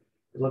pier.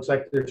 It looks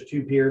like there's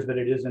two piers, but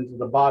it isn't.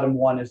 The bottom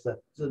one is the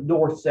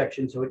north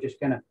section, so it just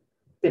kind of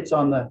fits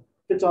on the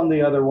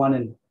other one.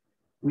 And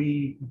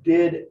we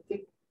did, I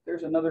think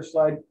there's another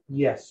slide.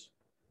 Yes,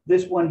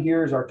 this one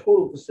here is our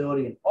total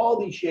facility, and all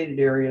these shaded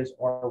areas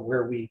are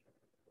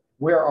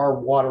where our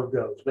water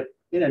goes. But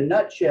in a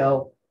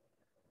nutshell,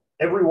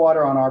 every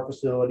water on our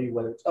facility,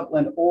 whether it's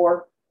upland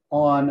or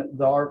on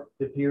the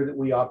pier that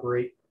we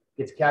operate,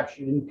 gets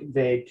captured and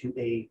conveyed to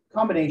a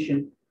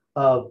combination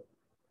of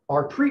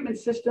our treatment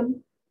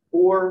system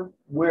or,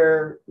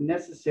 where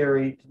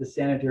necessary, to the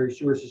sanitary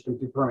sewer system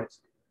through permits.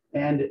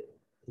 And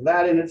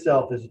that in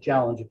itself is a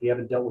challenge if you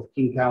haven't dealt with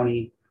King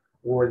County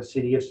or the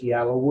city of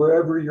Seattle,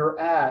 wherever you're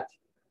at,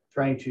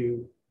 trying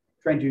to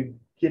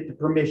get the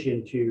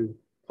permission to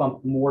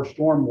pump more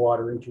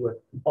stormwater into an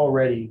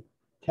already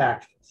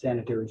taxed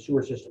sanitary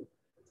sewer system.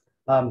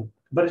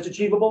 But it's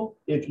achievable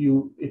if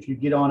you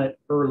get on it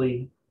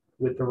early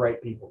with the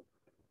right people.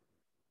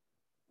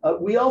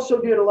 We also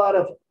did a lot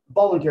of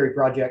voluntary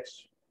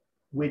projects,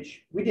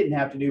 which we didn't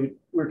have to do.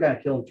 We were kind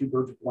of killing two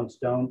birds with one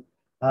stone.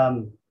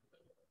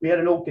 We had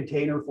an old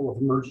container full of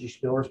emergency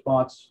spill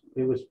response.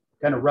 It was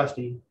kind of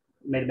rusty,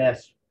 made a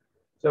mess.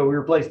 So we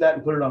replaced that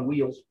and put it on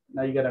wheels.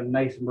 Now you got a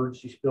nice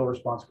emergency spill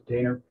response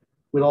container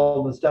with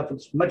all the stuff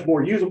that's much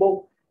more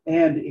usable,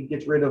 and it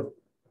gets rid of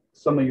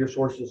some of your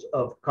sources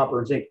of copper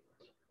and zinc.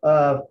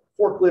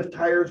 Forklift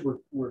tires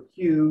were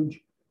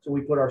huge. So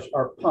we put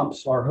our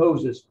pumps, our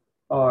hoses,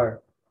 some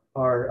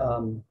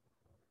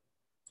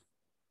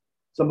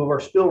of our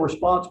spill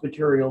response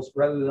materials,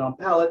 rather than on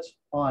pallets,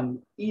 on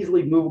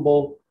easily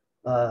movable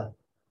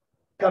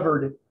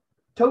covered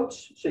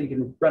totes, so you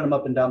can run them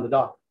up and down the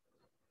dock.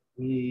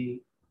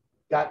 We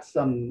got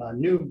some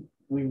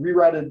we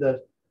rerouted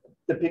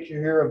the picture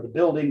here of the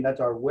building. That's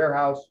our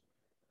warehouse.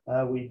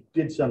 We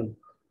did some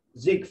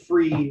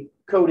zinc-free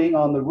coating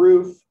on the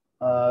roof.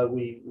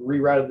 We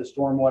rerouted the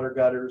stormwater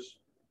gutters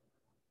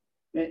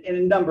and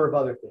a number of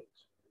other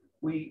things.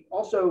 We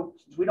also,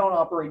 since we don't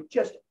operate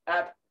just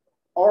at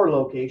our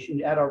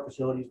location, at our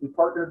facilities, we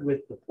partnered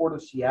with the Port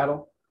of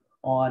Seattle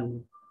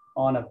on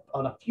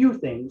a few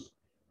things.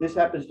 This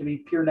happens to be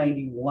Pier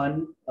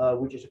 91,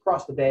 which is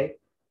across the bay,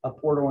 a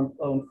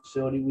port-owned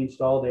facility. We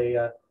installed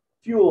a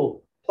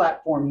fuel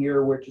platform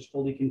here, which is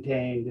fully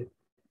contained,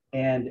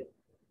 and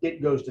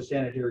it goes to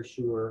sanitary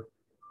sewer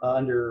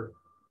under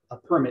a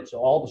permit. So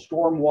all the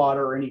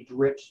stormwater, any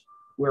drips,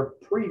 where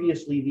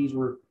previously these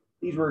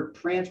were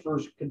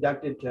transfers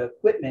conducted to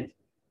equipment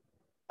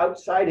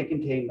outside a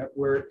containment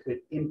where it could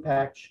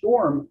impact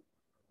storm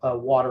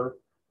water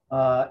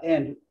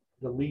and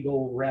the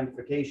legal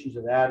ramifications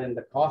of that and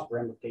the cost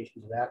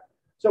ramifications of that.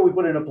 So we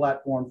put in a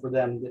platform for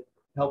them that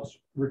helps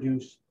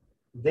reduce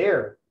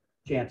their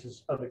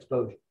chances of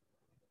exposure.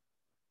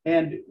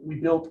 And we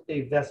built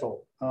a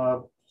vessel,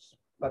 about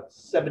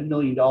 $7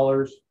 million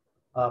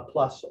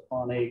plus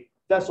on a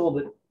vessel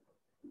that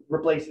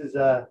replaces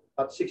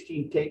about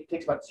 16,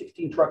 takes about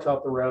 16 trucks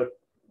off the road,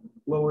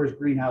 lowers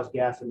greenhouse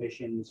gas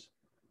emissions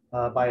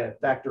by a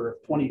factor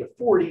of 20 to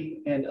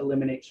 40, and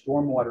eliminates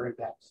stormwater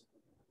impacts.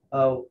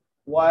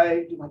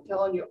 Why am I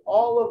telling you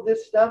all of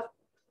this stuff?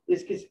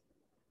 Is because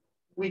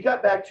we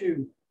got back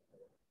to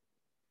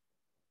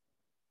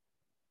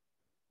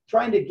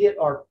trying to get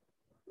our,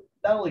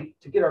 not only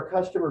to get our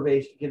customer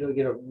base to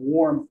get a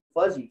warm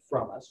fuzzy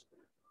from us,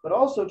 but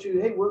also to,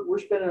 hey, we're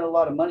spending a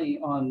lot of money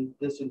on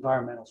this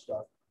environmental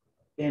stuff,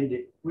 and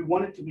we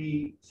want it to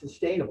be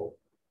sustainable.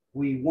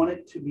 We want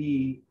it to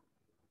be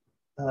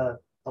a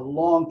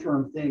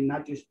long-term thing,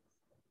 not just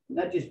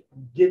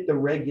get the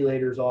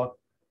regulators off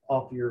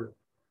your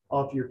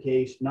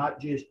case, not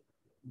just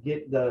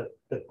get the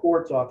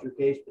courts off your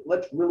case, but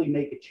let's really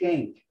make a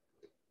change.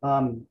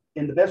 And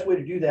the best way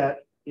to do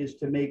that is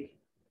to make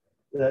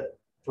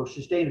for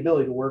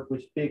sustainability to work,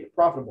 which is big,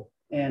 profitable.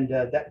 And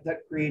that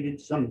created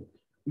some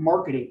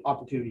marketing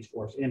opportunities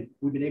for us. And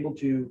we've been able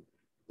to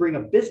bring a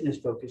business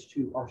focus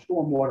to our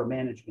stormwater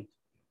management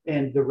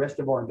and the rest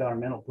of our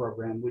environmental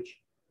program,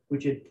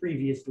 which had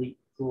previously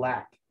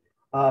lacked.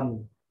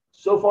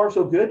 So far,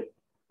 so good.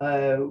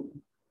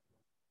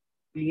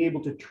 Being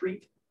able to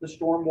treat the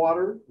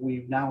stormwater,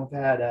 we've now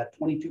had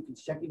 22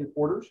 consecutive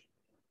quarters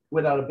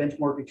without a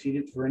benchmark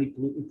exceedance for any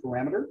pollutant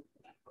parameter.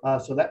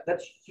 So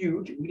that's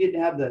huge. We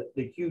didn't have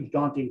the huge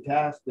daunting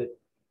task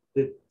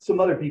that some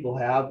other people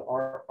have.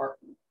 Our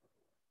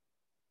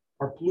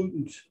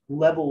pollutant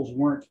levels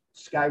weren't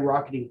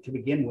skyrocketing to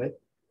begin with.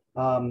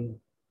 Our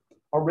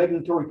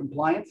regulatory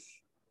compliance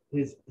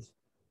has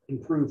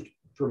improved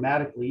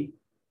dramatically.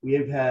 We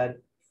have had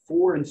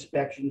 4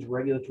 inspections,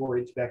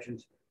 regulatory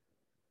inspections,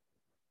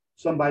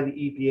 some by the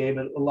EPA,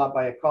 but a lot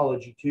by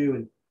ecology too.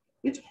 And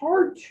it's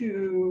hard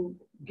to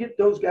get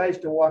those guys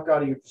to walk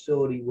out of your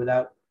facility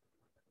without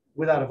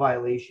a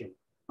violation.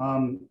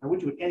 I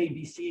went to an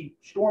NEBC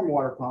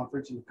stormwater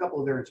conference, and a couple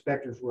of their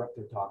inspectors were up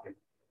there talking.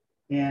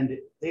 And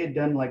they had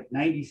done like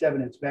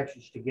 97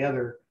 inspections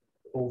together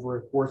over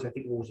a course, I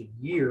think it was a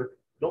year,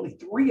 but only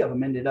 3 of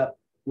them ended up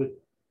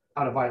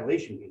without a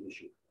violation being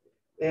issued.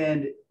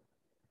 And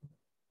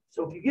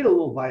so if you get a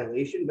little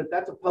violation, but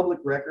that's a public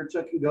record, so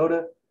it can go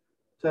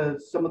to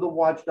some of the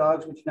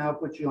watchdogs, which now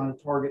puts you on a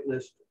target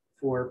list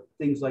for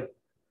things like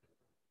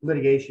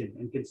litigation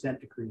and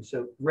consent decrees.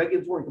 So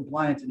regulatory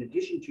compliance, in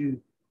addition to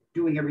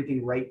doing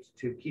everything right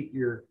to keep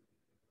your,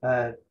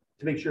 to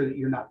make sure that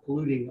you're not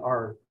polluting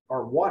our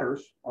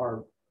waters,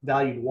 our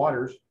valued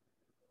waters,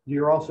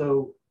 you're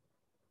also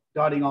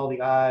dotting all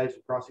the I's,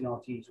 crossing all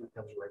T's when it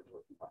comes to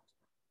regulatory compliance.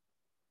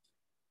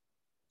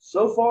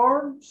 So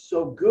far,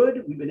 so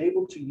good. We've been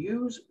able to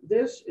use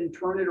this and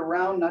turn it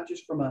around, not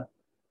just from an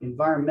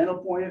environmental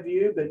point of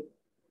view, but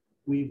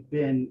we've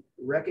been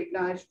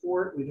recognized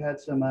for it. We've had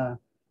some of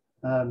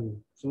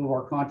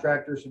our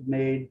contractors have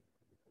made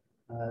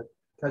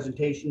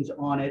presentations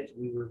on it.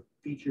 We were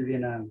featured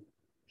in a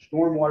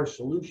Stormwater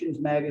Solutions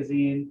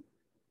magazine.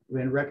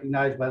 We've been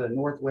recognized by the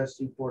Northwest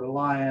Seaport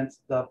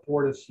Alliance, the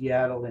Port of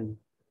Seattle,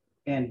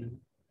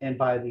 and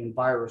by the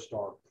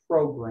EnviroStar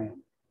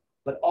program.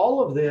 But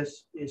all of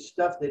this is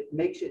stuff that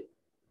makes it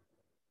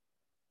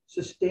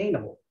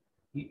sustainable.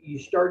 You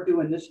start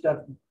doing this stuff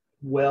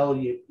well,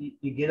 you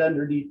get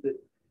underneath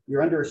it.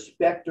 You're under a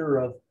specter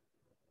of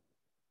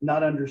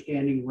not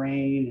understanding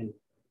rain and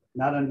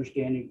not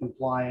understanding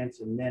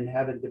compliance, and then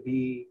having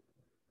to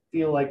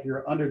feel like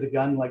you're under the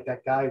gun like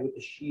that guy with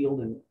the shield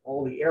and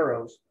all the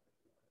arrows.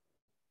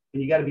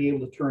 And you got to be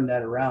able to turn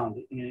that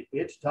around. And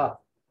it's tough.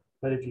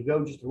 But if you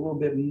go just a little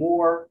bit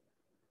more,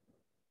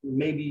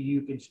 maybe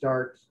you can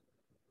start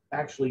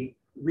actually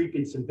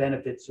reaping some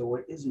benefits so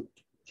it isn't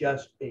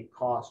just a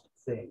cost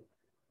thing.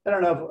 I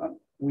don't know if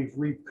we've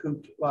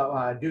recouped, well,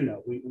 I do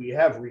know we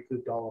have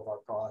recouped all of our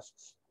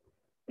costs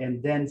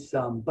and then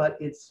some, but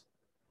it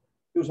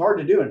was hard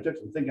to do, and it took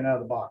some thinking out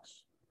of the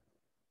box.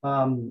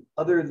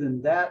 Other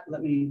than that,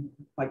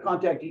 my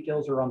contact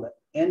details are on the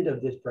end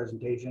of this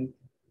presentation,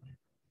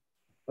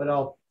 but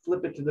I'll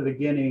flip it to the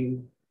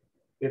beginning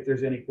if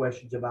there's any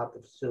questions about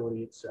the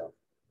facility itself.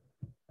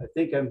 I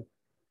think I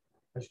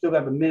still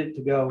have a minute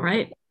to go. All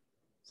right.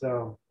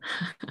 So.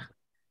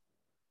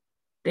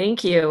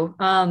 Thank you.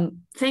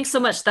 Thanks so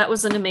much. That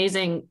was an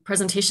amazing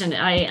presentation.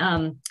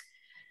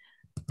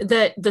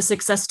 The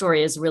success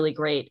story is really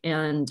great.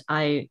 And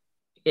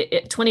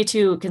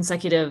 22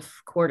 consecutive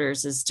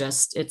quarters is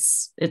just,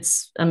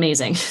 it's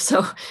amazing.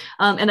 So,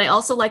 and I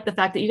also like the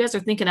fact that you guys are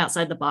thinking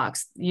outside the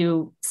box.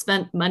 You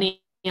spent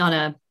money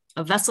on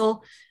a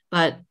vessel,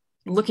 but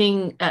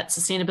looking at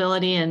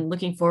sustainability and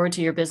looking forward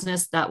to your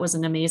business, that was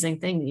an amazing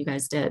thing that you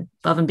guys did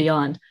above and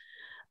beyond.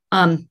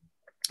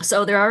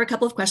 So there are a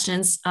couple of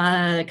questions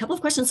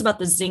about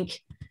the zinc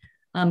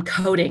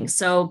coating.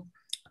 So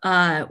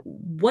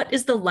what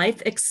is the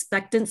life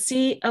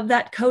expectancy of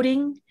that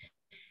coating?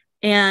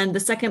 And the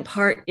second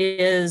part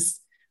is,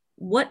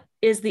 what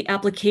is the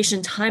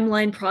application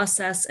timeline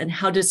process and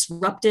how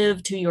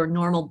disruptive to your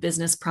normal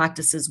business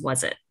practices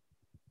was it?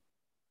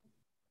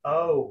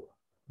 Oh,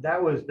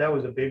 that was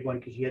a big one,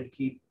 because you had to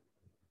keep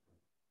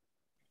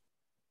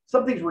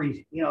some things were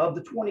easy. You know, of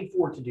the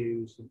 24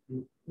 to-dos,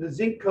 the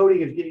zinc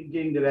coating is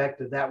getting back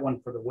to that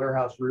one for the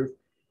warehouse roof.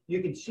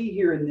 You can see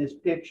here in this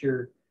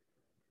picture,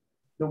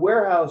 the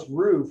warehouse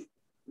roof,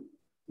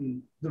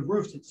 the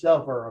roofs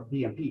itself are a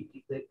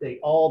BMP. They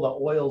all the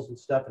oils and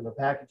stuff in the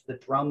package, the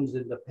drums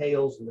and the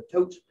pails and the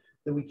totes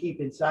that we keep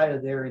inside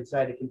of there,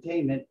 inside of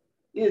containment,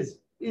 is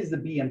the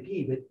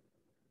BMP. But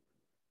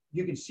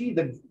you can see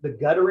the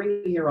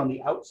guttering here on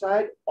the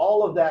outside.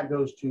 All of that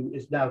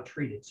is now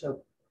treated.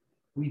 So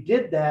we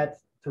did that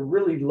to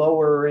really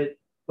lower it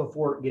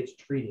before it gets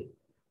treated.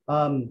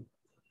 I'm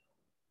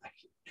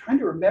trying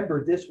to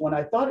remember this one.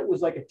 I thought it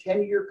was like a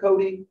 10-year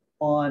coating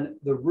on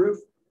the roof,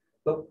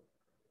 but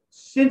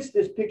since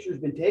this picture's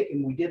been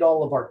taken, we did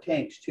all of our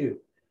tanks too,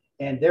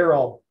 and they're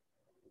all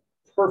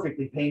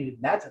perfectly painted.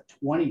 And that's a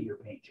 20-year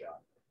paint job.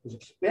 It was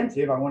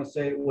expensive. I want to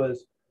say it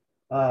was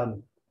about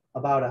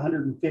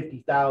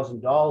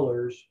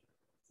 $150,000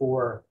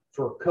 for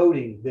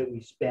coating that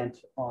we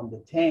spent on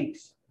the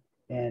tanks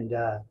and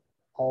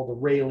all the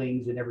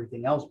railings and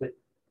everything else. But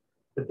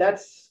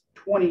that's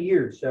 20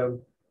 years,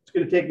 so it's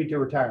going to take me to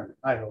retirement.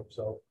 I hope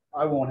so.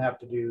 I won't have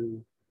to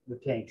do the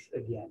tanks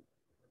again.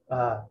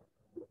 But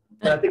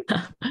I think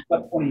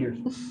about 20 years.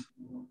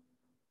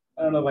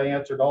 I don't know if I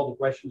answered all the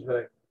questions,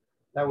 but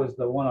that was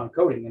the one on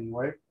coding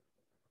anyway.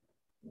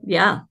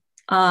 Yeah.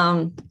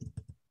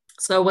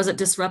 So was it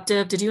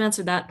disruptive? Did you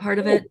answer that part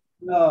of it?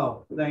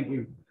 No, thank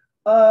you.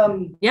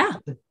 Yeah.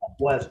 It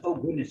was, oh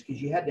goodness,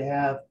 because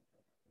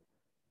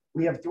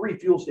we have 3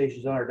 fuel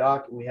stations on our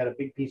dock, and we had a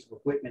big piece of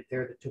equipment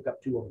there that took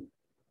up 2 of them.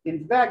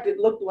 In fact, it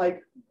looked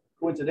like,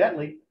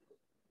 coincidentally,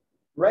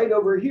 right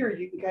over here,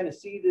 you can kind of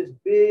see this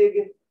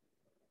big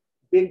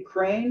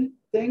crane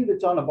thing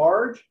that's on a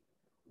barge.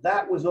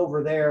 That was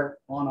over there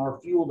on our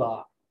fuel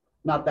dock.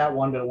 Not that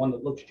one, but one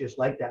that looks just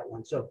like that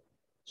one. So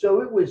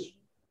it was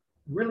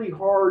really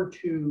hard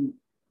to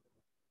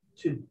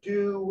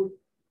do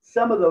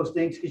some of those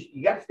things, because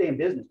you got to stay in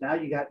business. Now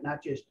you got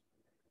not just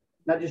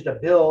a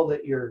bill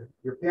that your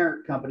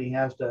parent company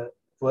has to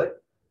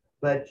foot,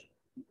 but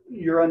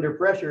you're under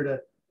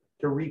pressure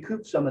to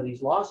recoup some of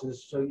these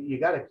losses. So you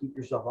got to keep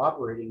yourself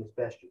operating as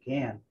best you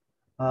can.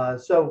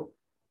 So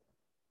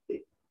you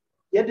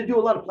had to do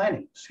a lot of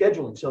planning,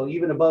 scheduling. So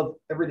even above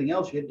everything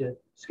else, you had to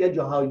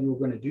schedule how you were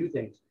going to do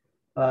things.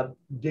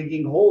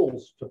 Digging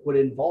holes to put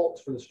in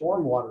vaults for the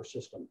stormwater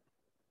system,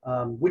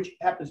 which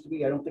happens to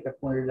be, I don't think I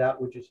pointed it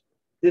out, which is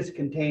this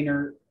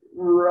container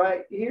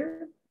right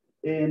here.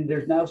 And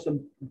there's now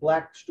some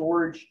black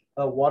storage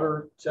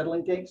water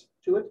settling tanks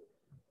to it.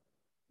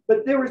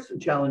 But there were some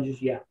challenges,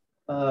 yeah.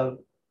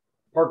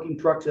 Parking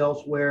trucks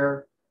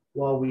elsewhere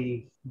while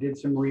we did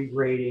some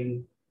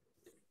regrading.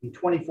 And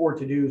 24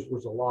 to-dos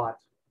was a lot.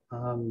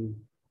 And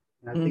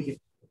I think it's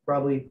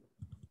probably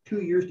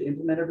 2 years to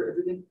implement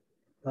everything,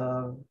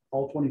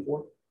 all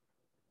 24.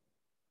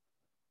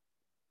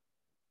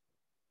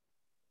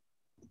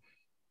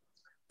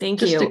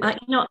 Thank you.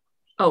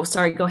 Oh,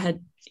 sorry, go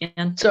ahead,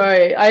 Ann.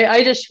 Sorry,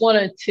 I just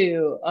wanted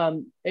to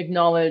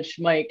acknowledge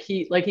Mike.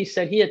 Like he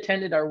said, he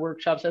attended our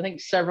workshops. I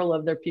think several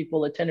of their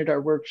people attended our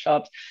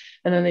workshops,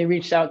 and then they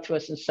reached out to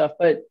us and stuff.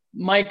 But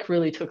Mike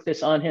really took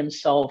this on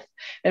himself.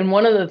 And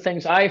one of the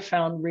things I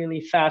found really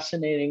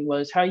fascinating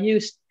was how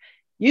you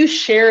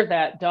share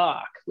that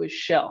dock with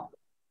Shell.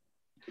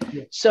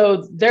 Yeah.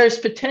 So there's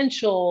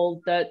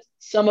potential that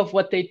some of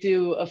what they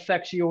do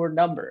affects your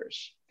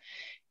numbers.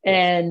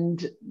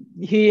 And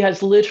he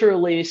has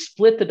literally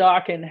split the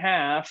dock in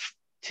half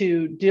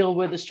to deal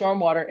with the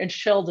stormwater, and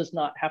Shell does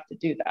not have to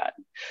do that.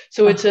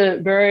 So it's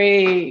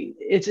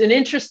an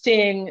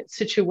interesting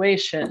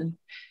situation.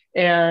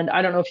 And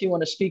I don't know if you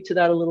want to speak to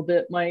that a little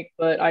bit, Mike,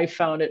 but I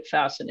found it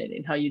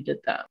fascinating how you did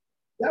that.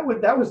 That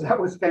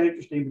was kind of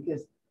interesting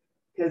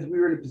because we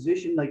were in a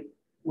position like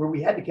where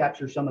we had to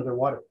capture some of their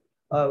water.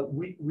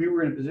 We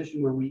were in a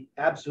position where we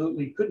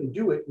absolutely couldn't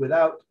do it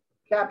without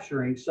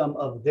capturing some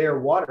of their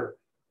water.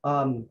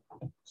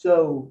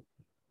 So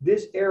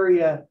this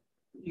area,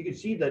 you can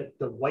see the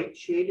white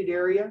shaded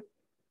area,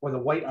 or the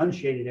white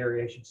unshaded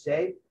area, I should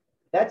say.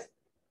 That's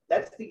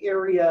the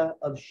area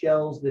of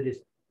shells that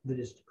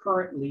is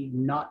currently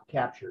not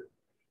captured.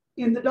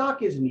 And the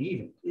dock isn't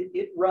even.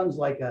 It runs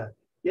like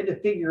you had to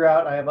figure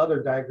out, I have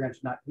other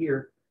diagrams not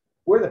here,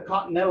 where the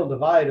continental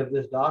divide of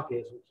this dock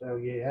is. So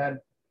you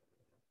had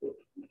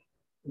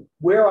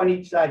where on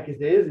each side,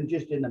 because it isn't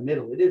just in the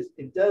middle.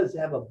 It does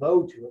have a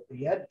bow to it, but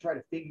you had to try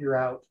to figure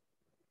out,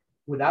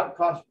 without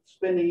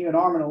spending you an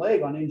arm and a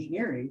leg on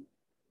engineering,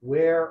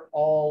 where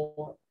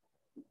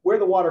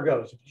the water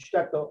goes. If you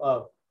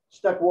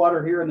stuck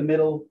water here in the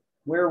middle,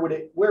 where would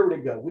it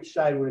go? Which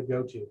side would it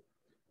go to?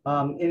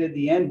 And at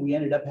the end, we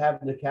ended up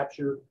having to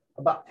capture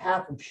about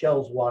half of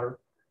Shell's water.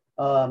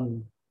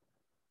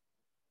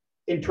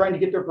 In trying to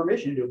get their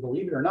permission to,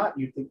 believe it or not,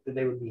 you'd think that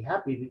they would be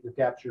happy that you're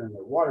capturing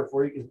their water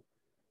for you, because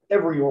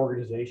every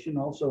organization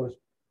also has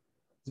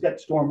got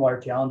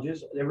stormwater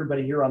challenges.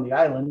 Everybody here on the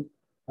island,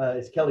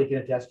 as Kelly can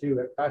attest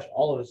to, gosh,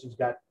 all of us has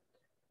got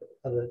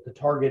the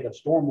target of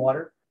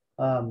stormwater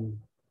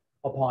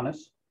upon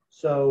us.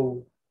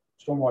 So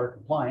stormwater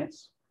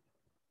compliance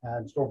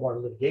and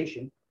stormwater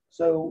litigation.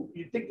 So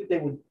you'd think that they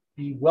would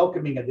be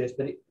welcoming of this,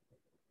 but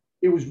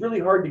it was really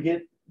hard to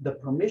get the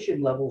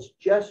permission levels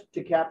just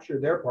to capture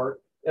their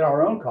part at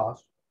our own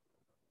cost.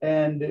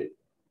 And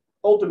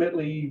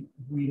ultimately,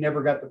 we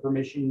never got the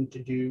permission to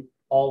do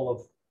all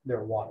of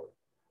their water.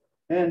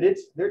 And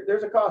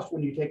there's a cost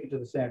when you take it to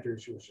the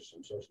sanitary sewer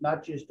system. So it's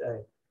not just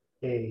an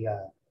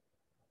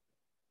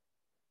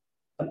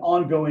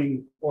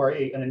ongoing or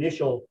an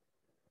initial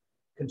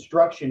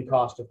construction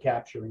cost of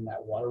capturing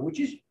that water, which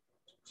is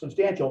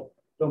substantial,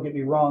 don't get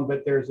me wrong,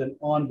 but there's an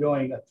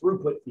ongoing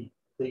throughput fee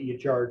that you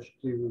charge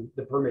to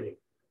the permitting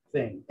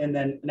thing, and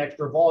then an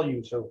extra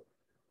volume, so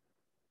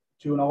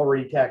to an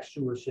already taxed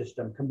sewer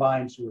system,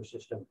 combined sewer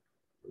system,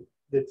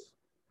 that's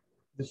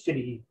the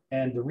city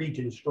and the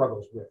region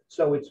struggles with.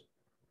 So it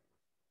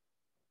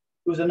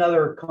was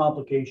another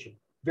complication,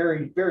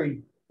 very,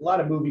 very, a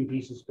lot of moving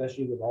pieces,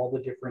 especially with all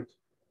the different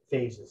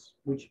phases,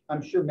 which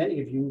I'm sure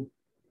many of you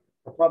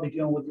are probably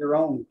dealing with your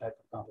own type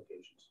of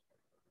complications.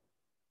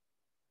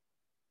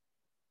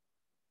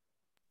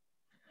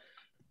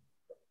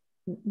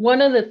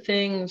 One of the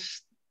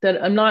things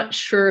that I'm not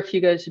sure if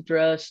you guys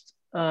addressed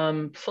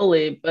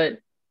fully, but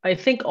I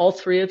think all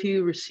three of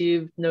you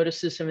received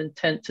notices of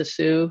intent to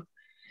sue.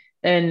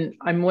 And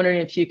I'm wondering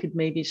if you could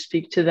maybe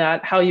speak to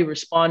that, how you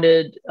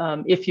responded,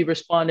 if you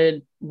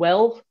responded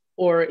well,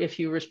 or if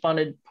you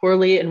responded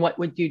poorly, and what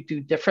would you do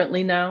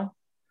differently now,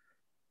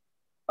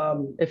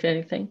 if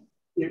anything?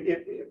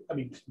 I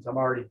mean, since I'm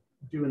already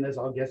doing this,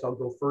 I guess I'll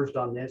go first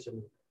on this,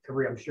 and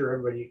I'm sure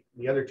everybody,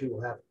 the other two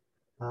will have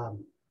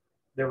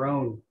their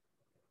own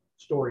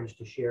stories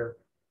to share.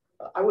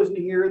 I wasn't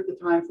here at the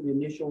time for the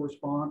initial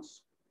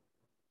response.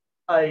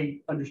 I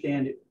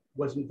understand it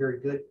wasn't very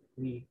good.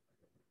 We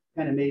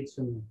kind of made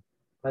some,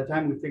 by the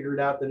time we figured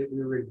out that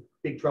we were in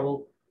big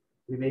trouble,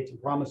 we made some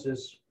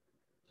promises,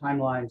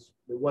 timelines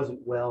that wasn't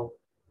well.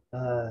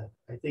 I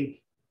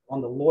think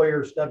on the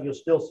lawyer stuff, you'll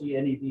still see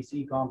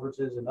NEDC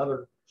conferences and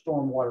other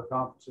stormwater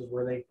conferences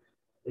where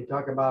they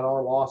talk about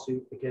our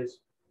lawsuit, because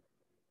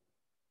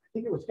I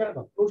think it was kind of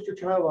a poster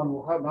child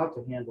on how not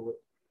to handle it.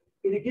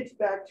 And it gets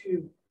back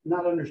to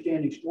not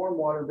understanding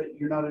stormwater, but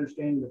you're not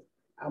understanding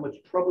how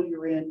much trouble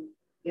you're in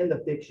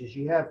the fixes.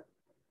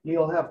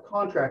 You'll have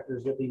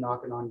contractors that be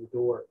knocking on your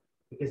door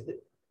because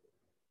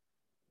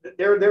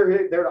they're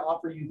there to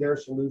offer you their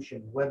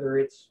solution, whether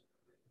it's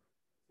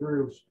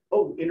through,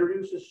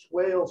 introduce a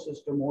swale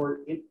system, or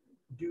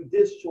do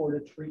this sort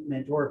of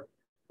treatment, or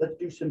let's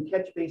do some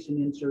catch basin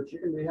inserts.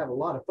 You're going to have a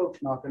lot of folks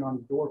knocking on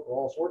the door for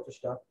all sorts of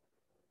stuff.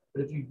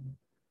 But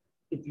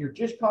if you're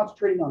just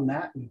concentrating on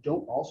that, and you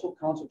don't also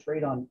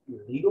concentrate on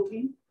your legal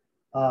team,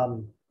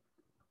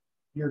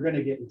 you're going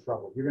to get in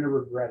trouble. You're going to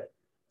regret it.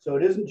 So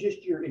it isn't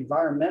just your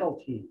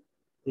environmental team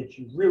that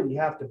you really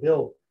have to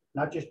build,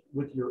 not just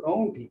with your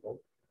own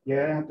people. You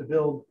have to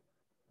build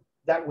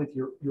that with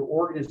your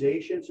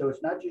organization. So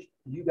it's not just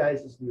you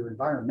guys as your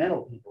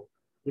environmental people.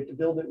 You have to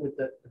build it with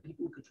the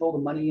people who control the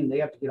money, and they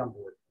have to get on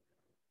board.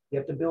 You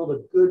have to build a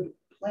good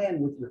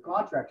plan with your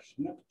contractors.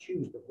 You have to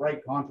choose the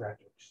right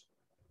contractors,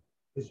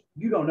 because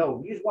you don't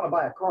know. You just want to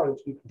buy a car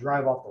that you can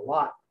drive off the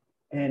lot,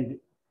 and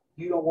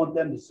you don't want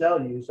them to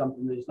sell you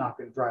something that's not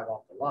going to drive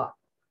off the lot.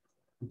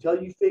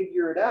 Until you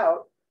figure it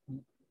out,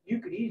 you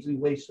could easily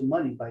waste some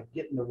money by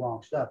getting the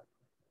wrong stuff.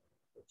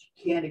 But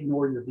you can't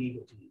ignore your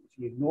legal team. If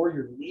you ignore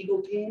your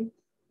legal team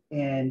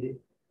and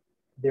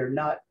they're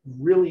not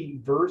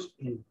really versed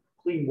in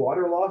clean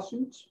water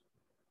lawsuits,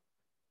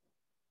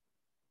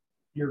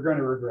 you're going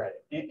to regret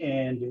it.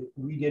 And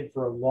we did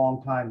for a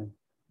long time.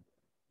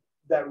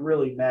 That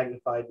really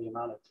magnified the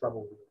amount of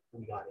trouble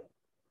we got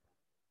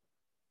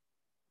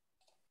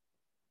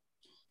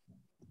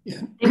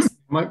in. Yeah,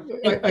 Mike,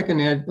 I can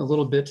add a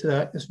little bit to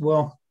that as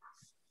well.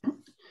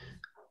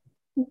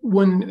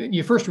 When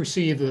you first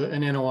receive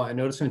an NOI,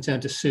 notice of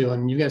intent to sue,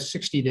 and you got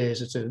 60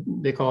 days,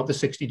 they call it the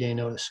 60-day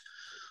notice.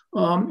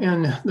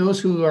 And those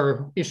who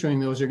are issuing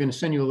those are going to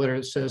send you a letter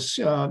that says,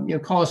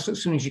 call us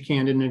as soon as you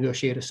can to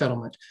negotiate a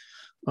settlement.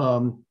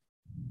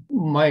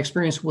 My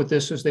experience with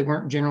this is they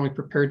weren't generally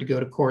prepared to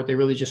go to court. They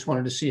really just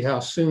wanted to see how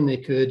soon they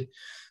could,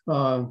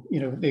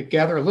 they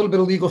gather a little bit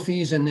of legal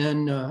fees and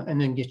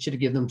then get you to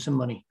give them some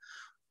money.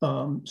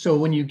 So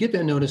when you get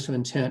that notice of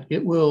intent,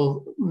 it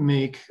will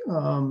make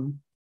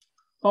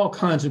all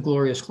kinds of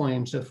glorious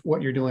claims of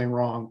what you're doing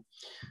wrong.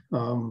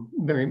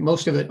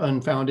 Most of it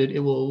unfounded. It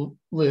will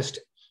list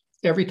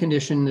every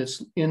condition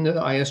that's in the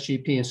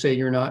ISGP and say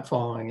you're not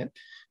following it.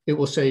 it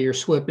will say your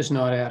SWIP is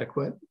not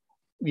adequate,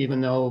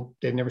 even though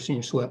they've never seen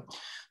your SWIP.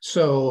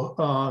 So,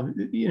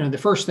 the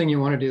first thing you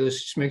want to do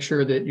is just make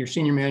sure that your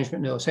senior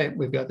management knows, hey,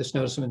 we've got this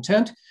notice of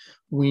intent.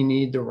 We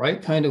need the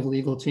right kind of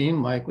legal team.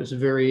 Mike was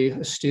very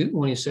astute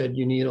when he said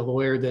you need a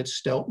lawyer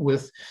that's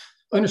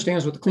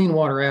understands what the Clean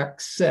Water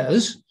Act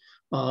says,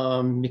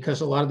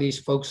 because a lot of these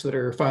folks that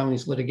are filing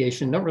these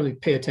litigation don't really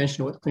pay attention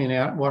to what the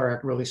Clean Water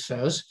Act really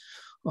says.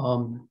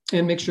 And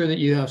make sure that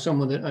you have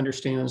someone that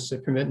understands the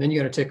permit. And then you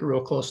got to take a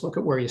real close look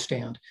at where you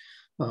stand.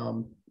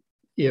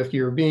 If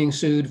you're being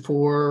sued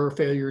for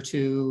failure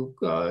to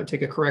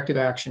take a corrective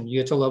action, you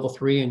get to level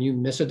 3 and you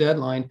miss a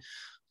deadline,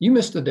 you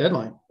missed the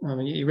deadline. I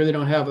mean, you really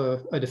don't have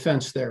a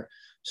defense there.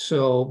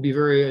 So be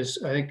very, as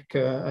I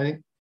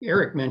think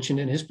Erik mentioned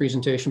in his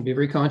presentation, be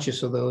very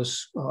conscious of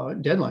those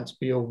deadlines.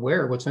 Be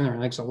aware of what's in there.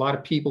 I think a lot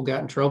of people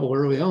got in trouble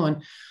early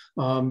on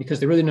because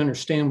they really didn't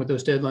understand what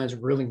those deadlines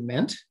really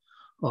meant.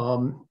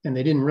 And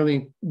they didn't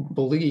really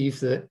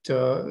believe that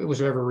it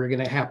was ever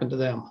going to happen to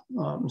them.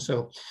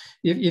 So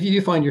if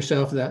you find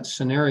yourself in that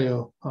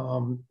scenario,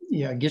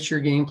 get your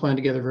game plan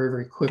together very,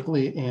 very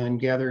quickly and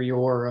gather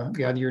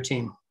your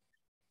team.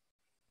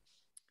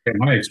 Okay,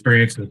 my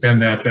experience has been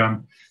that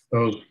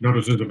those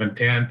notices of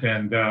intent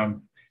and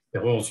the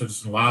whole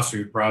citizen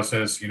lawsuit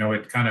process,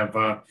 it kind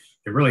of,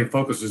 it really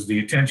focuses the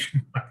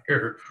attention on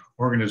your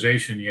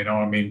organization.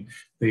 I mean,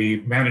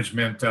 the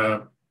management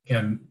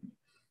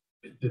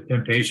the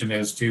temptation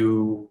is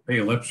to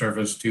pay lip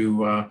service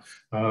to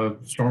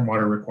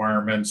stormwater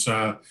requirements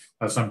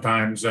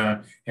sometimes,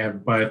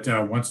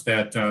 but once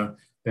that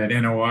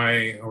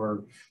NOI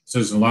or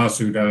citizen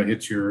lawsuit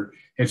hits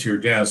your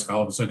desk,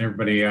 all of a sudden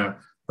everybody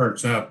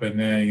perks up,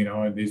 and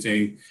and there's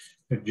a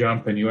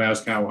jump, and you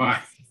ask how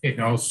high.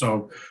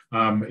 So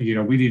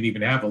we didn't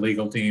even have a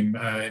legal team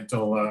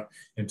until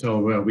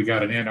we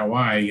got an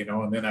NOI.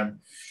 And then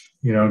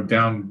I'm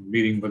down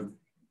meeting with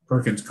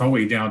Perkins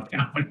Coie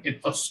downtown,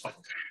 so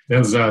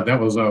that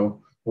was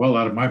well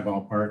out of my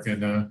ballpark,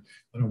 and I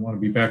don't want to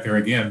be back there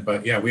again.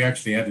 But yeah, we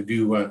actually had to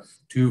do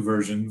 2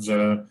 versions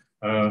of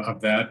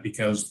that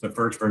because the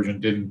first version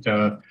didn't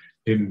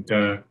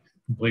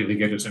completely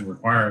get us in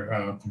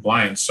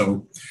compliance.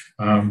 So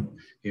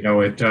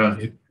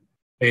it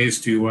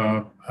pays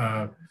to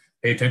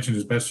pay attention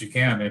as best you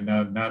can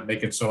and not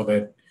make it so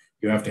that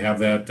you have to have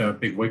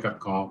that big wake up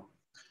call.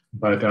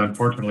 But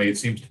unfortunately, it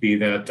seems to be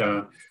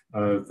that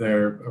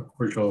they're a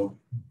crucial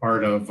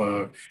part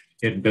of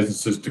getting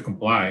businesses to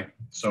comply.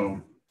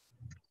 So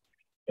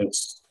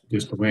it's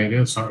just the way it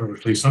is, or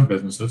at least some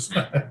businesses.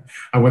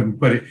 I wouldn't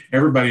put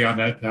everybody on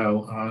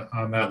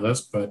that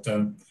list, but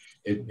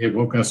it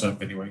woke us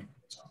up anyway.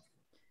 So.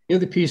 The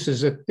other piece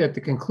is that at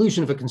the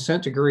conclusion of a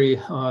consent decree,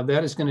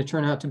 that is going to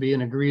turn out to be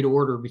an agreed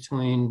order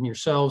between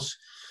yourselves,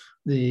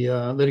 the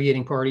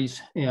litigating parties,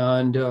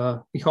 and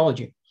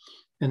ecology.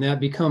 And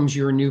that becomes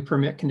your new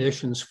permit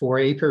conditions for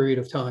a period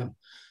of time.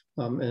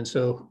 And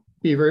so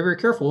be very, very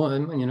careful.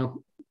 And,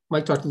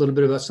 Mike talked a little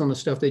bit about some of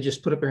the stuff they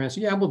just put up their hands.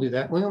 Yeah, we'll do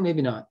that. Well,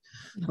 maybe not.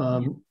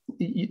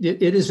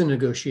 It is a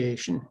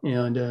negotiation,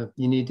 and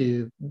you need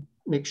to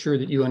make sure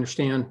that you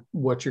understand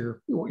what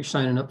you're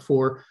signing up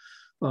for.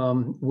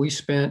 We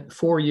spent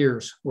 4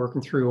 years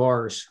working through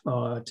ours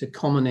to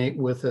culminate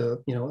with a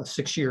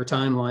 6-year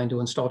timeline to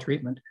install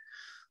treatment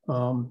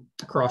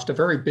across a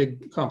very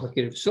big,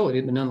 complicated facility.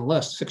 But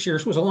nonetheless, 6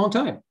 years was a long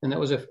time, and that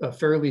was a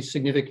fairly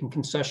significant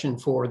concession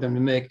for them to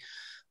make.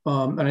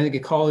 And I think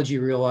ecology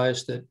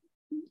realized that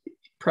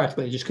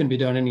practically it just couldn't be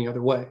done any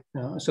other way.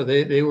 So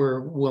they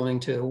were willing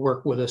to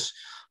work with us. A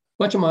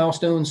bunch of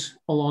milestones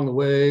along the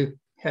way,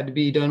 had to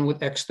be done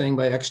with X thing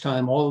by X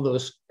time, all of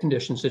those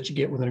conditions that you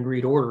get with an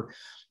agreed order.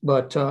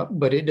 But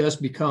it does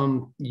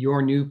become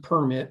your new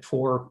permit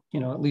for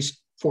at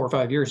least 4 or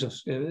 5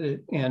 years.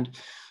 And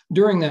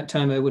during that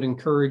time, I would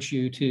encourage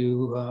you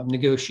to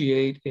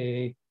negotiate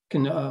a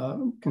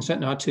consent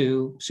not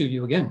to sue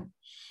you again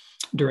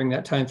during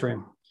that time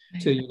frame.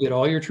 So you get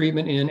all your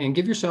treatment in, and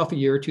give yourself a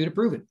year or 2 to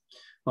prove it.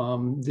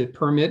 The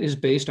permit is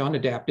based on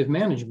adaptive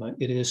management.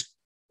 It is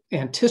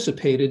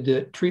anticipated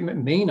that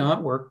treatment may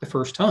not work the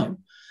first time.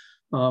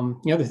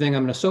 The other thing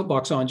I'm going to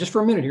soapbox on just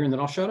for a minute here, and then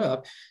I'll shut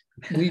up.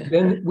 We've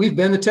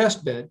been the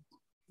test bed.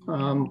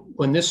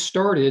 When this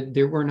started,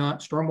 there were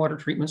not stormwater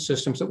treatment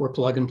systems that were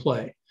plug and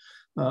play.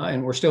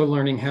 And we're still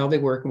learning how they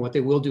work and what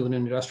they will do in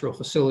an industrial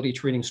facility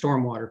treating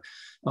stormwater.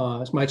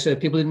 As Mike said,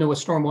 people didn't know what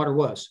stormwater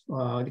was.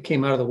 It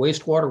came out of the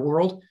wastewater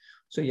world.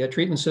 So you had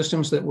treatment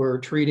systems that were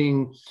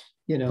treating,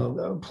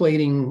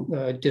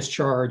 plating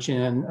discharge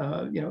and,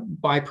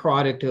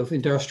 byproduct of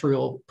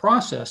industrial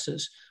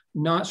processes,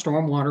 not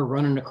stormwater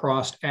running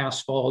across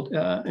asphalt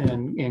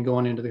and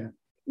going into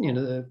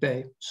the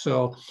bay.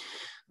 So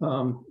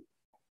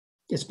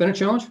it's been a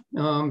challenge.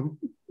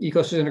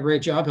 ECOSS is doing a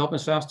great job helping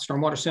us out. The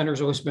Stormwater Center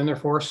has always been there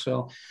for us.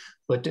 So,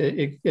 but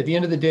at the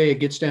end of the day, it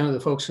gets down to the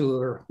folks who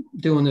are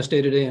doing this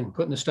day to day and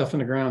putting this stuff in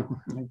the ground.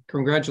 And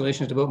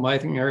congratulations to both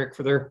Mike and Erik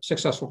for their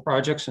successful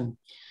projects. And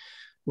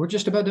we're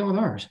just about done with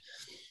ours.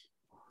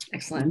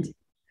 Excellent.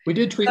 We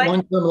did treat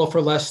one terminal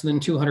for less than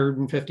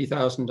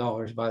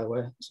 $250,000, by the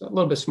way. So a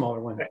little bit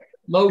smaller one,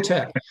 low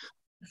tech.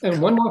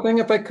 And one more thing,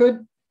 if I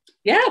could.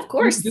 Yeah, of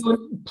course.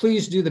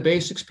 Please do the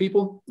basics,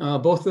 people.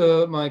 Both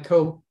my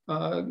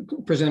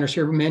co-presenters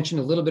here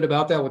mentioned a little bit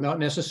about that without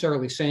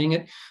necessarily saying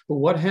it. But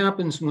what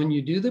happens when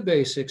you do the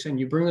basics and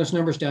you bring those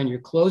numbers down, you're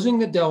closing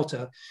the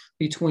delta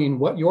between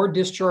what your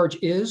discharge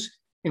is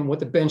and what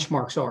the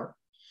benchmarks are.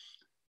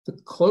 The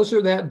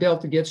closer that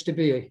delta gets to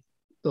be,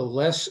 the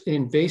less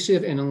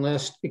invasive and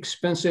less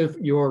expensive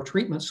your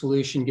treatment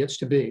solution gets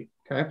to be.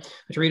 Okay,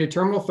 I treated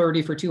terminal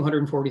 30 for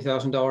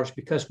 $240,000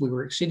 because we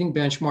were exceeding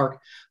benchmark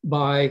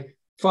by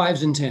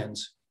 5s and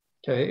 10s.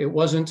 Okay, it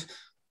wasn't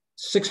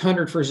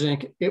 600 for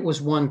zinc; it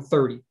was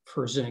 130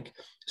 for zinc.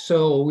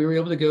 So we were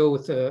able to go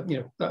with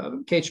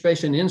cage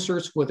basin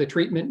inserts with the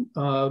treatment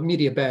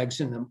media bags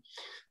in them,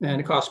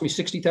 and it cost me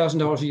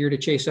 $60,000 a year to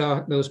chase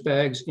out those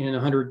bags in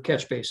 100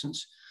 catch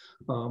basins.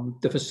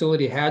 The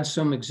facility had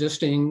some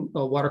existing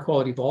water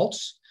quality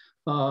vaults,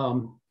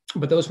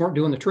 but those weren't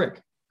doing the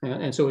trick.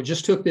 And so it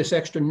just took this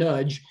extra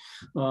nudge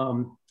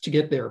to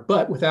get there.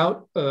 But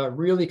without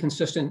really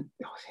consistent,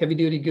 heavy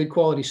duty, good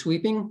quality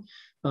sweeping,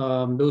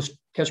 those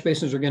catch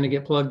basins are going to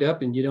get plugged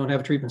up and you don't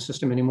have a treatment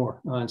system anymore.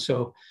 And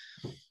so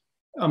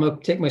I'm going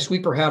to take my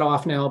sweeper hat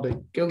off now,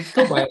 but go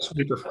buy a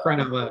sweeper for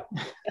crying out loud.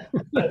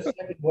 I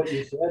second what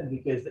you said,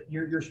 because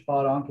you're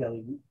spot on,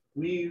 Kelly.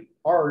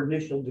 Our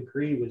initial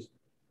decree was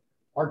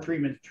our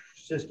treatment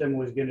system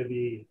was going to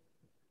be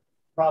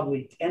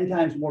probably 10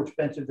 times more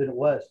expensive than it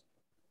was.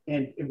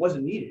 And it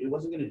wasn't needed. It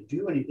wasn't going to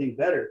do anything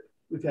better.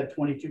 We've had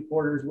 22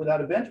 quarters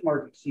without a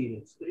benchmark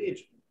exceeded.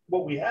 It's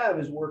what we have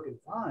is working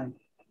fine.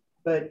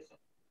 But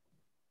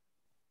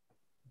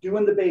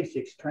doing the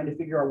basics, trying to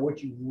figure out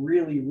what you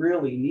really,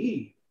 really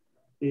need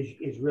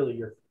is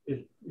really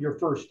your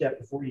first step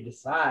before you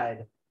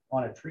decide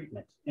on a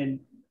treatment. And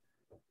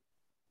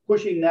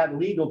pushing that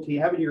legal team,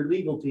 having your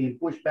legal team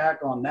push back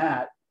on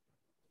that,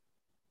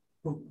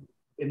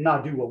 and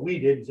not do what we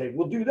did and say,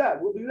 we'll do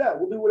that, we'll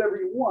do whatever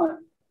you want,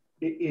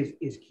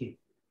 is key.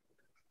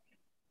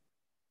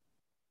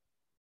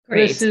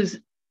 Great. This is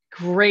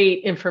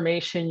great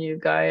information, you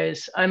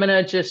guys. I'm going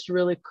to just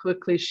really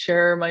quickly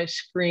share my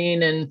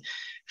screen and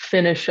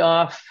finish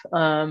off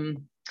the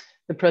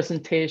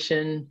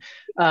presentation.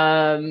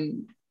 As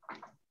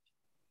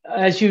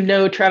you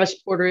know, Travis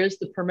Porter is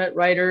the permit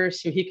writer,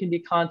 so he can be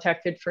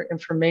contacted for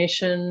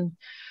information.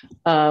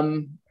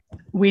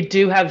 We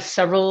do have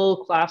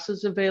several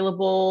classes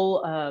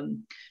available.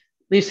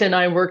 Lisa and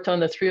I worked on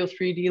the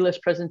 303D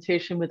list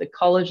presentation with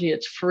Ecology.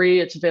 It's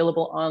free. It's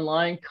available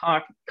online.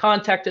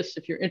 Contact us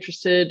if you're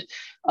interested.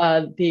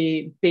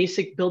 The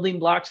basic building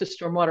blocks of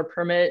stormwater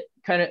permit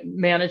kind of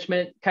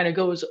management kind of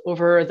goes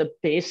over the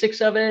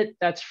basics of it.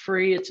 That's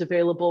free. It's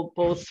available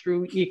both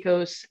through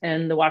ECOSS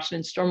and the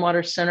Washington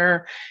Stormwater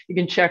Center. You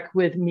can check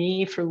with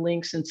me for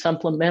links and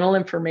supplemental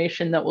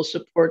information that will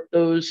support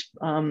those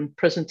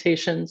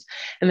presentations.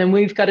 And then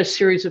we've got a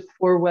series of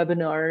 4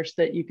 webinars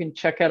that you can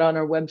check out on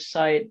our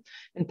website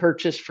and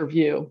purchase for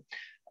view.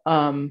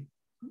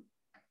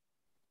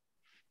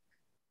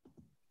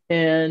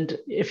 And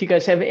if you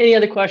guys have any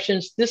other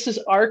questions, this is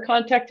our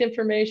contact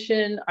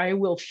information. I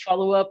will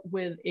follow up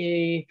with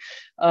a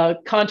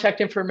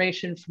contact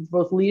information from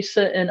both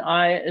Lisa and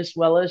I, as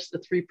well as the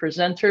 3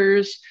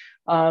 presenters.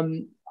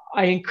 I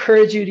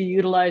encourage you to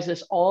utilize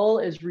this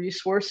all as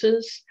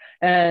resources.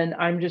 And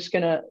I'm just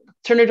going to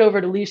turn it over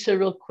to Lisa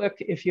real quick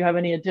if you have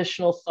any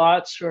additional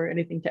thoughts or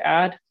anything to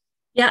add.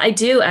 Yeah, I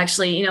do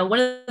actually. You know, one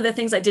of the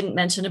things I didn't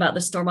mention about the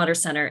Stormwater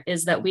Center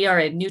is that we are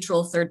a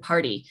neutral third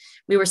party.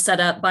 We were set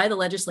up by the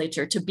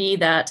legislature to be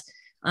that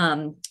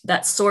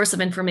source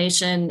of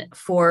information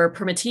for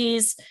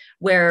permittees,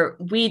 where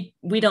we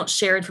don't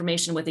share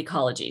information with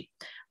Ecology.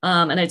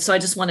 So I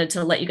just wanted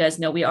to let you guys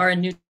know we are a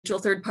neutral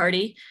third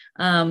party.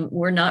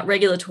 We're not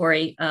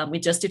regulatory. We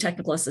just do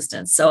technical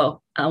assistance.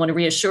 So I want to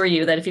reassure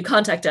you that if you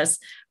contact us,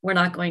 we're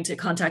not going to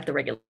contact the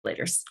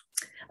regulators.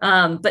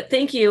 But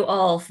thank you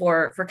all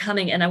for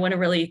coming. And I want to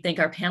really thank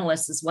our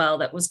panelists as well.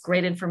 That was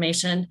great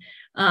information.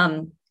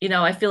 You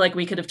know, I feel like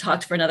we could have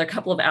talked for another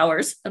couple of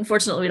hours.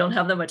 Unfortunately, we don't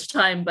have that much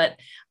time, but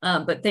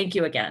thank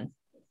you again.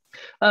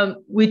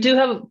 We do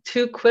have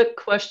 2 quick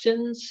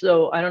questions.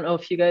 So I don't know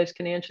if you guys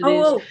can answer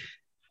these.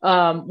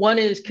 One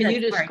is, can you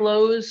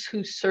disclose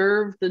who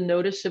served the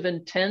notice of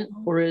intent,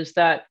 or is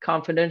that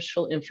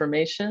confidential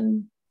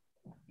information?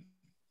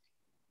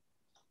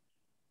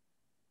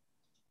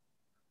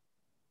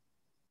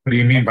 What do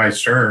you mean by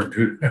served?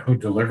 Who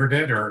delivered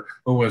it, or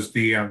who was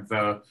the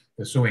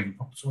suing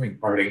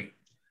party?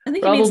 I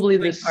think probably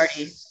the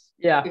party.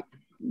 Yeah,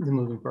 the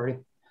moving party.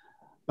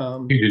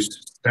 You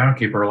just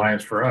Downkeeper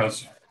Alliance for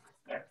us.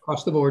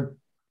 Across the board.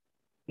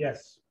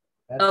 Yes.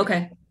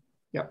 Okay.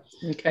 Yeah.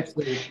 Okay.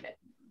 Absolutely.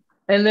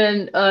 And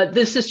then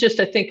this is just,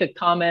 I think, a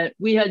comment.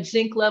 We had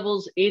zinc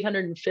levels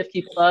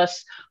 850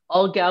 plus,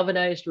 all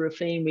galvanized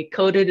roofing. We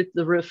coated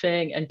the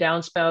roofing and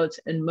downspouts,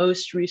 and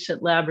most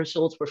recent lab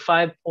results were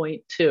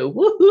 5.2.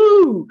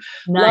 Woohoo!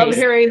 Nice. Love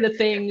hearing the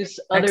things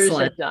others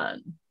have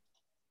done.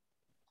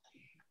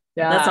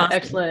 Yeah, That's awesome.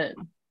 excellent.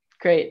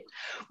 Great.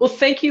 Well,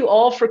 thank you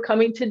all for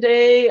coming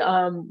today.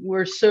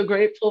 We're so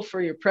grateful for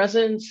your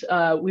presence.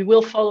 We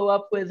will follow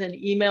up with an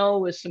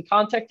email with some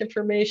contact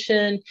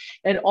information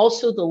and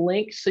also the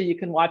link so you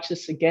can watch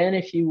this again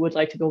if you would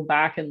like to go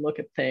back and look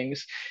at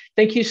things.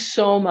 Thank you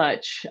so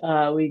much.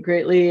 We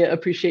greatly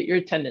appreciate your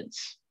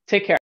attendance. Take care.